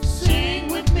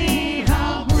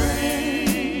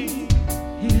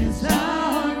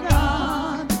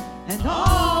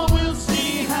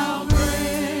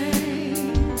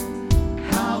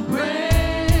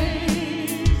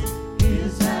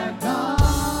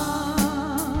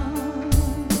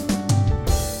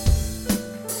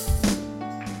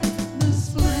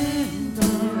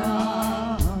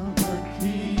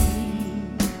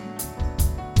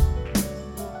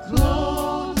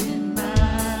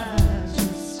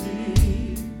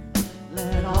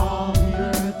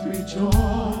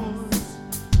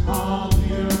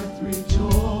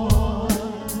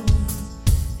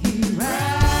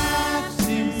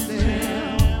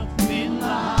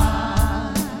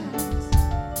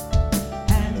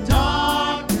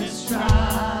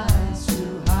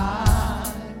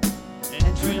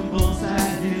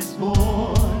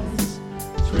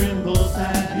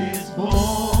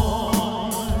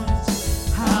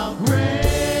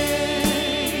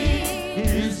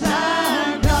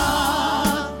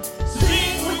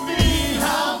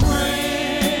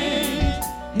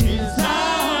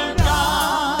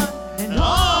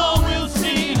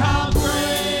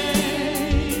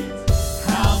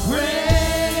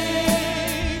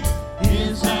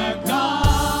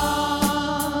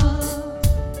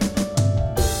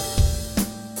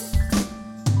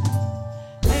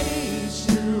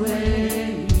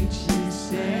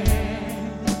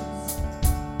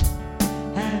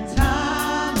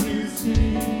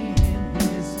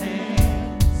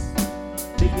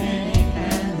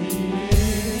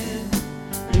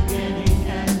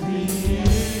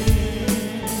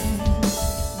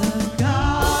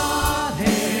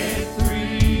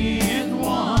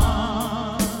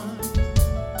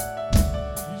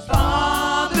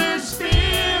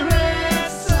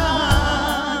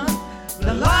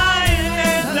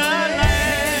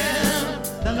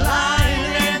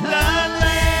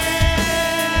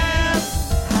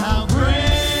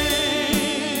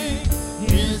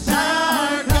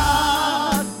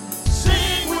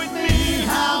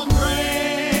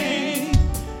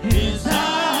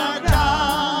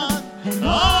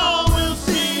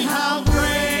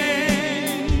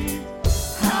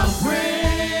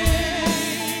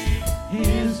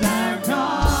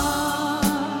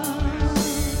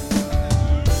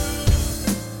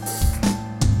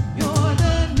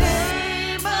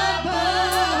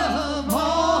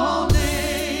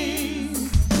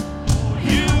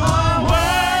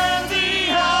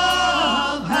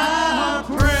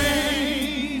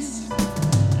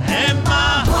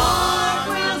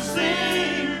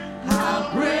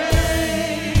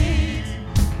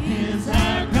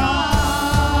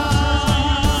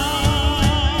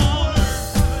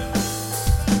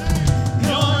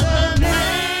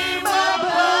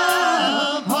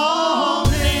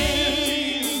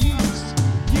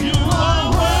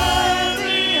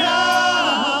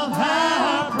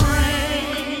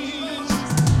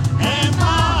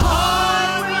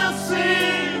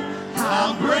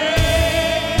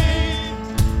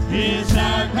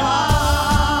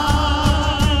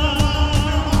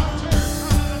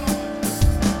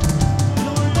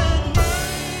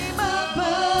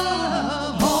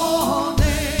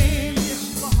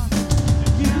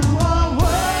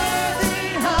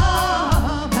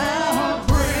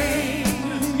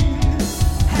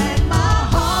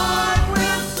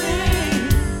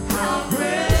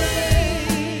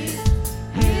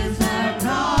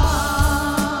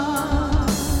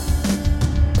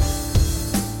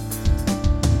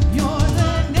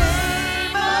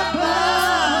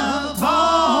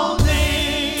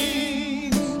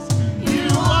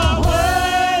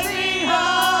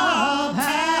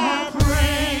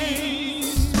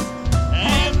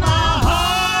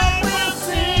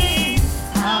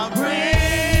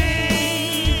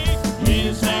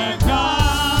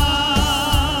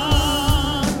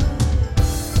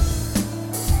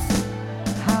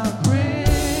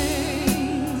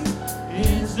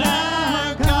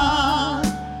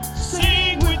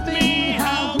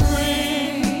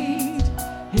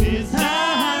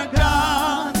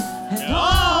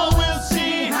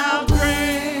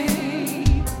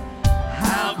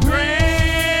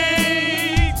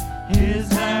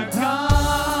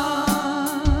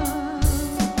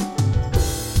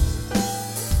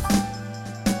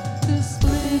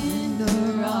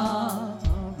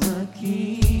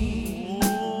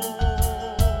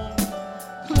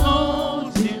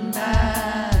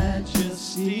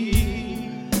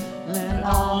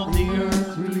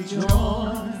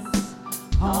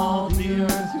 the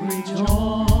earth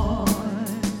rejoice.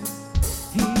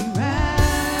 He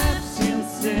wraps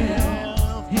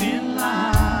himself in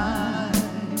light,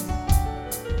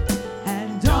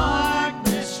 and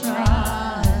darkness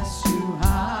tries to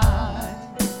hide,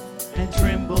 and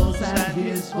trembles at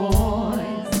his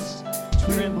voice,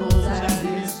 trembles at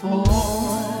his voice.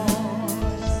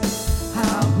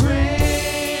 How great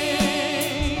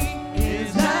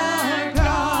is our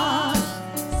God?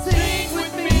 Sing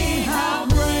with me, how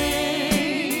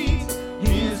great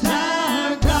is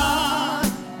our God,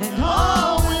 and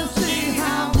all will see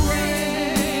how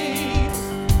great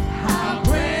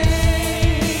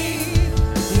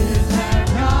is our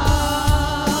God.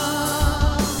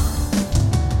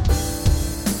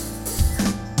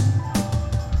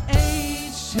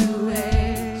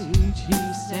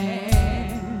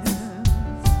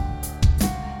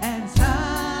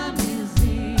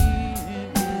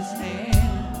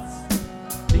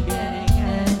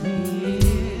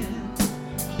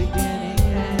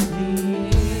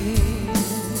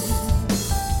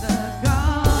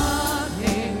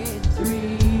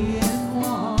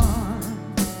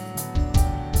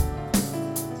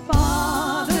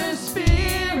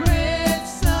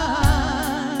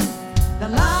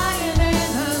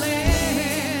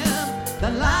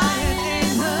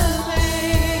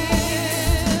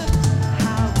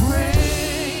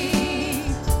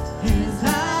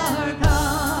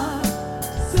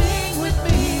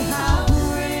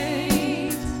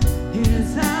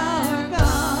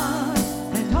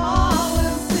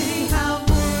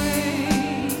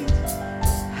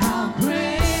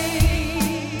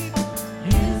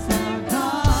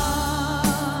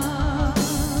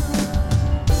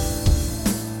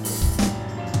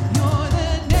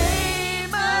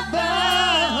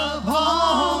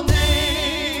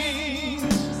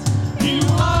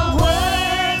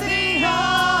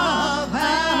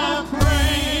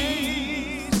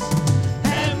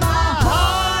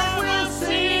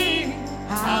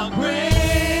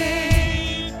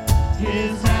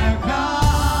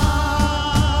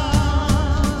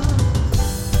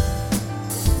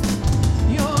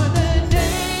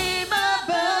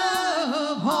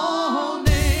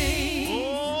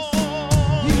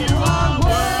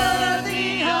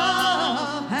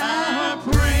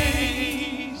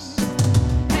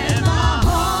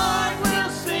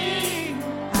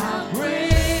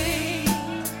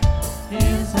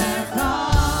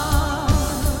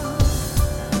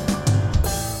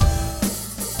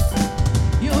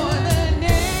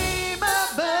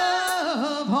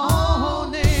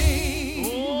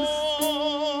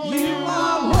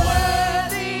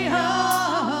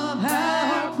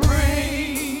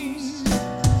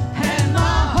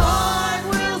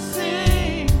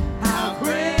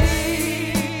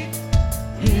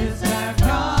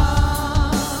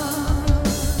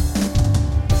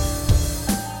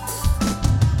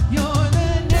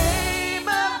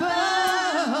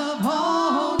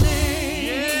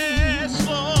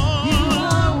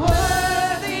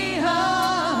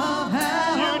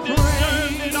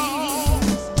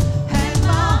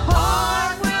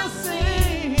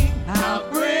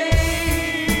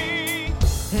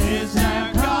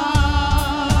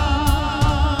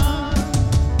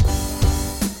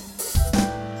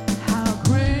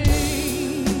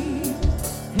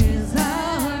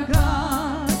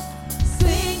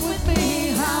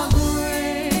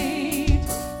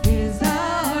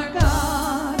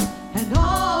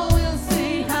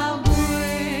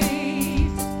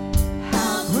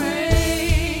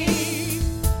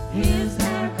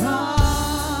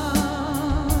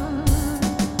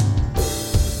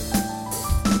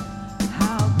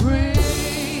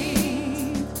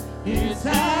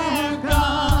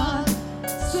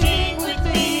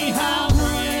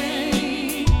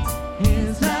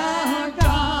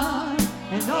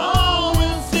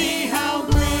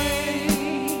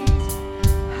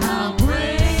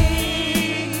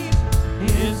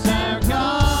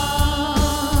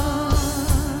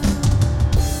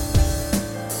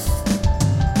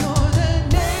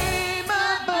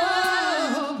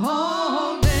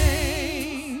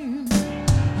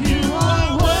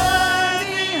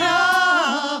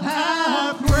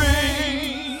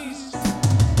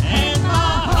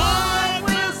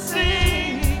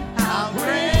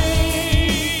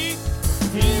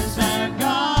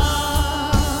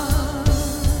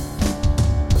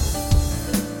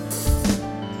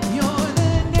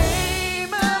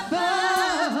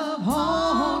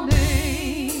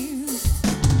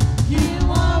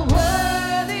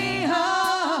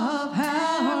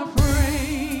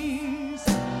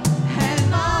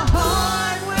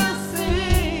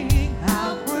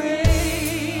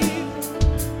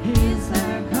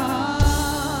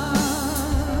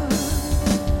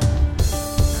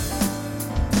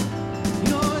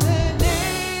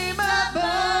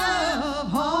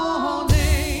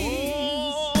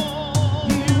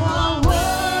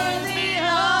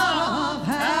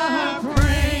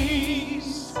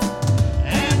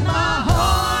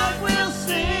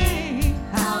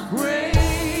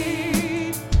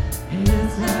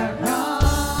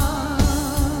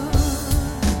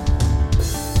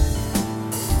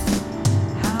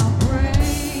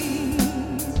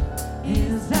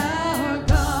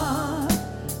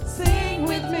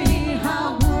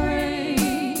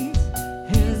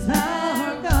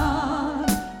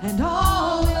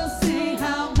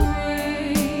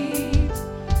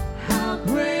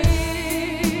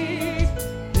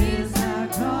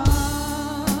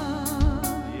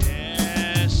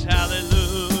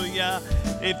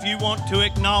 you want to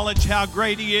acknowledge how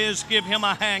great He is, give Him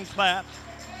a hand clap.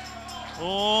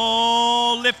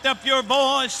 Oh, lift up your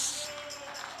voice.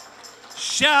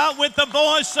 Shout with the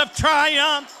voice of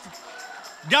triumph.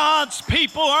 God's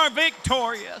people are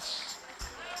victorious.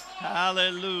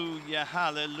 Hallelujah,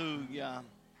 hallelujah.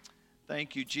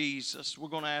 Thank you, Jesus. We're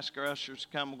going to ask our ushers to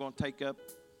come. We're going to take up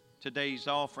today's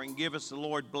offering. Give us, the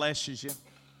Lord blesses you.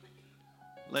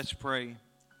 Let's pray.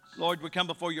 Lord, we come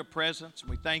before your presence and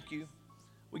we thank you.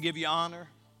 We give you honor.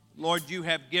 Lord, you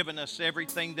have given us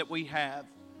everything that we have.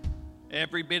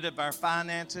 Every bit of our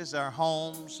finances, our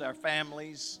homes, our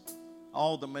families,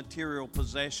 all the material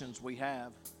possessions we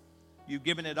have. You've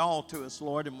given it all to us,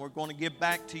 Lord, and we're going to give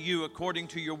back to you according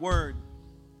to your word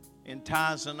in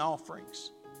tithes and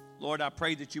offerings. Lord, I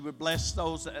pray that you would bless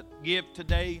those that give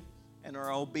today and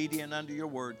are obedient unto your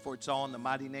word. For it's all in the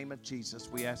mighty name of Jesus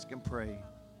we ask and pray.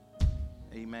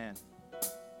 Amen.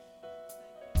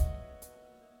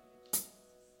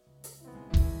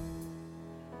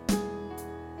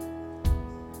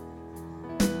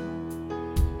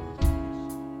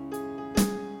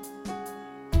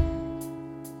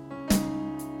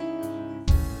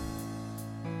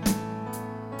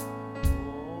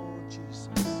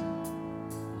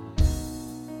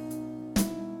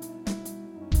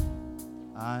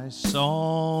 I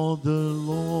saw the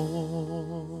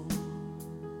Lord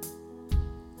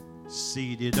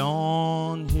seated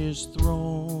on his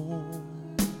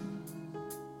throne.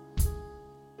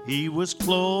 He was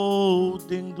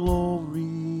clothed in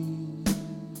glory,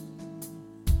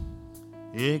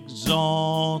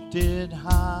 exalted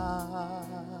high,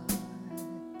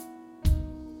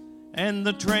 and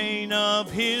the train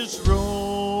of his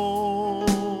robe,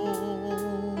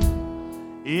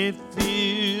 it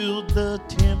filled the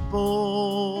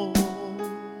temple,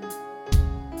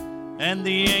 and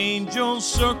the angels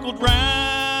circled round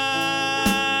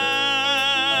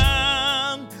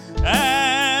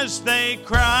as they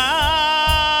cried,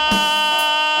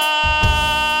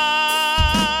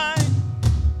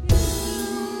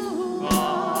 "You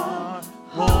are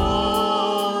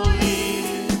holy,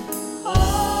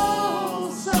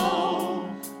 oh so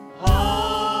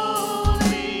holy.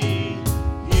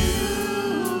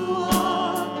 You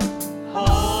are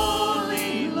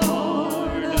holy,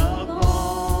 Lord of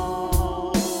hosts.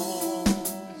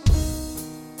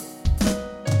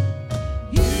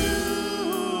 You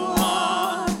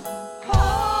are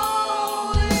holy,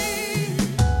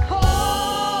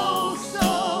 oh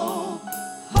so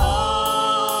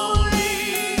holy.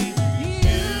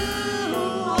 You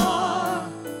are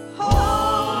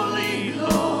holy,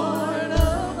 Lord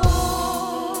of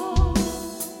hosts.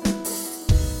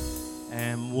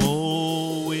 And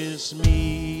woe is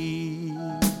me,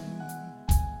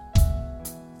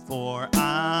 for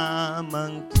I'm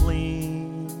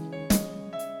unclean,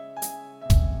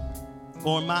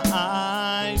 for my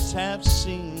eyes have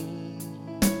seen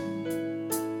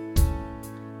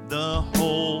the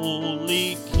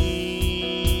Holy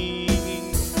King,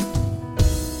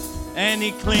 and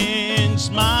he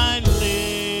cleansed my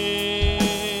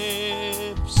lips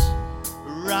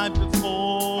right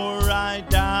before I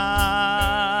die,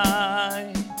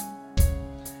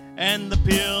 and the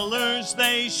pillars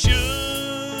they shook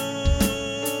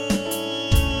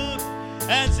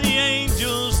as the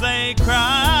angels they cried,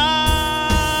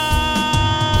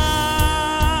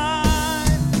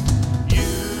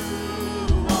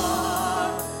 "You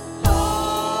are holy,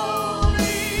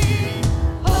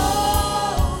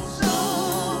 oh so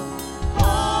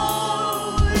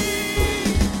holy.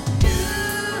 You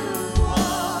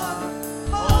are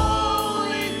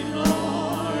holy,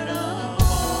 Lord of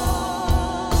hosts.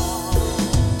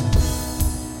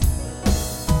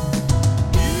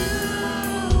 You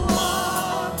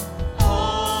are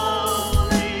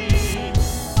holy,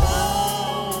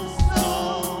 oh so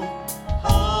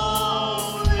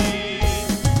holy.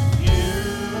 You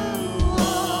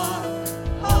are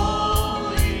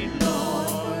holy,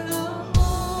 Lord of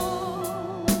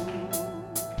hosts."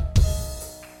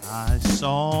 I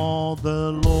saw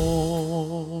the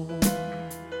Lord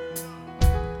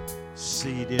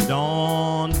seated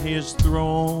on his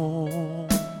throne.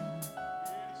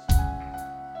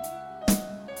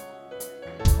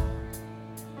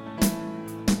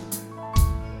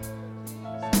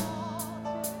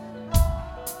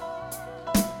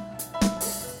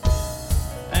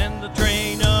 And the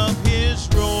train of his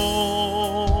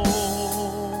robe,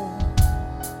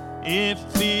 it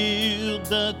filled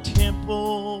the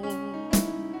temple,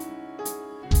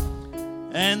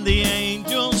 and the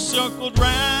angels circled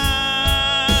round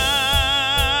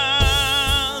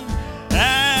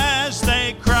as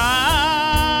they cried,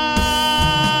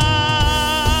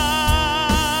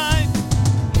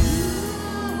 "You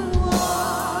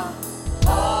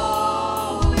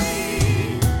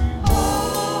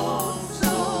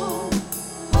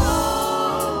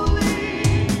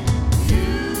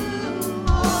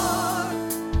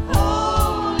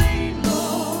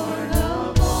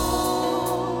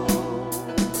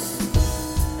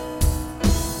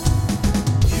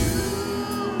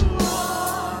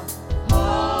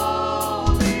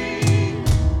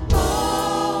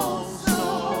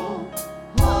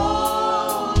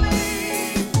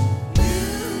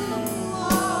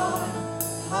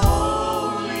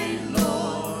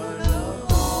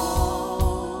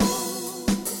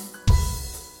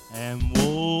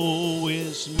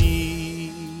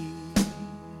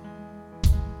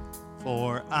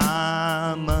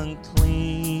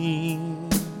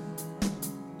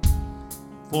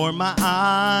for my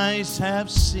eyes have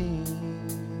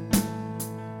seen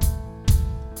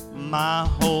my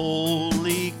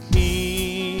holy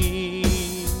King,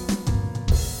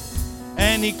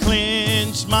 and He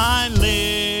cleansed my lips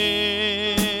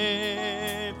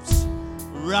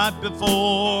right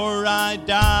before I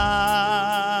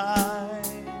died,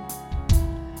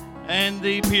 and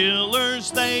the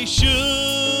pillars they shook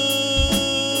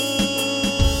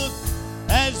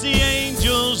as the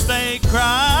angels they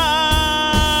cried.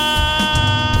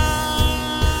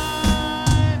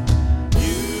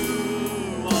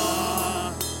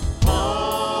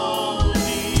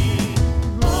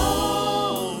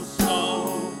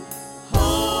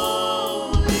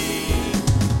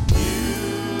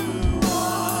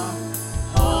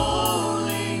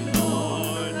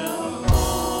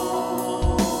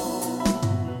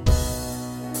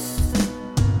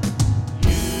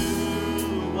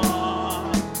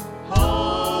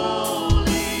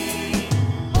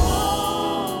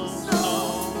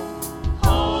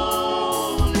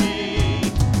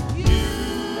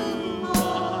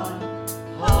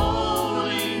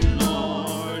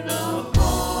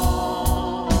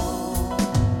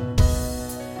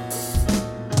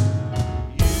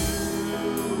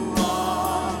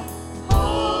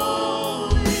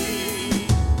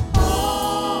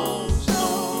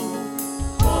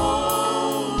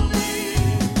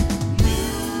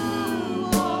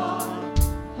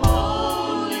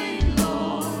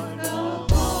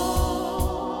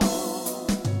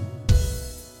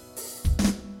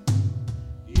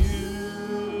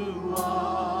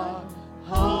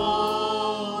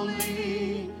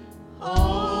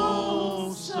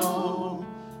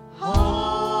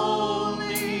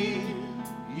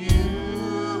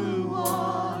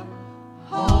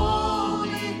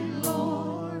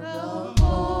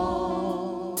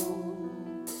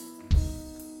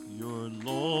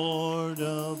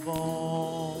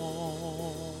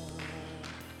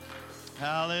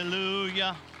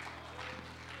 Hallelujah.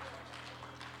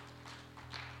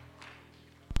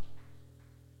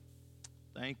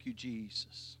 Thank you,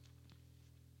 Jesus.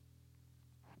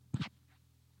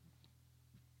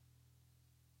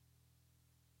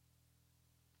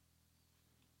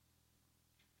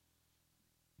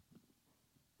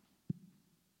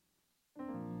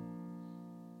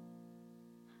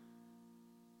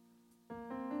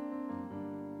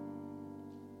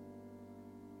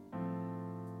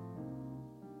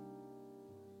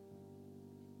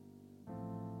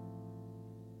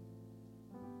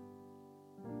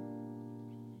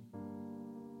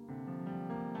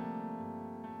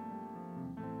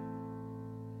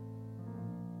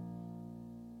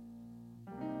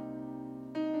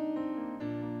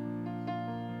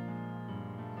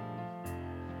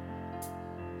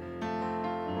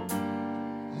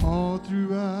 All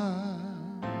throughout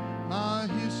my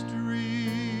history,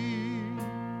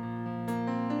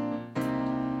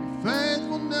 your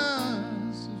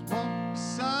faithfulness has walked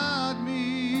beside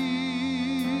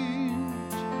me.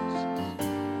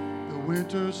 The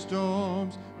winter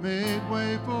storms made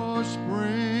way for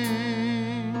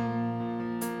spring,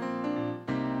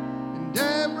 and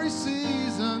every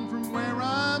season from where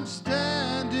I'm standing,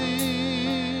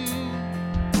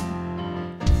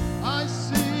 I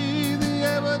see the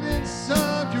evidence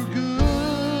of your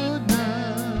goodness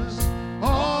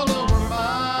all over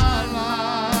my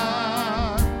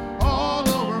life, all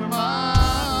over my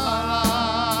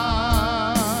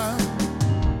life.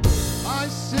 I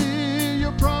see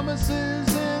your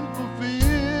promises in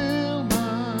fulfillment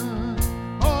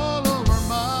all over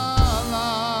my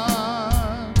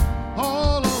life,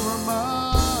 all over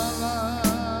my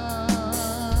life.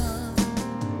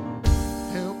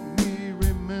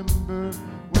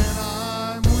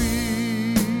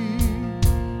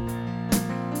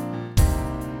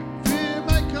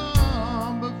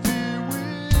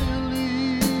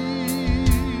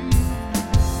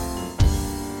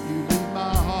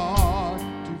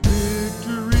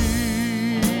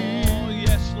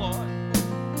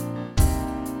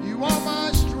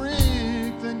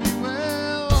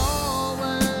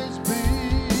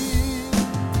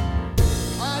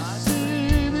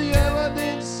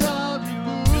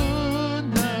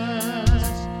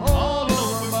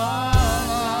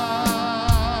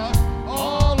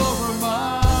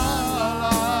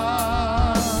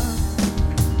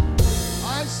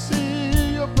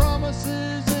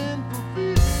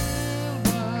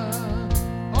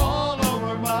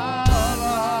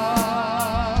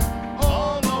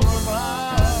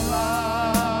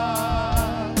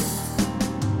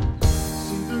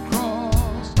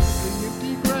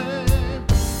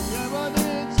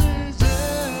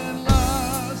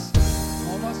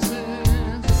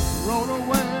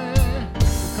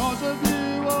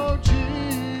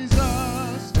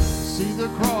 see the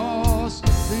cross, the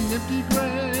empty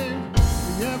grave,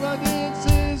 the evidence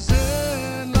is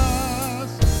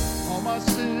endless. All my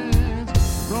sins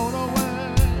thrown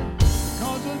away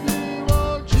because of you,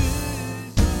 oh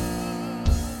Jesus.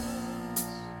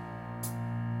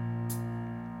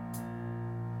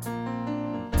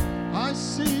 I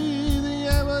see the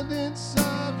evidence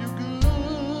of your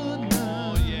goodness.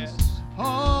 Oh, yes.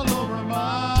 All over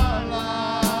my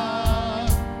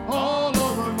life, all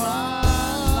over my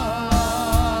life.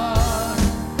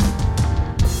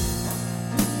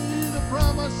 See the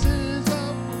promises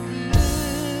of fulfillment.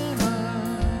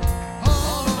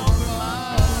 All over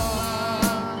my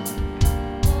life,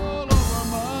 all over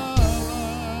my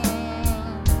life.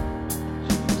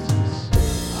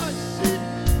 I see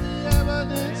the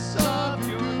evidence of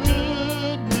your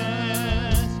goodness.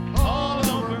 All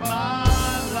over my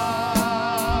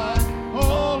life,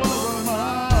 all over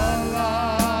my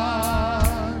life.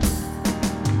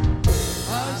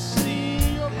 I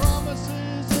see your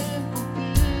promises in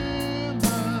fulfillment.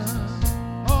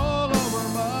 All over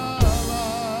my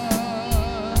life,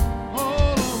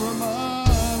 all over my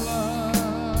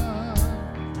life.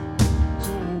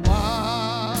 So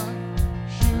why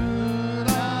should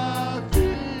I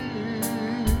fear?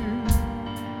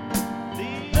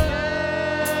 The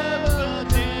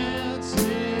evidence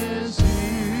is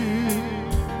here.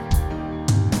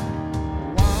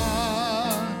 Why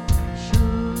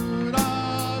should I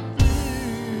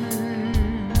fear?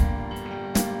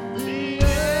 The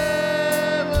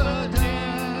evidence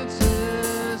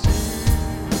is here.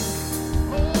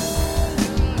 Oh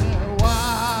yeah.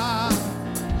 Why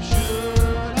should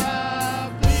I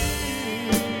fear?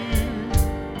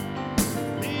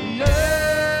 The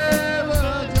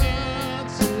evidence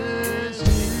is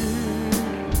here.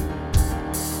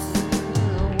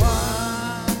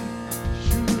 Why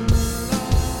should I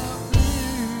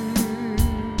fear?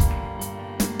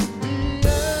 The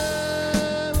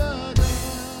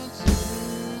evidence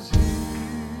is here.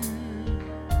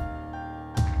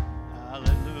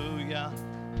 Hallelujah.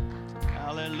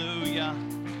 Hallelujah.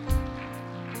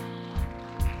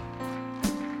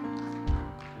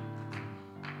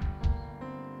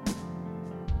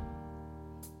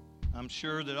 I'm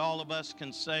sure that all of us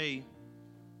can say,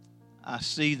 I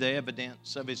see the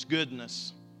evidence of His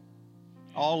goodness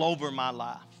all over my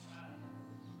life.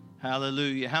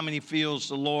 Hallelujah. How many feels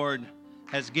the Lord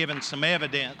has given some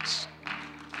evidence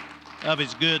of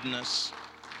His goodness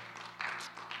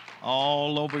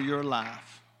all over your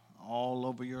life? All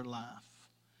over your life.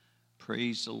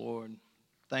 Praise the Lord.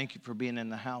 Thank you for being in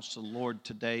the house of the Lord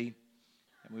today.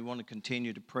 And we want to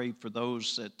continue to pray for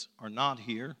those that are not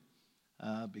here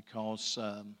because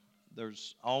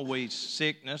there's always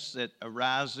sickness that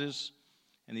arises,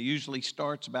 and it usually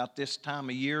starts about this time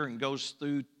of year and goes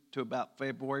through to about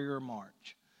February or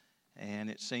March. And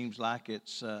it seems like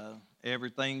it's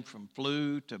everything from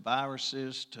flu to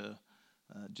viruses to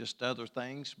just other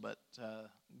things, but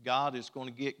God is going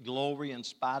to get glory in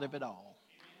spite of it all.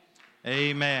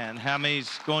 Amen. How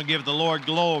many's going to give the Lord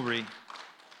glory?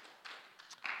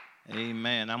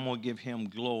 Amen. I'm going to give Him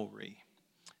glory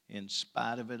in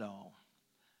spite of it all.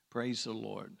 Praise the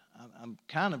Lord. I'm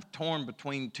kind of torn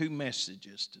between two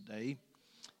messages today,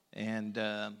 and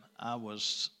I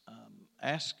was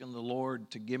asking the Lord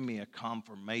to give me a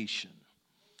confirmation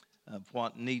of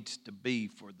what needs to be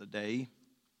for the day.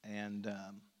 And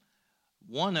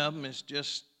one of them is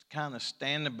just kind of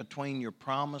standing between your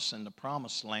promise and the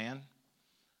promised land.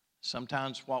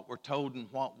 Sometimes what we're told and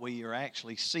what we are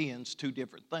actually seeing is two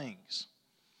different things.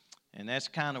 And that's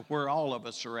kind of where all of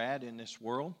us are at in this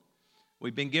world.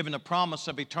 We've been given a promise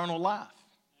of eternal life,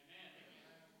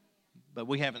 but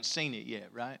we haven't seen it yet,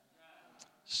 right?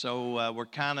 So we're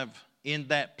kind of in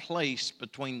that place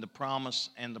between the promise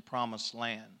and the promised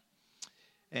land.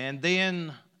 And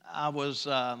then I was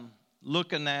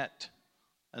looking at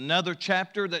another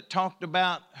chapter that talked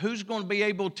about who's going to be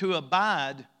able to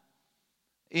abide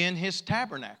in His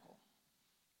tabernacle,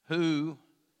 who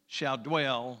shall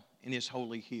dwell in His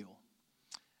holy hill.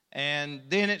 And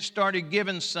then it started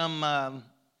giving some,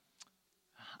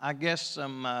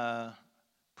 some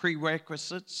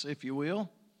prerequisites, if you will,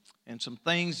 and some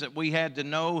things that we had to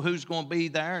know who's going to be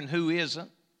there and who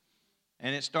isn't.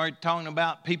 And it started talking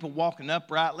about people walking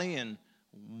uprightly and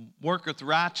worketh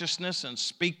righteousness and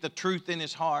speak the truth in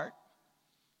his heart.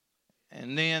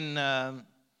 And then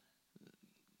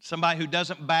somebody who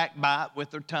doesn't backbite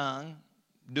with their tongue,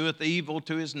 doeth evil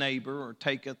to his neighbor, or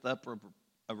taketh up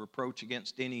a reproach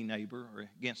against any neighbor or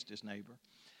against his neighbor.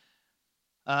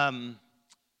 And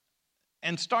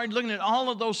started looking at all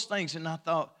of those things, and I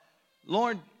thought,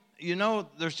 Lord, you know,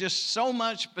 there's just so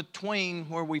much between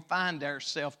where we find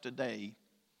ourselves today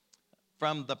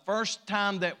from the first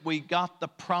time that we got the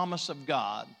promise of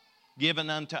God given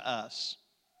unto us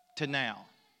to now.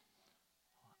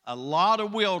 A lot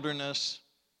of wilderness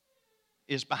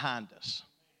is behind us.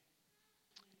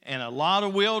 And a lot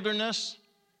of wilderness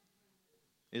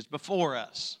is before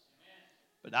us.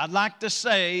 But I'd like to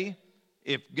say,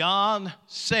 if God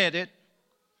said it,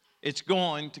 it's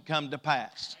going to come to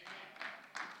pass.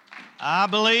 I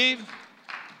believe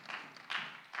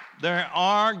there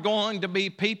are going to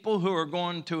be people who are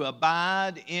going to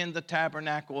abide in the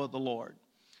tabernacle of the Lord.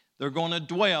 They're going to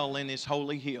dwell in His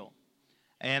holy hill.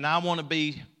 And I want to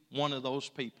be one of those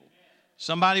people.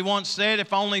 Somebody once said,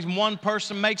 if only one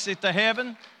person makes it to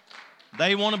heaven,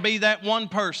 they want to be that one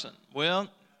person. Well,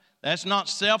 that's not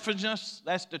selfishness,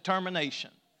 that's determination.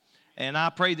 And I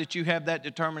pray that you have that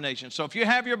determination. So if you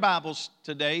have your Bibles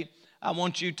today, I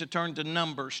want you to turn to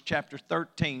Numbers chapter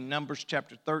 13. Numbers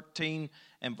chapter 13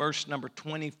 and verse number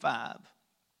 25.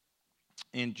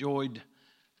 Enjoyed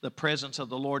the presence of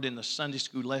the Lord in the Sunday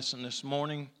school lesson this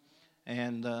morning.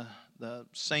 And the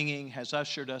singing has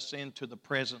ushered us into the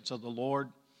presence of the Lord.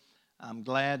 I'm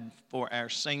glad for our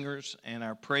singers and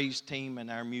our praise team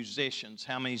and our musicians.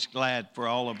 How many's glad for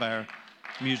all of our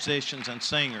musicians and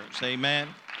singers? Amen.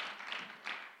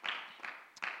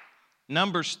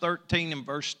 Numbers 13 and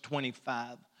verse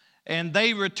 25. And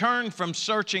they returned from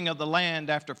searching of the land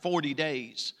after 40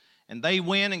 days. And they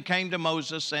went and came to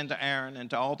Moses and to Aaron and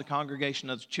to all the congregation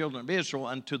of the children of Israel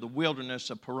unto the wilderness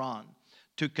of Paran,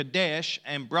 to Kadesh,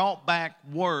 and brought back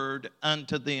word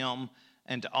unto them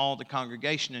and to all the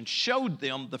congregation, and showed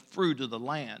them the fruit of the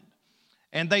land.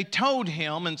 And they told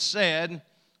him and said,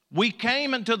 we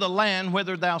came into the land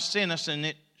whither thou sentest,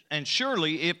 and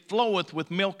surely it floweth with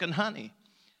milk and honey.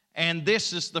 And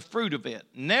this is the fruit of it.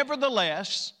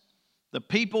 Nevertheless, the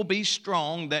people be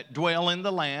strong that dwell in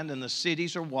the land, and the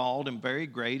cities are walled and very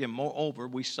great. And moreover,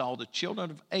 we saw the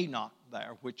children of Anak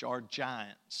there, which are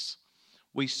giants.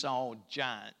 We saw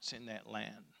giants in that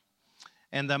land.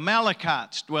 And the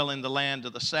Amalekites dwell in the land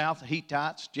of the south. The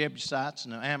Hittites, Jebusites,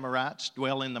 and the Amorites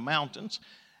dwell in the mountains.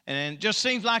 And it just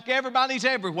seems like everybody's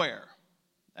everywhere.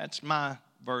 That's my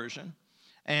version.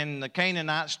 And the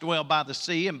Canaanites dwell by the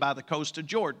sea and by the coast of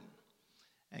Jordan.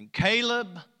 And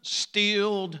Caleb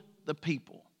stilled the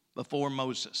people before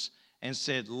Moses and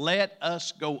said, let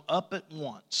us go up at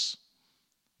once.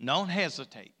 Don't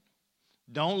hesitate.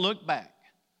 Don't look back.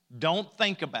 Don't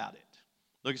think about it.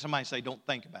 Look at somebody and say, don't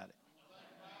think about it.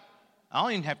 I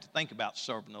don't even have to think about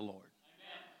serving the Lord.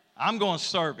 I'm going to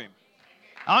serve Him.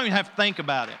 I don't even have to think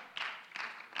about it.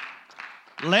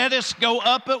 Let us go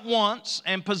up at once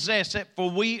and possess it, for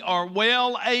we are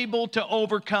well able to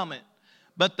overcome it.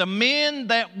 But the men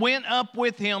that went up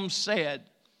with him said,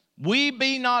 we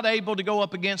be not able to go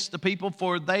up against the people,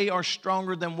 for they are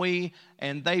stronger than we.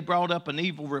 And they brought up an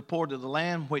evil report of the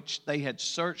land which they had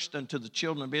searched unto the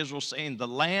children of Israel, saying, the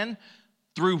land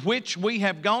through which we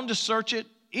have gone to search it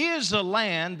is a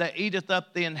land that eateth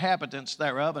up the inhabitants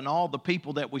thereof, and all the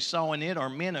people that we saw in it are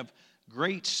men of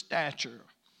great stature.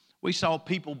 We saw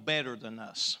people better than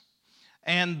us.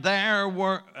 And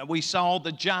we saw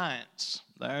the giants.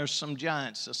 There's some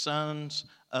giants, the sons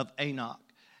of Anak.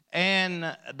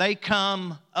 And they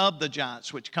come of the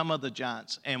giants, which come of the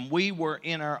giants. And we were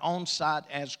in our own sight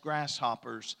as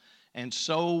grasshoppers, and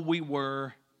so we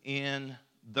were in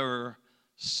their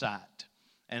sight.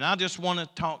 And I just want to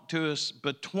talk to us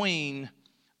between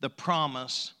the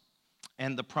promise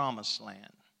and the promised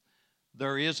land.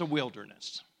 There is a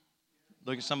wilderness.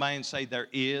 Look at somebody and say, there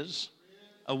is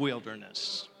a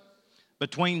wilderness.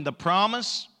 Between the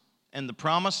promise and the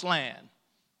promised land,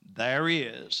 there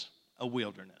is a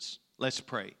wilderness. Let's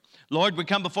pray. Lord, we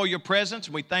come before your presence,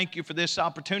 and we thank you for this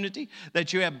opportunity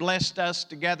that you have blessed us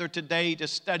to gather today to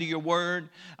study your word.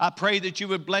 I pray that you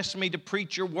would bless me to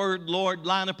preach your word, Lord,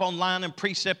 line upon line and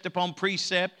precept upon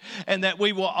precept, and that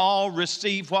we will all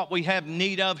receive what we have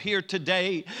need of here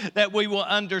today, that we will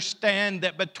understand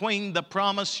that between the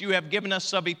promise you have given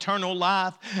us of eternal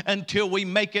life until we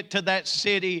make it to that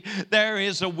city, there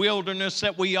is a wilderness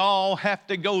that we all have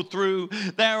to go through.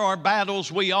 There are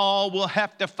battles we all will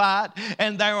have to fight,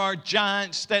 and there are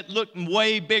giants that look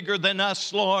way bigger than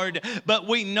us, Lord, but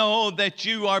we know that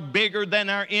you are bigger than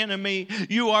our enemy.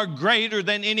 You are greater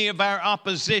than any of our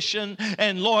opposition.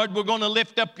 And Lord, we're going to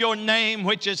lift up your name,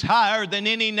 which is higher than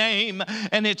any name,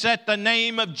 and it's at the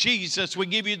name of Jesus. We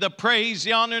give you the praise,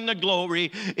 the honor, and the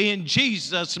glory in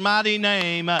Jesus' mighty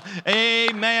name.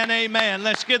 Amen, amen.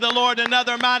 Let's give the Lord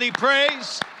another mighty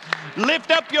praise.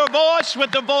 Lift up your voice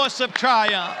with the voice of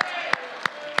triumph.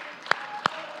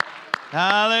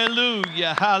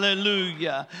 Hallelujah,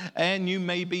 hallelujah. And you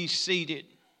may be seated.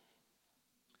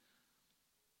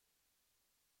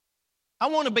 I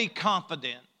want to be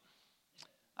confident.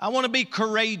 I want to be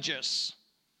courageous.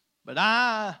 But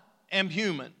I am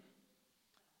human.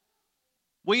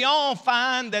 We all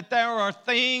find that there are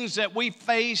things that we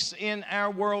face in our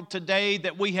world today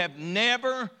that we have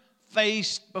never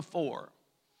faced before.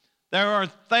 There are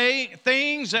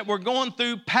things that we're going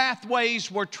through, pathways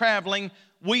we're traveling,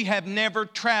 we have never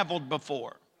traveled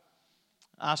before.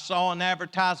 I saw an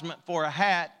advertisement for a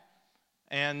hat,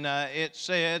 and it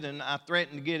said, and I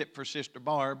threatened to get it for Sister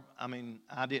Barb. I mean,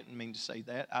 I didn't mean to say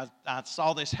that. I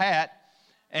saw this hat,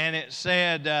 and it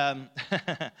said, I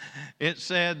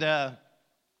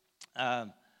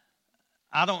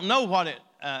don't know what it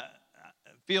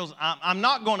feels. I'm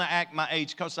not going to act my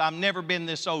age because I've never been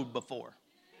this old before.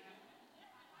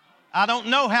 I don't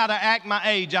know how to act my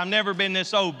age. I've never been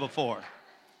this old before.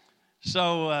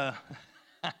 So,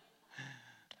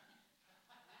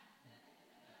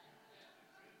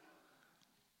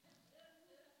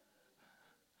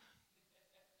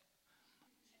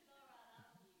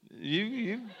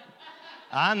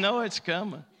 I know it's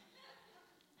coming.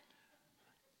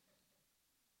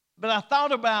 But I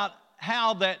thought about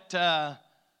how that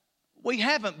we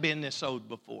haven't been this old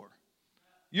before.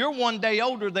 You're one day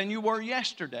older than you were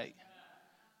yesterday.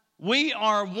 We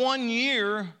are 1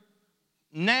 year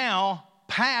now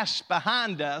past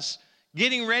behind us,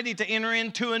 getting ready to enter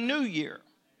into a new year.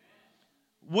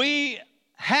 We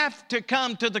have to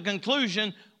come to the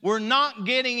conclusion we're not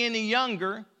getting any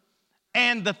younger,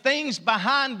 and the things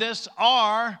behind us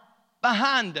are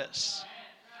behind us.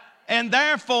 And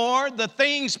therefore, the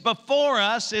things before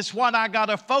us is what I got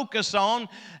to focus on,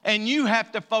 and you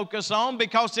have to focus on,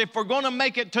 because if we're going to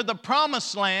make it to the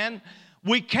promised land,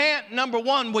 we can't, number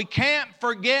one, we can't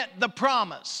forget the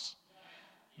promise.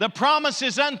 The promise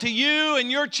is unto you and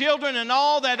your children and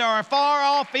all that are far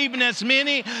off, even as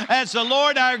many as the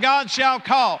Lord our God shall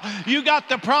call. You got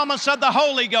the promise of the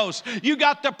Holy Ghost. You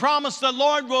got the promise the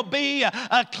Lord will be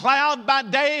a cloud by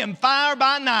day and fire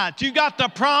by night. You got the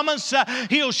promise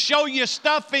He'll show you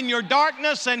stuff in your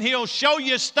darkness, and He'll show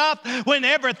you stuff when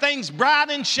everything's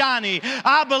bright and shiny.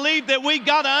 I believe that we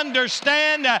got to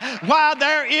understand while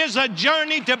there is a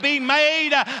journey to be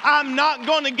made, I'm not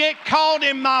going to get caught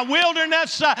in my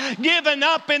wilderness, giving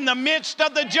up in the midst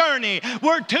of the journey.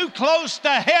 We're too close to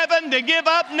heaven to give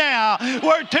up now.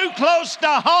 We're too close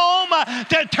to home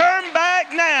to turn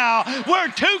back now. We're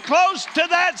too close to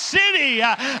that city.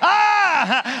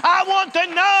 I want to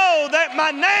know that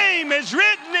my name is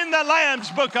written in the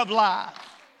Lamb's Book of Life.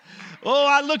 Oh,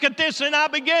 I look at this and I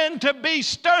begin to be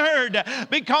stirred,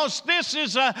 because this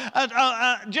is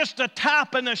just a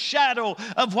type and a shadow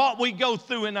of what we go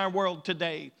through in our world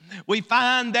today. We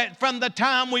find that from the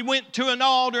time we went to an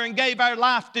altar and gave our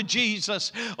life to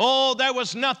Jesus, oh, there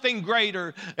was nothing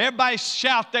greater. Everybody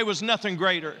shout, there was nothing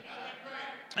greater.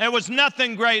 There was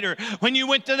nothing greater. When you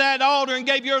went to that altar and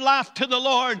gave your life to the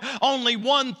Lord, only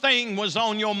one thing was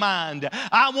on your mind.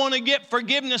 I want to get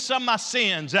forgiveness of my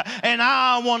sins, and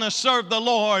I want to serve the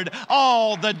Lord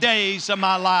all the days of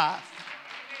my life.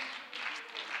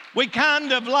 We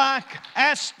kind of like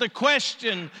ask the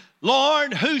question,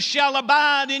 Lord, who shall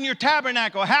abide in your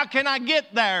tabernacle? How can I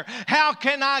get there? How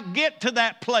can I get to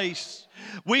that place?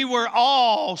 We were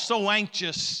all so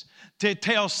anxious to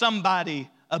tell somebody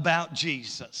about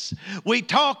Jesus. We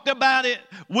talked about it.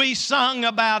 We sung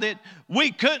about it.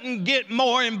 We couldn't get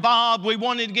more involved. We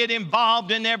wanted to get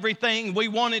involved in everything. We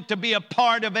wanted to be a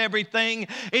part of everything.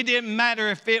 It didn't matter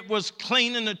if it was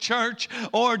cleaning the church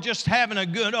or just having a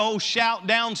good old shout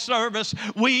down service.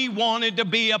 We wanted to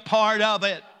be a part of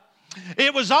it.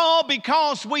 It was all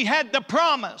because we had the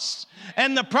promise.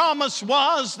 And the promise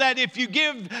was that if you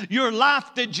give your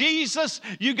life to Jesus,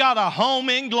 you got a home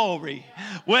in glory.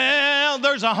 Well,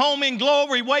 there's a home in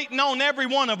glory waiting on every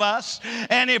one of us.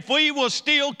 And if we will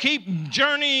still keep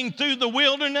journeying through the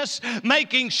wilderness,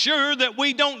 making sure that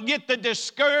we don't get the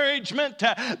discouragement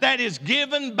that is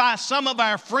given by some of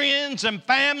our friends and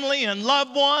family and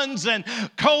loved ones and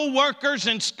co-workers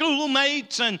and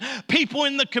schoolmates and people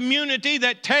in the community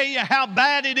that tell you how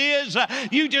bad it is,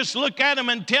 you just look at them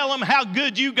and tell them how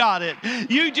good you got it.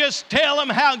 You just tell them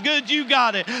how good you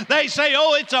got it. They say,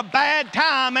 oh, it's a bad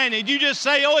time, ain't it? You just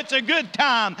say, oh, it's a good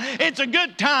time. It's a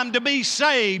good time to be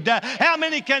saved. How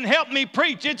many can help me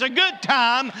preach? It's a good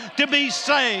time to be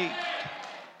saved.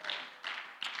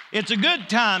 It's a good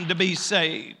time to be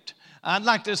saved. I'd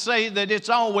like to say that it's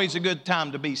always a good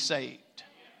time to be saved.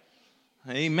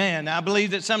 Amen. I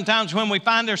believe that sometimes when we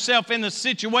find ourselves in a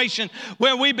situation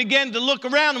where we begin to look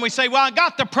around and we say, well, I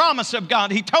got the promise of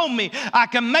God. He told me I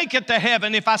can make it to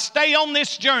heaven if I stay on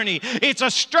this journey. It's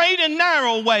a straight and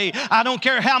narrow way. I don't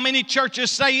care how many churches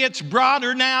say it's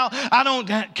broader now. I don't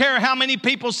care how many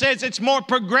people says it's more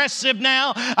progressive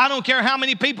now. I don't care how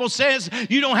many people says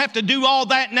you don't have to do all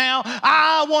that now.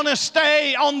 I want to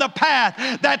stay on the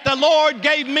path that the Lord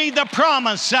gave me the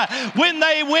promise. When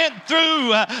they went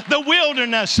through the wilderness,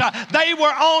 they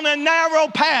were on a narrow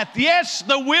path. Yes,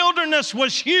 the wilderness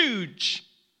was huge.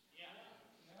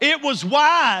 It was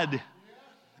wide,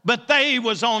 but they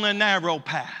was on a narrow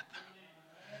path.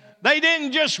 They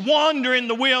didn't just wander in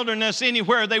the wilderness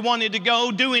anywhere they wanted to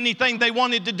go, do anything they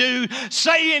wanted to do,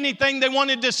 say anything they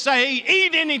wanted to say,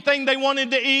 eat anything they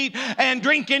wanted to eat, and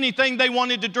drink anything they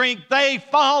wanted to drink. They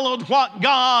followed what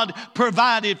God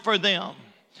provided for them.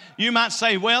 You might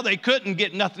say, well, they couldn't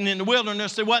get nothing in the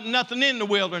wilderness. There wasn't nothing in the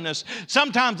wilderness.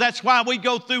 Sometimes that's why we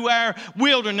go through our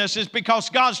wilderness, is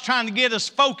because God's trying to get us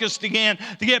focused again,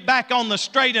 to get back on the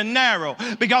straight and narrow.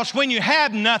 Because when you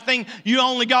have nothing, you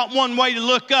only got one way to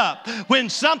look up. When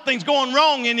something's going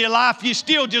wrong in your life, you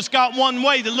still just got one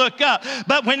way to look up.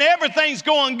 But when everything's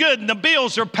going good and the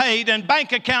bills are paid and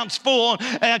bank accounts full,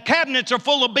 cabinets are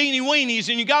full of beanie weenies,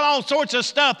 and you got all sorts of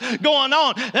stuff going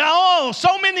on. And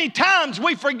so many times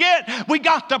we forget we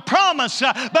got the promise,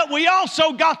 but we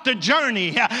also got the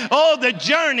journey. Oh, the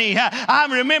journey. I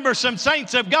remember some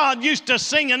saints of God used to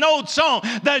sing an old song,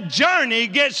 the journey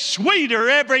gets sweeter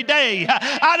every day.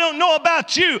 I don't know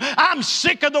about you. I'm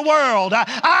sick of the world.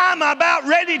 I'm about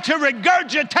ready to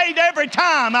regurgitate every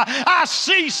time I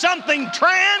see something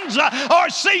trans or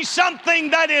see something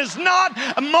that is not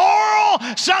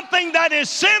moral, something that is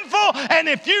sinful. And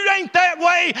if you ain't that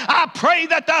way, I pray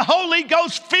that the Holy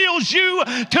Ghost fills you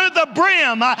to the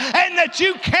brim, and that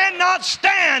you cannot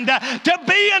stand to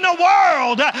be in a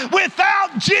world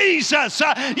without Jesus.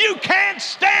 You can't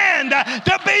stand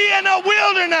to be in a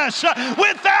wilderness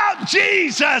without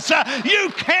Jesus.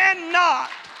 You cannot.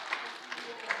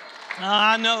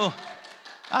 I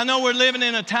know we're living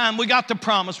in a time, we got the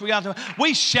promise.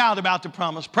 We shout about the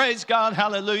promise. Praise God,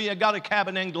 hallelujah. Got a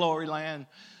cabin in glory land.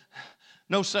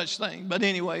 No such thing. But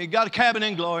anyway, got a cabin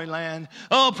in glory land.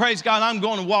 Oh, praise God, I'm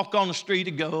going to walk on the street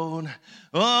of gold.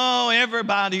 Oh,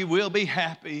 everybody will be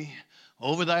happy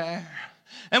over there.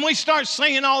 And we start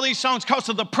singing all these songs because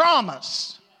of the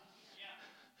promise.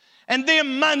 And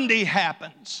then Monday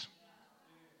happens.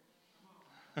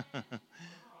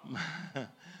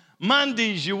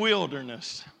 Monday's your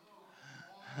wilderness.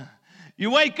 You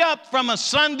wake up from a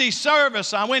Sunday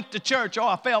service. I went to church. Oh,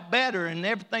 I felt better, and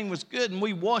everything was good, and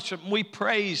we worshiped and we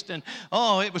praised, and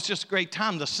oh, it was just a great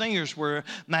time. The singers were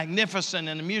magnificent,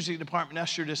 and the music department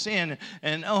ushered us in,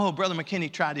 and oh, Brother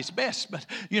McKinney tried his best, but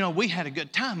we had a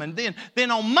good time. And then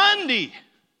on Monday,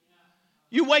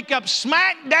 you wake up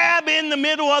smack dab in the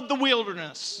middle of the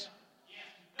wilderness.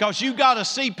 Because you got to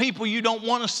see people you don't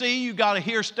want to see. You got to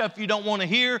hear stuff you don't want to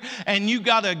hear. And you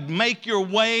got to make your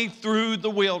way through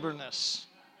the wilderness.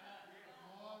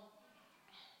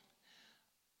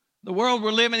 The world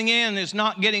we're living in is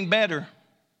not getting better.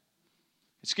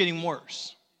 It's getting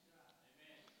worse.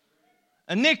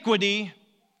 Iniquity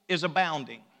is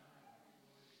abounding.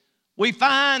 We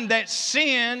find that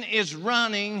sin is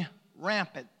running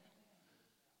rampant.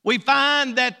 We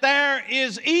find that there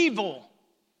is evil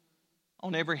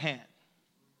on every hand.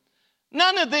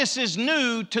 None of this is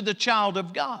new to the child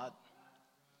of God.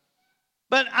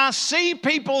 But I see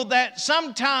people that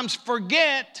sometimes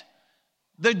forget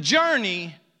the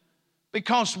journey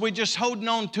because we're just holding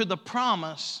on to the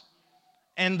promise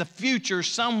and the future.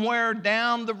 Somewhere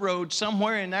down the road,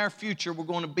 somewhere in our future, we're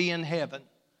going to be in heaven.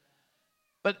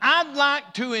 But I'd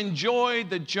like to enjoy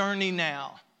the journey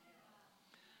now.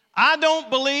 I don't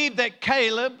believe that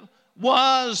Caleb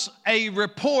was a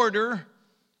reporter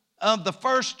of the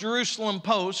First Jerusalem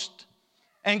Post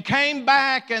and came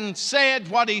back and said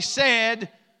what he said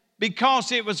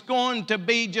because it was going to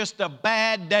be just a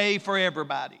bad day for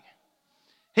everybody.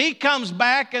 He comes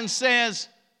back and says,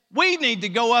 we need to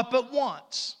go up at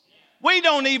once. We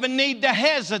don't even need to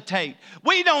hesitate.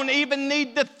 We don't even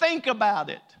need to think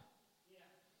about it.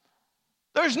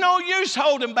 There's no use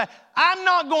holding back. I'm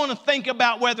not going to think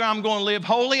about whether I'm going to live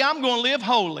holy. I'm going to live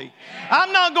holy.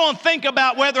 I'm not going to think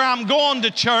about whether I'm going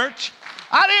to church.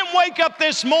 I didn't wake up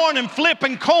this morning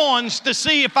flipping coins to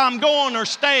see if I'm going or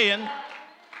staying.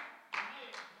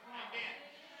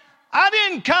 I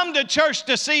didn't come to church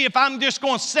to see if I'm just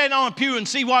going to sit on a pew and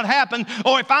see what happened,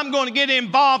 or if I'm going to get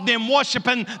involved in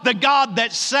worshiping the God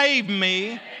that saved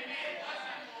me.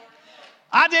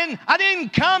 I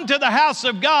didn't come to the house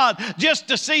of God just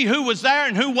to see who was there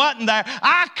and who wasn't there.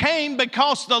 I came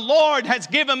because the Lord has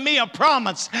given me a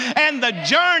promise. And the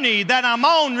journey that I'm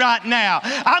on right now,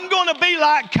 I'm going to be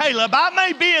like Caleb. I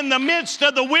may be in the midst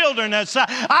of the wilderness.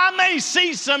 I may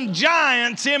see some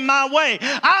giants in my way.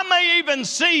 I may even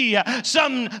see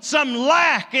some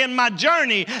lack in my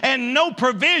journey and no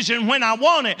provision when I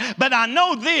want it. But I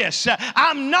know this,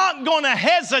 I'm not going to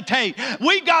hesitate.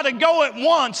 We got to go at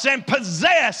once and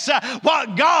possess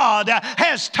what God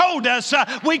has told us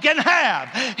we can have.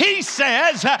 He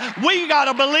says we got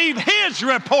to believe His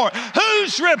report.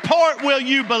 Whose report will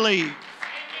you believe?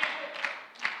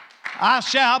 I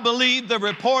shall believe the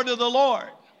report of the Lord.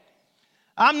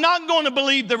 I'm not going to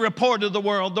believe the report of the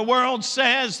world. The world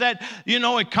says that,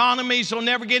 economies will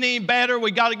never get any better.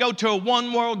 We got to go to a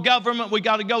one world government. We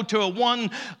got to go to a one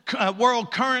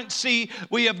world currency.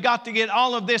 We have got to get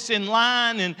all of this in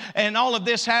line and all of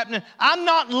this happening. I'm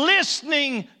not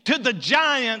listening to the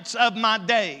giants of my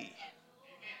day.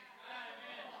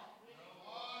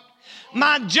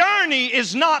 My journey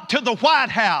is not to the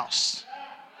White House.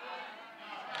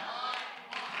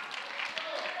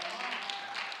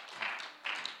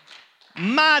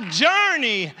 My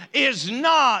journey is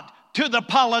not to the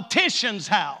politician's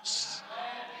house.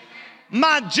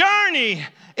 My journey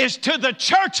is to the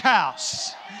church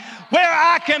house, where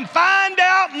I can find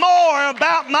out more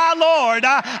about my Lord.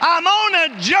 I'm on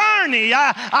a journey.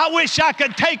 I wish I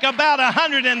could take about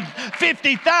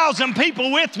 150,000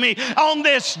 people with me on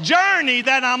this journey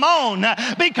that I'm on,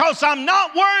 because I'm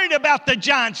not worried about the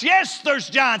giants. Yes, there's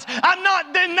giants. I'm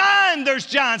not denying there's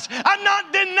giants. I'm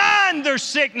not denying there's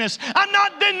sickness. I'm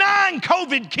not denying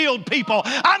COVID killed people.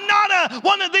 I'm not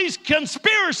one of these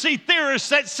conspiracy theorists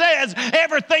that says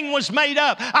everything was made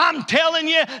up. I'm telling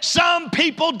you, some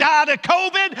people died of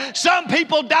COVID, some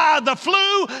people die of the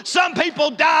flu, some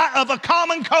people die of a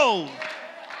common cold.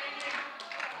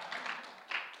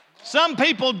 Some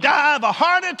people die of a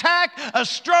heart attack, a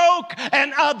stroke,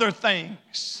 and other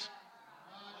things.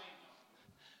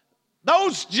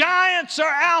 Those giants are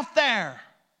out there,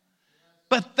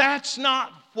 but that's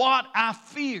not what I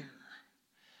fear.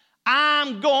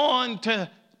 I'm going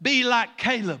to be like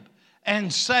Caleb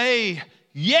and say,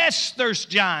 yes, there's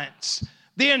giants.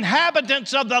 The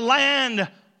inhabitants of the land,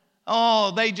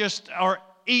 they just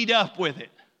eat up with it.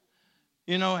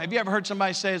 Have you ever heard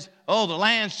somebody says, the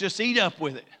land's just eat up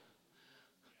with it?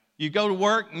 You go to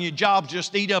work and your job's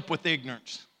just eat up with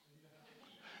ignorance.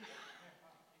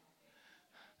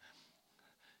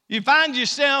 You find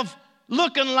yourself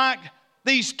looking like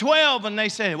these 12, and they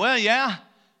say, well, yeah,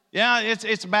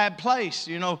 it's a bad place.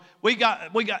 We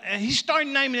got. He started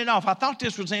naming it off. I thought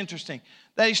this was interesting.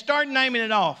 That he started naming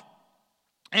it off.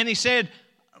 And he said,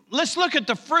 let's look at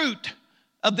the fruit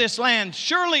of this land.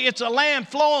 Surely it's a land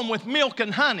flowing with milk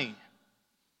and honey.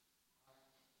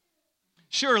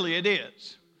 Surely it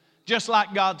is. Just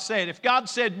like God said. If God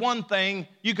said one thing,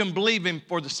 you can believe Him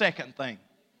for the second thing.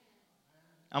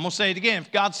 I'm going to say it again.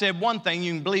 If God said one thing,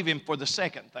 you can believe Him for the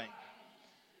second thing.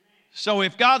 So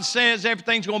if God says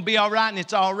everything's going to be all right and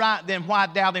it's all right, then why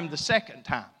doubt Him the second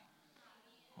time?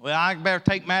 Well, I better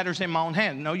take matters in my own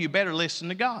hands. No, you better listen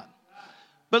to God.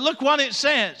 But look what it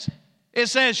says. It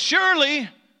says, surely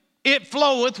it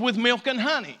floweth with milk and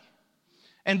honey.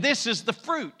 And this is the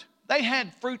fruit. They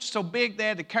had fruit so big they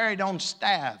had to carry it on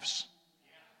staffs.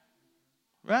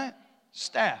 Right?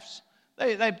 Staffs.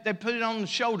 They put it on the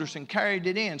shoulders and carried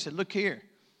it in and said, look here.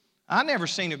 I never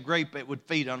seen a grape that would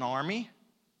feed an army.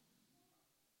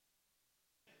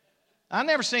 I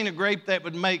never seen a grape that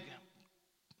would make,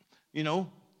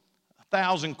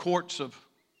 1,000 quarts of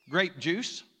grape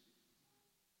juice.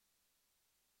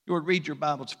 You would read your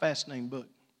Bible. It's a fascinating book.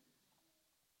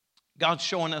 God's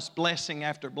showing us blessing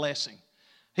after blessing.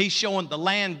 He's showing the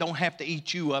land don't have to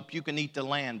eat you up. You can eat the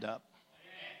land up.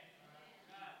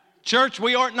 Church,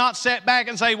 we ought not sit back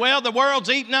and say, well, the world's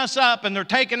eating us up, and they're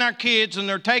taking our kids, and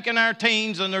they're taking our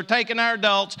teens, and they're taking our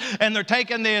adults, and they're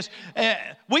taking this.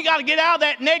 We got to get out of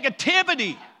that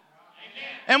negativity.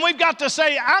 And we've got to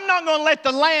say, I'm not going to let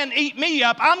the land eat me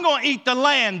up. I'm going to eat the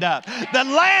land up. The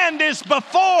land is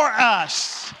before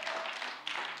us.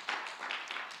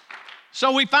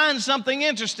 So we find something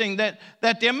interesting that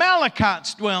the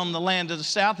Amalekites dwell in the land of the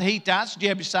south. The Hittites,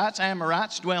 Jebusites,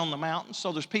 Amorites dwell in the mountains.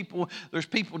 So there's people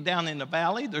down in the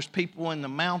valley. There's people in the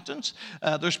mountains.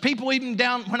 There's people even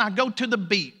down when I go to the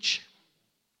beach.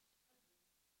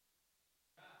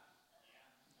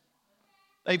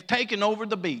 They've taken over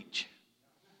the beach.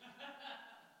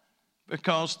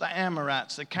 Because the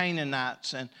Amorites, the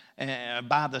Canaanites, and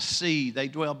by the sea, they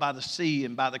dwell by the sea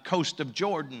and by the coast of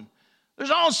Jordan. There's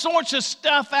all sorts of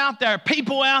stuff out there,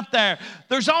 people out there.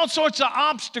 There's all sorts of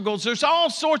obstacles. There's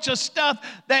all sorts of stuff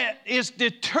that is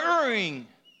deterring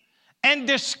and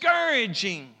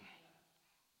discouraging.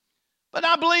 But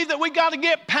I believe that we got to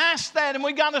get past that, and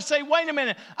we got to say, wait a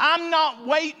minute, I'm not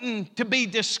waiting to be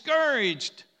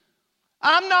discouraged.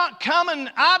 I'm not coming,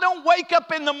 I don't wake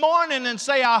up in the morning and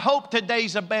say, I hope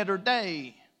today's a better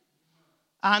day.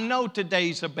 I know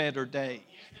today's a better day.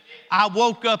 I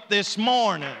woke up this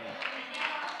morning.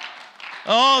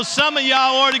 Oh, some of y'all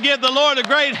ought to give the Lord a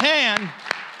great hand.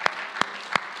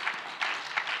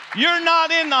 You're not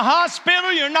in the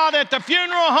hospital. You're not at the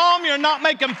funeral home. You're not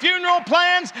making funeral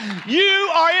plans.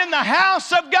 You are in the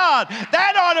house of God.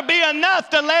 That ought to be enough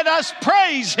to let us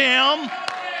praise Him.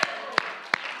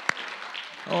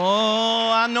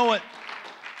 Oh, I know it.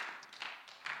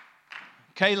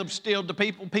 Caleb stilled the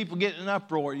people. People get in an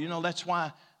uproar. You know, that's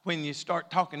why when you start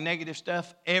talking negative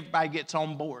stuff, everybody gets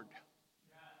on board.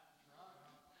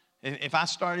 If I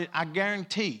started, I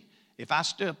guarantee, if I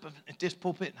stood up at this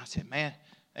pulpit and I said, man,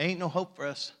 there ain't no hope for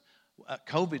us.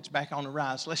 COVID's back on the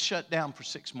rise. Let's shut down for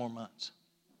 6 more months.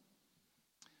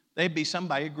 There'd be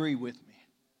somebody agree with me.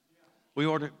 We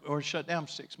ought to shut down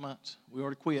for 6 months. We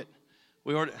ought to quit.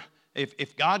 We ought to,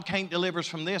 if God can't deliver us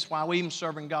from this, why are we even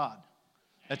serving God?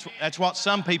 That's what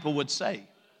some people would say.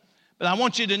 But I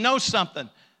want you to know something.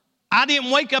 I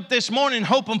didn't wake up this morning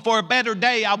hoping for a better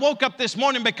day. I woke up this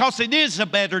morning because it is a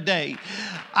better day.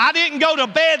 I didn't go to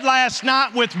bed last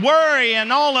night with worry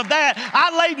and all of that.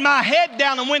 I laid my head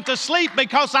down and went to sleep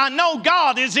because I know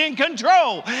God is in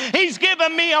control. He's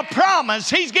given me a promise.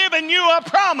 He's given you a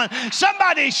promise.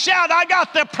 Somebody shout, I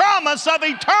got the promise of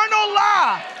eternal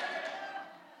life.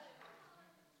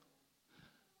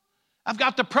 I've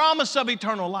got the promise of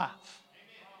eternal life.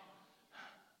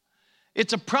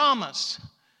 It's a promise.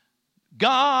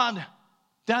 God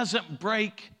doesn't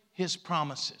break His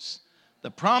promises. The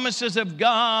promises of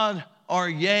God are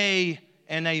yea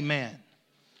and amen.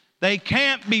 They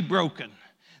can't be broken.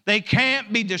 They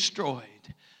can't be destroyed.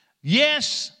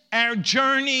 Yes, our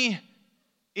journey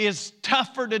is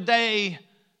tougher today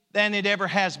than it ever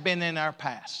has been in our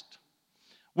past.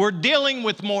 We're dealing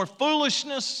with more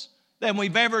foolishness than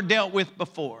we've ever dealt with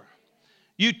before.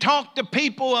 You talk to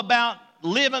people about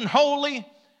living holy,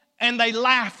 and they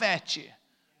laugh at you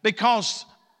because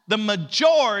the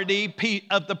majority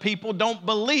of the people don't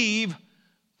believe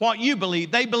what you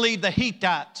believe. They believe the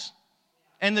Hittites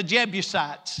and the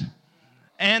Jebusites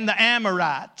and the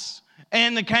Amorites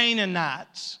and the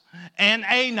Canaanites and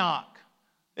Enoch.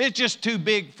 It's just too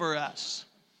big for us.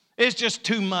 It's just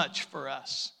too much for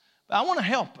us. But I want to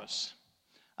help us.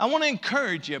 I want to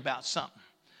encourage you about something.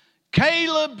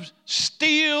 Caleb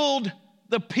stilled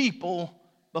the people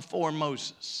before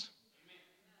Moses.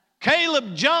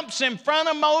 Caleb jumps in front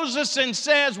of Moses and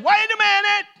says, wait a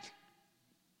minute.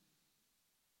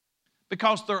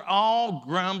 Because they're all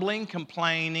grumbling,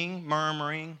 complaining,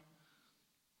 murmuring.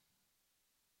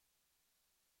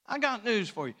 I got news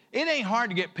for you. It ain't hard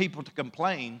to get people to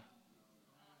complain.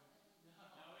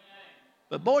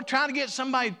 But boy, try to get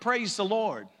somebody to praise the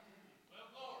Lord.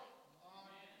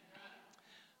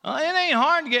 It ain't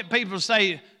hard to get people to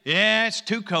say, yeah, it's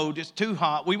too cold, it's too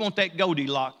hot. We want that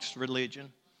Goldilocks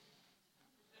religion.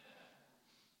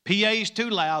 PA's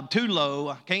too loud, too low.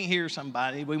 I can't hear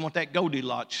somebody. We want that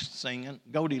Goldilocks singing.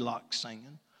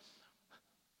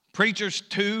 Preacher's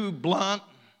too blunt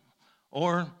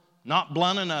or not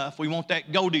blunt enough. We want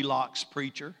that Goldilocks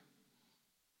preacher.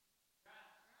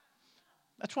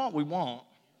 That's what we want.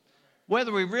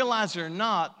 Whether we realize it or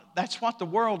not, that's what the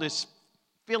world is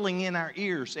filling in our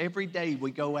ears every day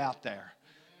we go out there.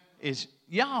 Is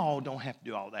y'all don't have to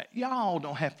do all that. Y'all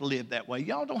don't have to live that way.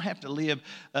 Y'all don't have to live,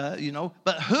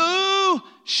 But who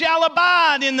shall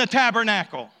abide in the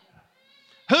tabernacle?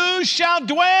 Who shall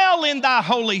dwell in thy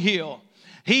holy hill?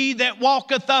 He that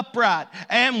walketh upright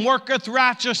and worketh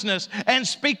righteousness and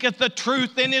speaketh the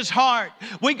truth in his heart.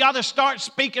 We got to start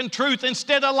speaking truth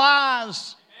instead of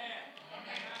lies.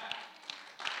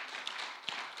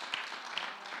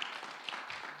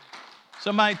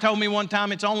 Somebody told me one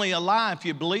time it's only a lie if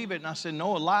you believe it. And I said,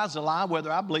 no, a lie's a lie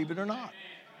whether I believe it or not.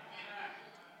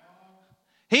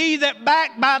 He that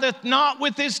backbiteth not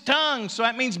with his tongue. So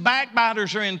that means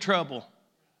backbiters are in trouble.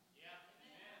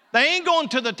 They ain't going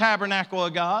to the tabernacle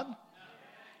of God.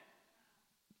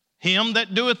 Him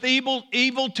that doeth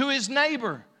evil to his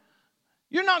neighbor.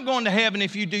 You're not going to heaven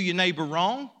if you do your neighbor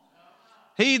wrong.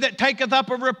 He that taketh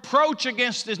up a reproach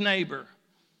against his neighbor.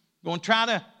 Going to try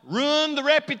to ruin the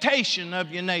reputation of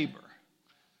your neighbor.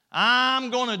 I'm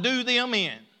going to do them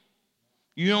in.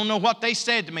 You don't know what they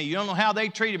said to me. You don't know how they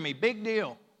treated me. Big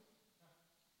deal.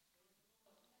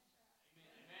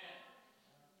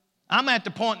 I'm at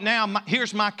the point now,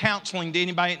 here's my counseling to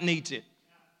anybody that needs it.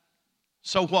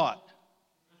 So what?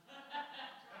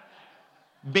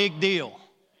 Big deal.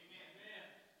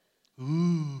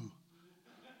 Ooh.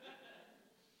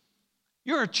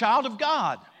 You're a child of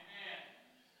God.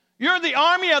 You're the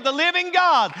army of the living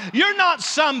God. You're not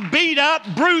some beat up,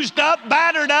 bruised up,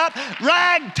 battered up,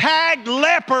 ragtag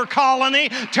leper colony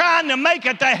trying to make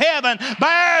it to heaven,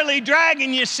 barely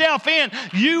dragging yourself in.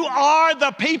 You are the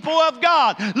people of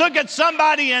God. Look at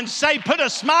somebody and say, put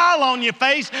a smile on your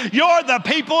face. You're the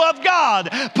people of God.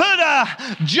 Put a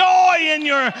joy in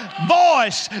your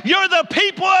voice. You're the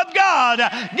people of God.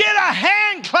 Get a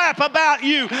hand clap about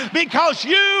you because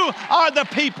you are the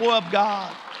people of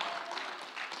God.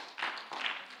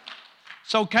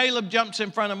 So Caleb jumps in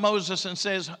front of Moses and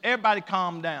says, everybody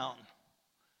calm down.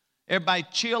 Everybody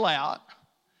chill out.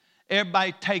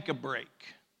 Everybody take a break.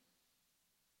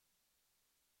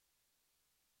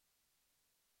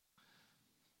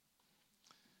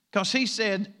 Because he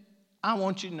said, I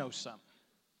want you to know something.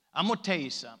 I'm going to tell you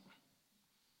something.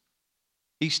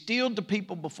 He stilled the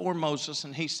people before Moses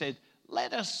and he said,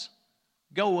 let us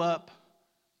go up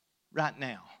right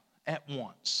now, at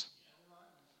once.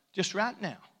 Just right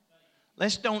now.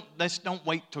 Let's don't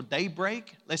wait till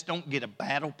daybreak. Let's don't get a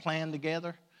battle plan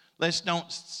together. Let's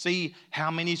don't see how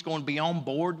many's going to be on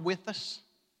board with us.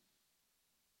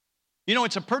 You know,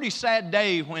 it's a pretty sad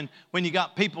day when you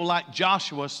got people like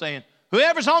Joshua saying,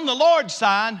 whoever's on the Lord's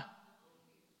side.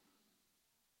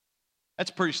 That's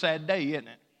a pretty sad day, isn't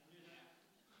it?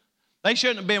 They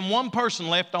shouldn't have been one person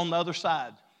left on the other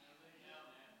side.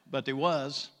 But there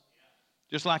was.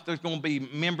 Just like there's going to be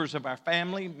members of our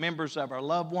family, members of our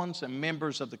loved ones, and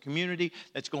members of the community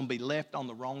that's going to be left on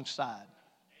the wrong side.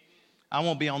 I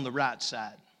want to be on the right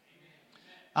side.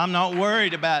 I'm not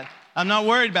worried about it. I'm not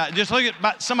worried about it. Just look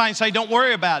at somebody and say, don't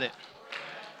worry about it.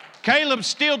 Caleb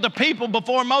stilled the people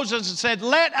before Moses and said,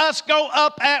 let us go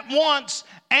up at once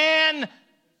and...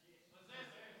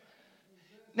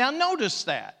 Now notice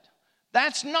that.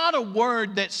 That's not a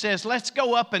word that says, let's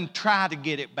go up and try to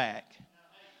get it back.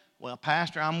 Well,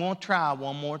 Pastor, I'm going to try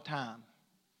one more time.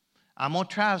 I'm going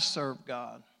to try to serve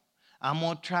God. I'm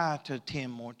going to try to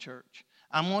attend more church.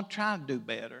 I'm going to try to do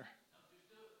better.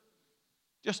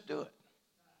 Just do it.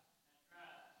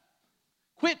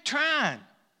 Quit trying.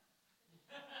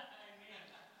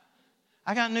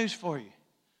 I got news for you.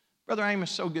 Brother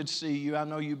Amos, so good to see you. I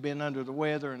know you've been under the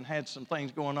weather and had some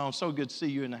things going on. So good to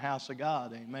see you in the house of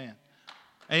God. Amen.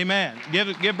 Amen.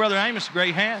 Give Brother Amos a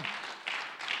great hand.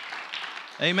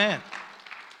 Amen.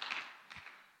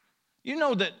 You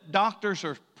know that doctors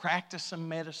are practicing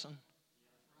medicine?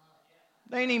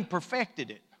 They ain't even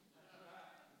perfected it.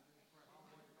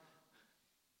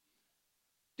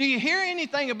 Do you hear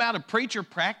anything about a preacher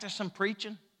practicing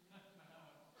preaching?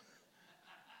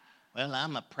 Well,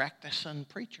 I'm a practicing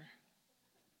preacher.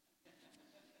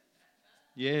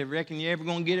 Yeah, reckon you ever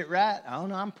going to get it right? I don't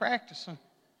know, I'm practicing.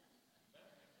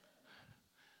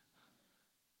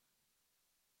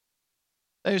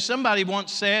 There's somebody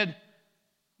once said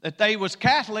that they was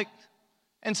Catholic,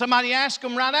 and somebody asked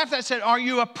them right after that, said, are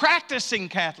you a practicing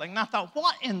Catholic? And I thought,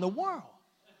 what in the world?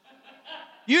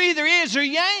 You either is or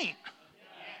you ain't.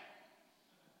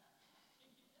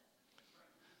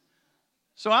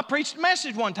 So I preached a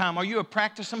message one time, are you a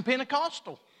practicing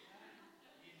Pentecostal?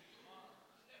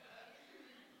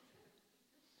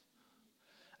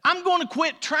 I'm going to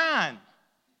quit trying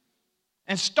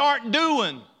and start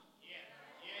doing.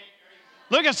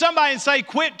 Look at somebody and say,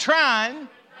 quit trying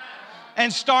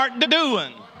and start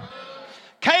doing.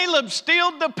 Caleb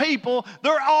stilled the people.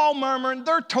 They're all murmuring.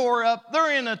 They're tore up.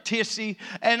 They're in a tizzy.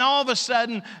 And all of a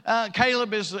sudden,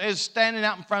 Caleb is standing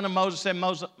out in front of Moses and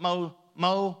said,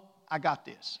 Mo, I got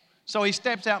this. So he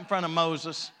steps out in front of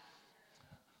Moses.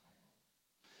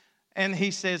 And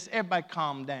he says, everybody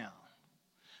calm down.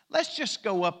 Let's just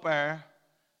go up there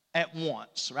at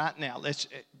once right now.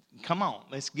 Come on,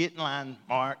 let's get in line.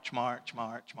 March, march,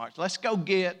 march, march. Let's go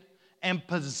get and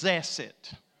possess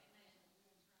it.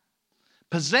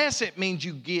 Possess it means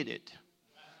you get it.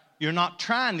 You're not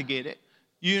trying to get it.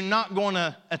 You're not going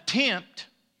to attempt.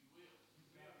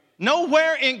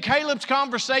 Nowhere in Caleb's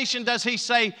conversation does he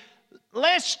say,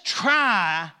 let's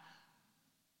try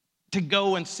to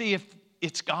go and see if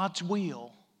it's God's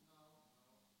will.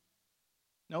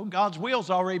 No, God's will's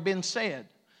already been said.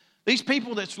 These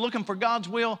people that's looking for God's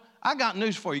will, I got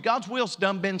news for you. God's will's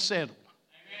done been settled.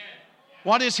 Amen.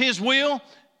 What is His will?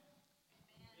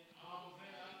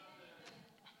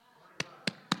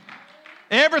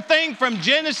 Everything from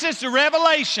Genesis to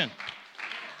Revelation.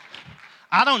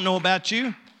 I don't know about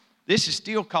you. This is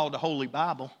still called the Holy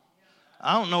Bible.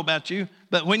 I don't know about you.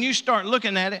 But when you start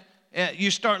looking at it,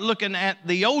 you start looking at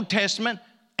the Old Testament,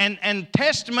 and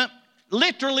testament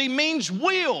literally means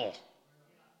will.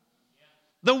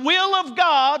 The will of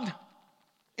God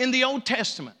in the Old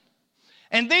Testament.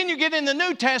 And then you get in the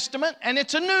New Testament, and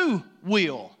it's a new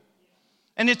will.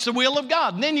 And it's the will of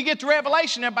God. And then you get to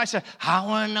Revelation, everybody says, I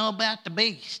want to know about the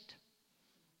beast.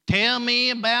 Tell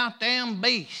me about them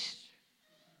beasts.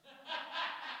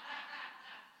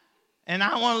 And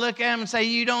I want to look at them and say,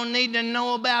 you don't need to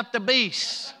know about the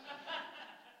beasts.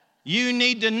 You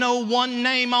need to know one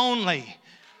name only.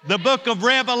 The book of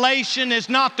Revelation is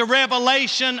not the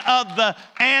revelation of the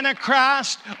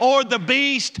Antichrist or the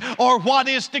beast or what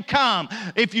is to come.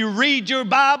 If you read your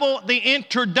Bible, the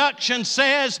introduction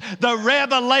says the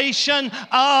revelation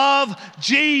of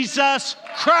Jesus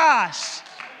Christ.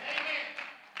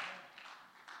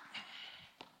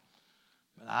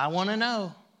 But I want to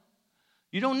know.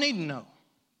 You don't need to know.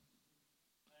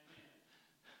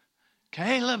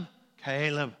 Caleb,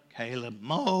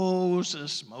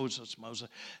 Moses.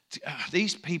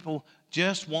 These people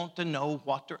just want to know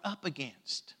what they're up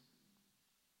against.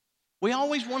 We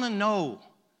always want to know.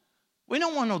 We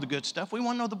don't want to know the good stuff. We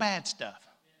want to know the bad stuff.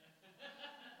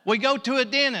 We go to a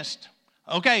dentist.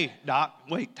 Okay, doc,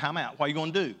 wait, time out. What are you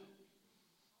going to do?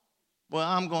 Well,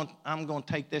 I'm going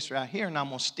to take this right here and I'm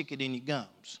going to stick it in your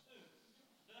gums.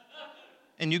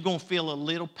 And you're going to feel a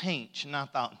little pinch. And I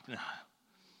thought, no,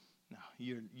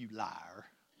 you liar.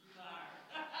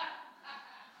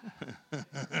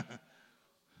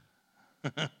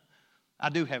 I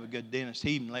do have a good dentist.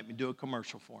 He even let me do a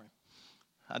commercial for him.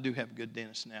 I do have a good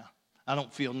dentist now. I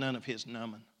don't feel none of his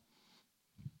numbing.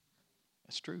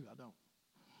 That's true, I don't.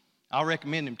 I'll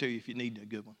recommend him to you if you need a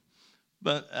good one.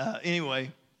 But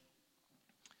anyway,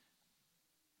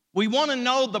 we want to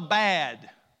know the bad.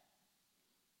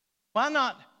 Why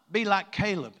not be like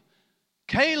Caleb?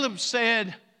 Caleb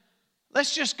said,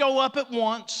 let's just go up at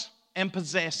once and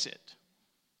possess it.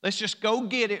 Let's just go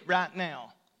get it right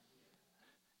now.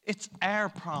 It's our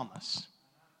promise.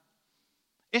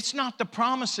 It's not the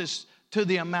promises to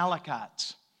the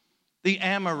Amalekites, the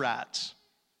Amorites.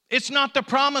 It's not the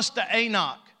promise to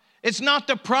Enoch. It's not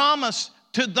the promise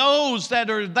to those that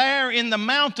are there in the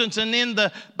mountains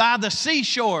and by the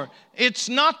seashore. It's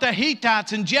not the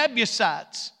Hittites and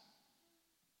Jebusites.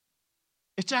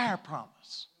 It's our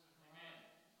promise.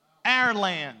 Our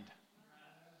land.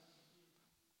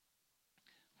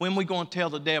 When we going to tell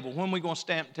the devil? When we going to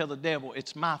stand and tell the devil,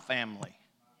 it's my family.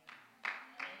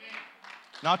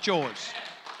 Not yours.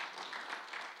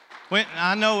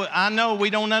 I know we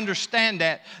don't understand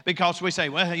that because we say,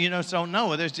 well, so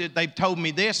no, they've told me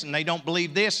this and they don't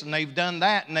believe this and they've done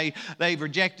that and they've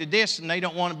rejected this and they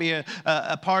don't want to be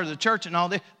a part of the church and all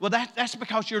this. Well, that's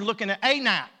because you're looking at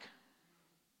Anak.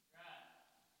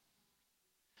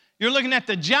 You're looking at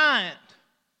the giant.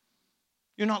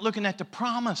 You're not looking at the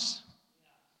promise.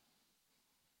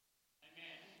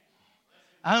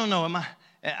 I don't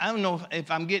know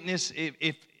if I'm getting this.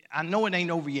 If I know it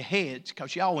ain't over your heads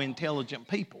because y'all intelligent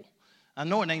people. I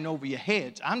know it ain't over your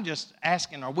heads. I'm just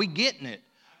asking, are we getting it?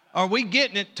 Are we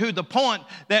getting it to the point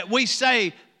that we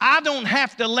say, I don't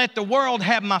have to let the world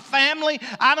have my family.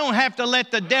 I don't have to let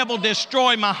the devil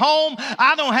destroy my home.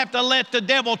 I don't have to let the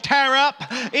devil tear up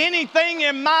anything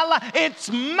in my life. It's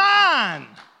mine.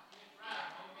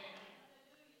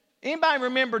 Anybody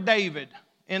remember David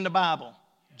in the Bible?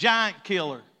 Giant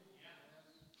killer.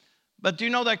 But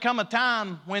you know there come a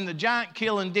time when the giant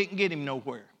killing didn't get him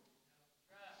nowhere.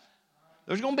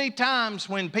 There's going to be times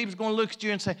when people's going to look at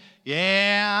you and say,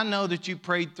 yeah, I know that you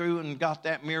prayed through and got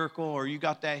that miracle or you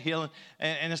got that healing.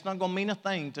 And it's not going to mean a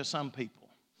thing to some people.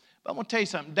 But I'm going to tell you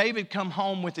something. David come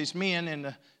home with his men and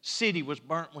the city was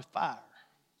burnt with fire.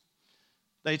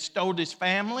 They stole his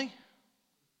family.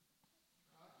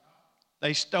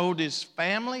 They stole his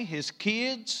family, his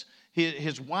kids,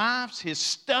 his wives, his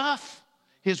stuff,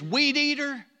 his weed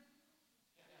eater.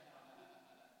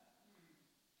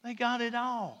 They got it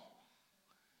all.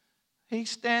 He's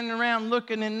standing around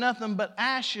looking at nothing but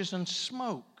ashes and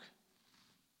smoke.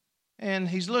 And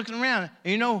he's looking around.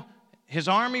 You know, his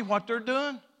army, what they're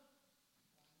doing?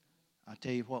 I'll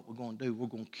tell you what we're going to do. We're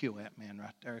going to kill that man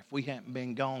right there. If we hadn't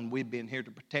been gone, we'd been here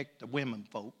to protect the women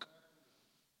folk.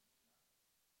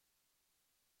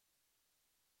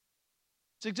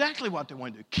 It's exactly what they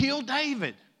want to do. Kill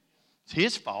David. It's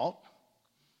his fault.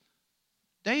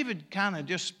 David kind of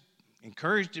just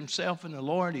encouraged himself in the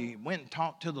Lord. He went and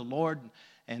talked to the Lord,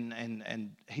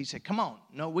 and he said, "Come on,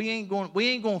 no, we ain't going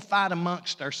to fight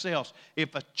amongst ourselves.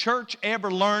 If a church ever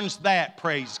learns that,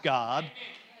 praise God,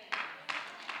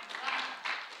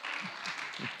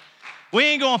 We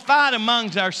ain't going to fight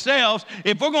amongst ourselves.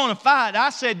 If we're going to fight, I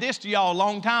said this to y'all a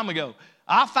long time ago.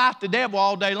 I fight the devil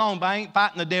all day long, but I ain't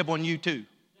fighting the devil on you too.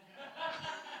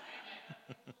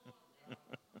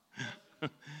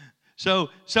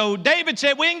 So David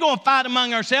said, we ain't going to fight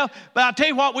among ourselves, but I'll tell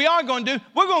you what we are going to do.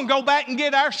 We're going to go back and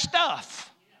get our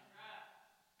stuff.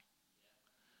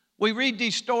 We read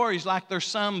these stories like there's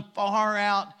some far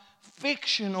out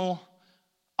fictional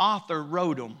author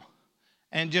wrote them.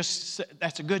 And just,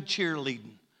 that's a good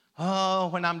cheerleading. Oh,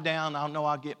 when I'm down, I'll know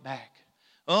I'll get back.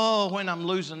 Oh, when I'm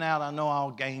losing out, I know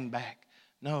I'll gain back.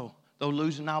 No, though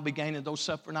losing, I'll be gaining. Though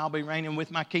suffering, I'll be reigning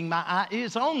with my king. My eye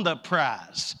is on the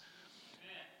prize.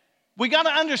 We got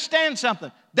to understand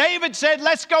something. David said,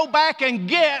 let's go back and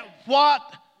get what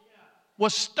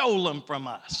was stolen from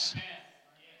us.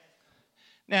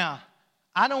 Now,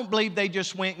 I don't believe they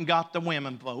just went and got the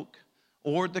women folk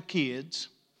or the kids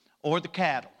or the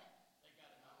cattle.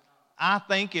 I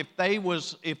think if they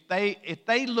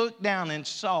looked down and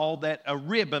saw that a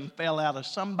ribbon fell out of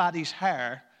somebody's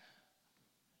hair,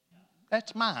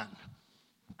 that's mine.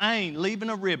 I ain't leaving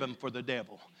a ribbon for the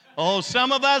devil. Oh,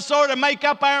 some of us sort of make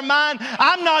up our mind,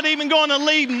 I'm not even going to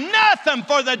leave nothing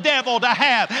for the devil to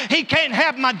have. He can't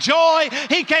have my joy.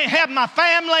 He can't have my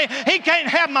family. He can't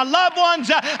have my loved ones.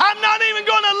 I'm not even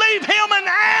going to leave him an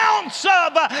ounce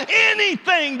of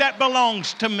anything that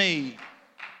belongs to me.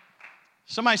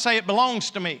 Somebody say, it belongs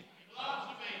to me. It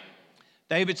belongs to me.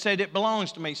 David said, it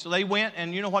belongs to me. So they went,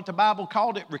 and you know what the Bible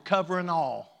called it? Recovering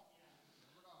all.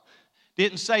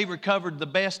 Didn't say recovered the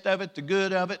best of it, the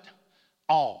good of it.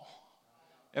 All.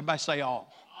 Everybody say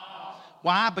all.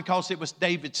 Why? Because it was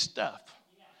David's stuff.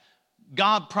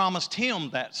 God promised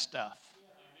him that stuff.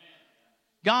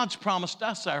 God's promised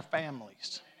us our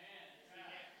families.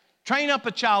 Train up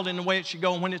a child in the way it should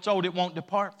go, and when it's old, it won't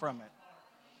depart from it.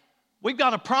 We've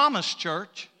got a promise,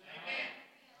 church.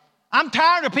 I'm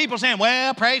tired of people saying,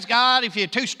 well, praise God, if you're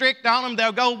too strict on them,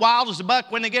 they'll go wild as a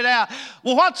buck when they get out.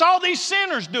 Well, what's all these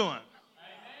sinners doing?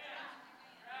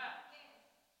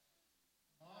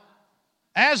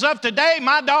 As of today,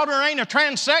 my daughter ain't a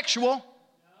transsexual.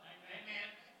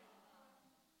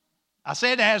 I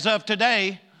said as of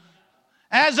today.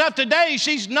 As of today,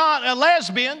 she's not a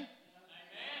lesbian.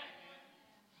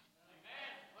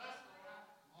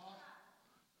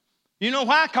 You know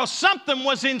why? Because something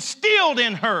was instilled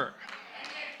in her.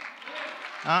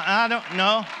 I don't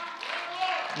know.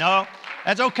 No,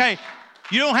 that's okay.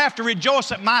 You don't have to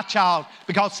rejoice at my child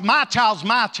because my child's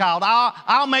my child.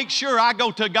 I'll make sure I go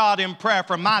to God in prayer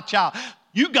for my child.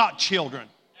 You got children.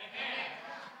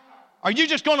 Are you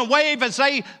just going to wave and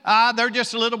say, they're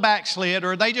just a little backslid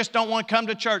or they just don't want to come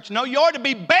to church? No, you ought to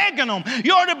be begging them.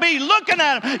 You ought to be looking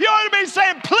at them. You ought to be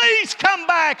saying, please come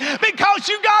back because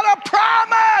you got a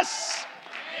promise.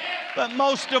 But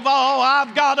most of all,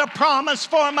 I've got a promise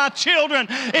for my children.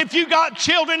 If you got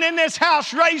children in this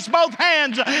house, raise both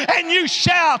hands and you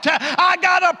shout, I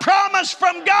got a promise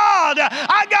from God.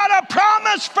 I got a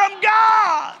promise from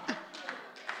God.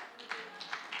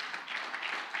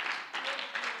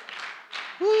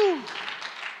 Woo.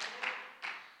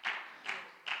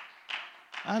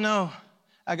 I know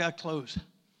I got to close,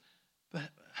 but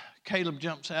Caleb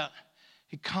jumps out.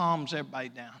 He calms everybody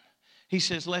down. He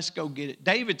says, let's go get it.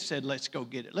 David said, let's go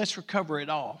get it. Let's recover it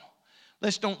all.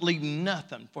 Let's don't leave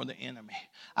nothing for the enemy.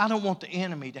 I don't want the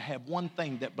enemy to have one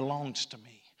thing that belongs to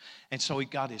me. And so he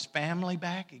got his family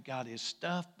back. He got his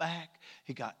stuff back.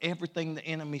 He got everything the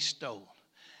enemy stole.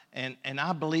 And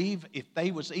I believe if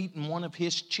they was eating one of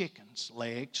his chicken's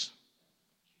legs,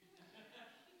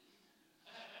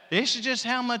 this is just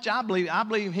how much I believe. I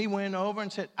believe he went over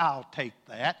and said, I'll take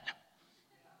that.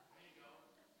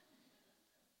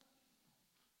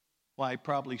 Why, he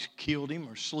probably killed him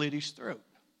or slit his throat.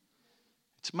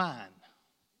 It's mine.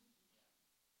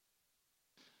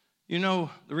 You know,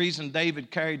 the reason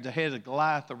David carried the head of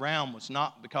Goliath around was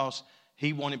not because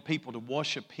he wanted people to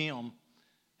worship him.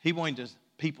 He wanted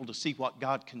people to see what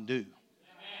God can do.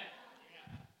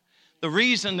 The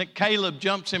reason that Caleb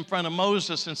jumps in front of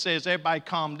Moses and says, everybody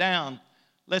calm down,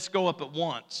 let's go up at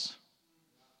once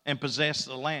and possess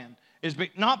the land, is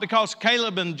not because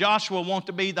Caleb and Joshua want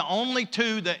to be the only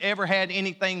two that ever had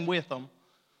anything with them,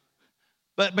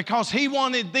 but because he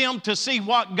wanted them to see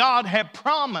what God had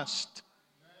promised.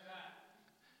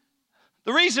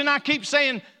 The reason I keep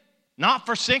saying, not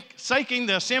forsaking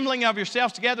the assembling of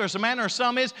yourselves together as a manner of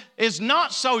some is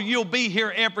not so you'll be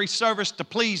here every service to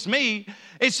please me.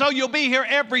 It's so you'll be here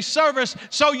every service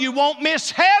so you won't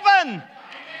miss heaven. Amen.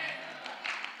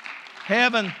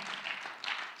 Heaven.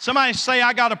 Somebody say,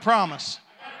 I got a promise.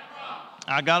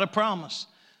 I got a promise.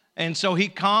 And so he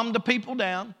calmed the people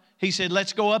down. he said,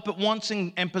 let's go up at once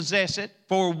and possess it,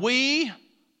 for we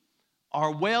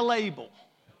are well able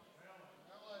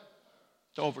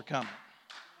to overcome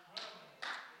it.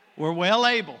 We're well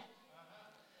able.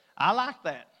 I like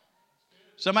that.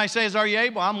 Somebody says, are you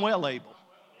able? I'm well able.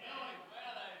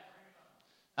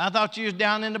 I thought you was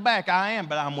down in the back. I am,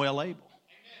 but I'm well able.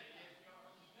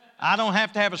 I don't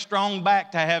have to have a strong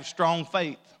back to have strong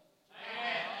faith.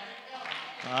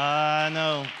 I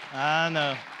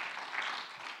know.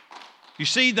 You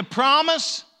see, the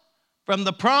promise, from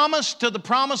the promise to the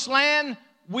promised land,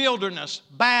 wilderness,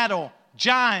 battle,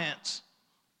 giants,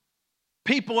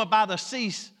 people by the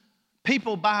seas,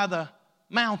 people by the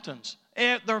mountains.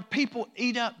 There are people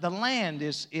eat up. The land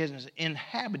is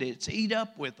inhabited. It's eat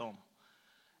up with them.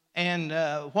 And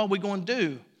what are we going to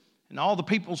do? And all the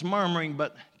people's murmuring,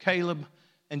 but Caleb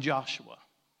and Joshua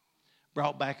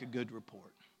brought back a good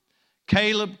report.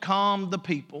 Caleb calmed the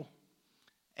people,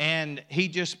 and he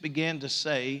just began to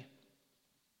say,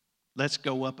 let's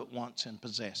go up at once and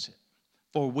possess it,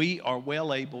 for we are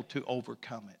well able to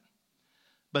overcome it.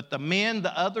 But the men,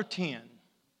 the other 10,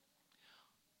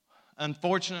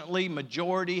 unfortunately,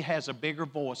 majority has a bigger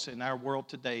voice in our world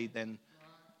today than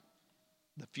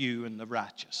the few and the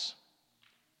righteous.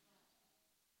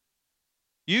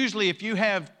 Usually, if you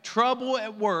have trouble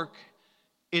at work,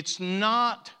 it's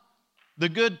not the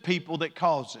good people that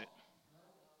cause it.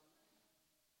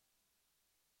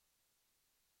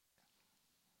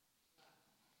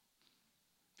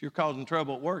 If you're causing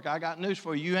trouble at work, I got news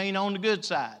for you. You ain't on the good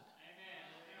side.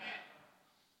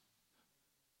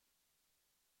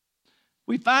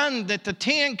 We find that the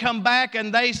 10 come back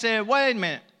and they said, wait a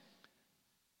minute.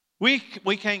 We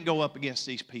can't go up against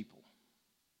these people.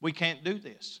 We can't do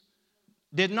this.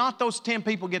 Did not those 10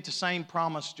 people get the same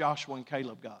promise Joshua and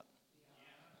Caleb got?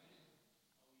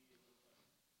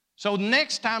 So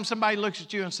next time somebody looks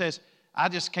at you and says, I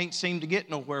just can't seem to get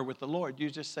nowhere with the Lord, you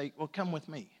just say, well, come with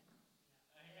me.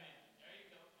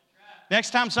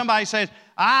 Next time somebody says,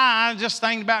 I'm just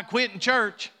thinking about quitting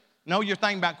church. No, you're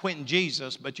thinking about quitting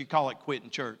Jesus, but you call it quitting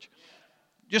church.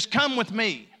 Just come with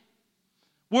me.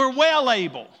 We're well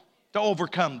able to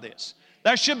overcome this.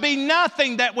 There should be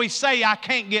nothing that we say I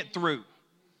can't get through.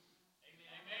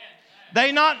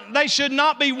 They should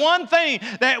not be one thing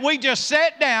that we just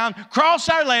sit down, cross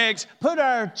our legs, put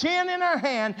our chin in our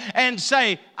hand, and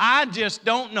say, I just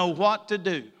don't know what to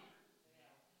do.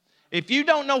 If you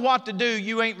don't know what to do,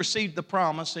 you ain't received the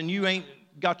promise and you ain't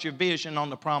got your vision on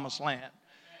the promised land.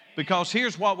 Because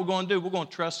here's what we're going to do. We're going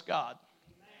to trust God.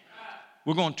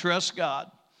 We're going to trust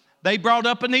God. They brought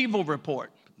up an evil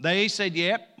report. They said,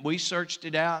 yep, we searched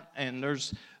it out, and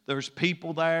there's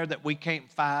people there that we can't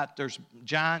fight. There's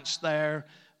giants there.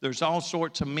 There's all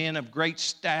sorts of men of great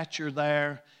stature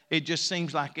there. It just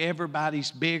seems like everybody's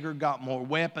bigger, got more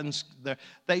weapons.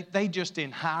 They just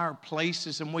in higher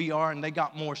places than we are, and they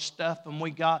got more stuff than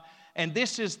we got. And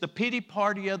this is the pity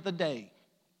party of the day.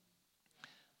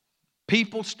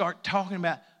 People start talking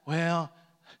about, well,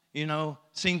 you know,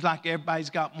 seems like everybody's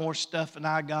got more stuff than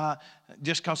I got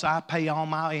just because I pay all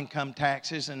my income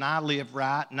taxes and I live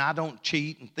right and I don't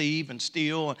cheat and thieve and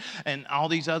steal and all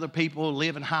these other people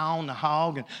living high on the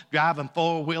hog and driving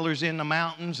four-wheelers in the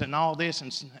mountains and all this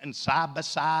and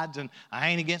side-by-sides, and I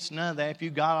ain't against none of that. If you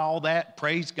got all that,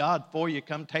 praise God for you.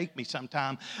 Come take me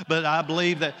sometime. But I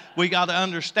believe that we got to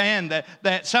understand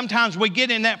that sometimes we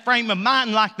get in that frame of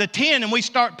mind like the 10 and we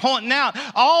start pointing out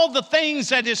all the things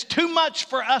that is too much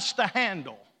for us to handle.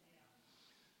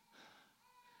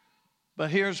 But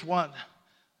here's what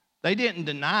they didn't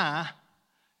deny,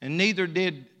 and neither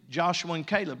did Joshua and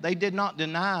Caleb. They did not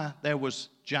deny there was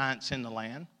giants in the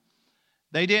land.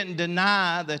 They didn't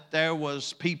deny that there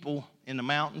was people in the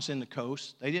mountains, in the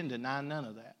coast. They didn't deny none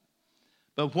of that.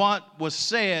 But what was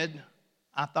said,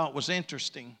 I thought was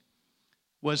interesting,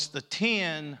 was the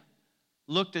 10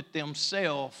 looked at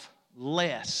themselves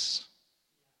less.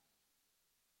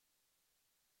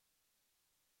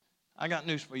 I got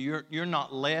news for you. You're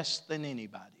not less than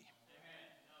anybody.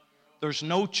 There's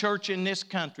no church in this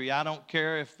country. I don't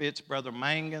care if it's Brother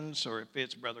Mangan's or if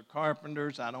it's Brother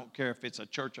Carpenter's. I don't care if it's a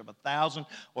church of 1,000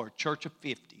 or a church of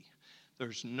 50.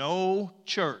 There's no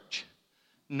church,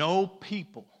 no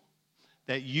people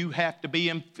that you have to be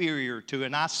inferior to.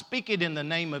 And I speak it in the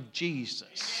name of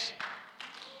Jesus.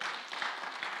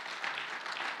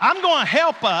 I'm going to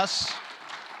help us.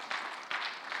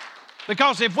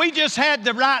 Because if we just had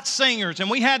the right singers and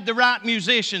we had the right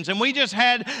musicians and we just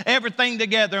had everything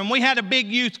together and we had a big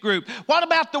youth group, what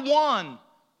about the one?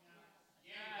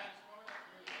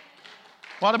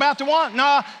 What about the one?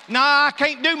 No, I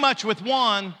can't do much with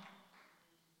one.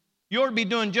 You ought to be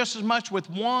doing just as much with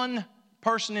one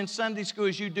person in Sunday school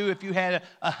as you do if you had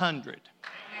 100.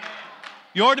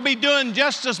 You ought to be doing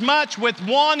just as much with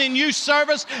one in youth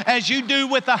service as you do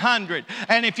with 100.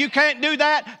 And if you can't do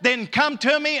that, then come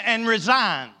to me and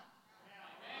resign.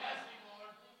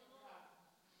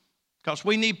 Because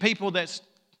we need people that's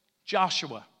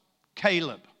Joshua,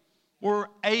 Caleb. We're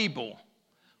able,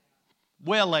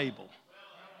 well able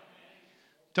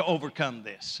to overcome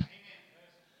this.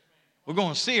 We're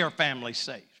going to see our family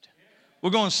saved. We're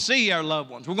going to see our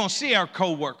loved ones. We're going to see our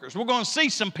co-workers. We're going to see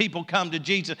some people come to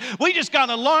Jesus. We just got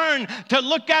to learn to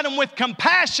look at them with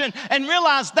compassion and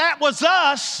realize that was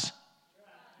us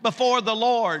before the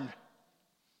Lord.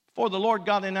 Before the Lord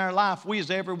got in our life, we as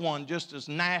everyone just as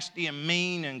nasty and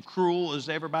mean and cruel as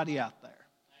everybody out there.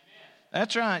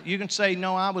 That's right. You can say,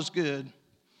 no, I was good.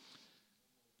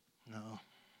 No.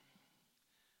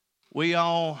 We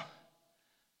all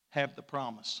have the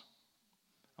promise.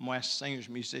 I'm going to ask singers,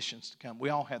 musicians to come. We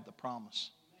all have the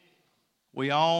promise. We all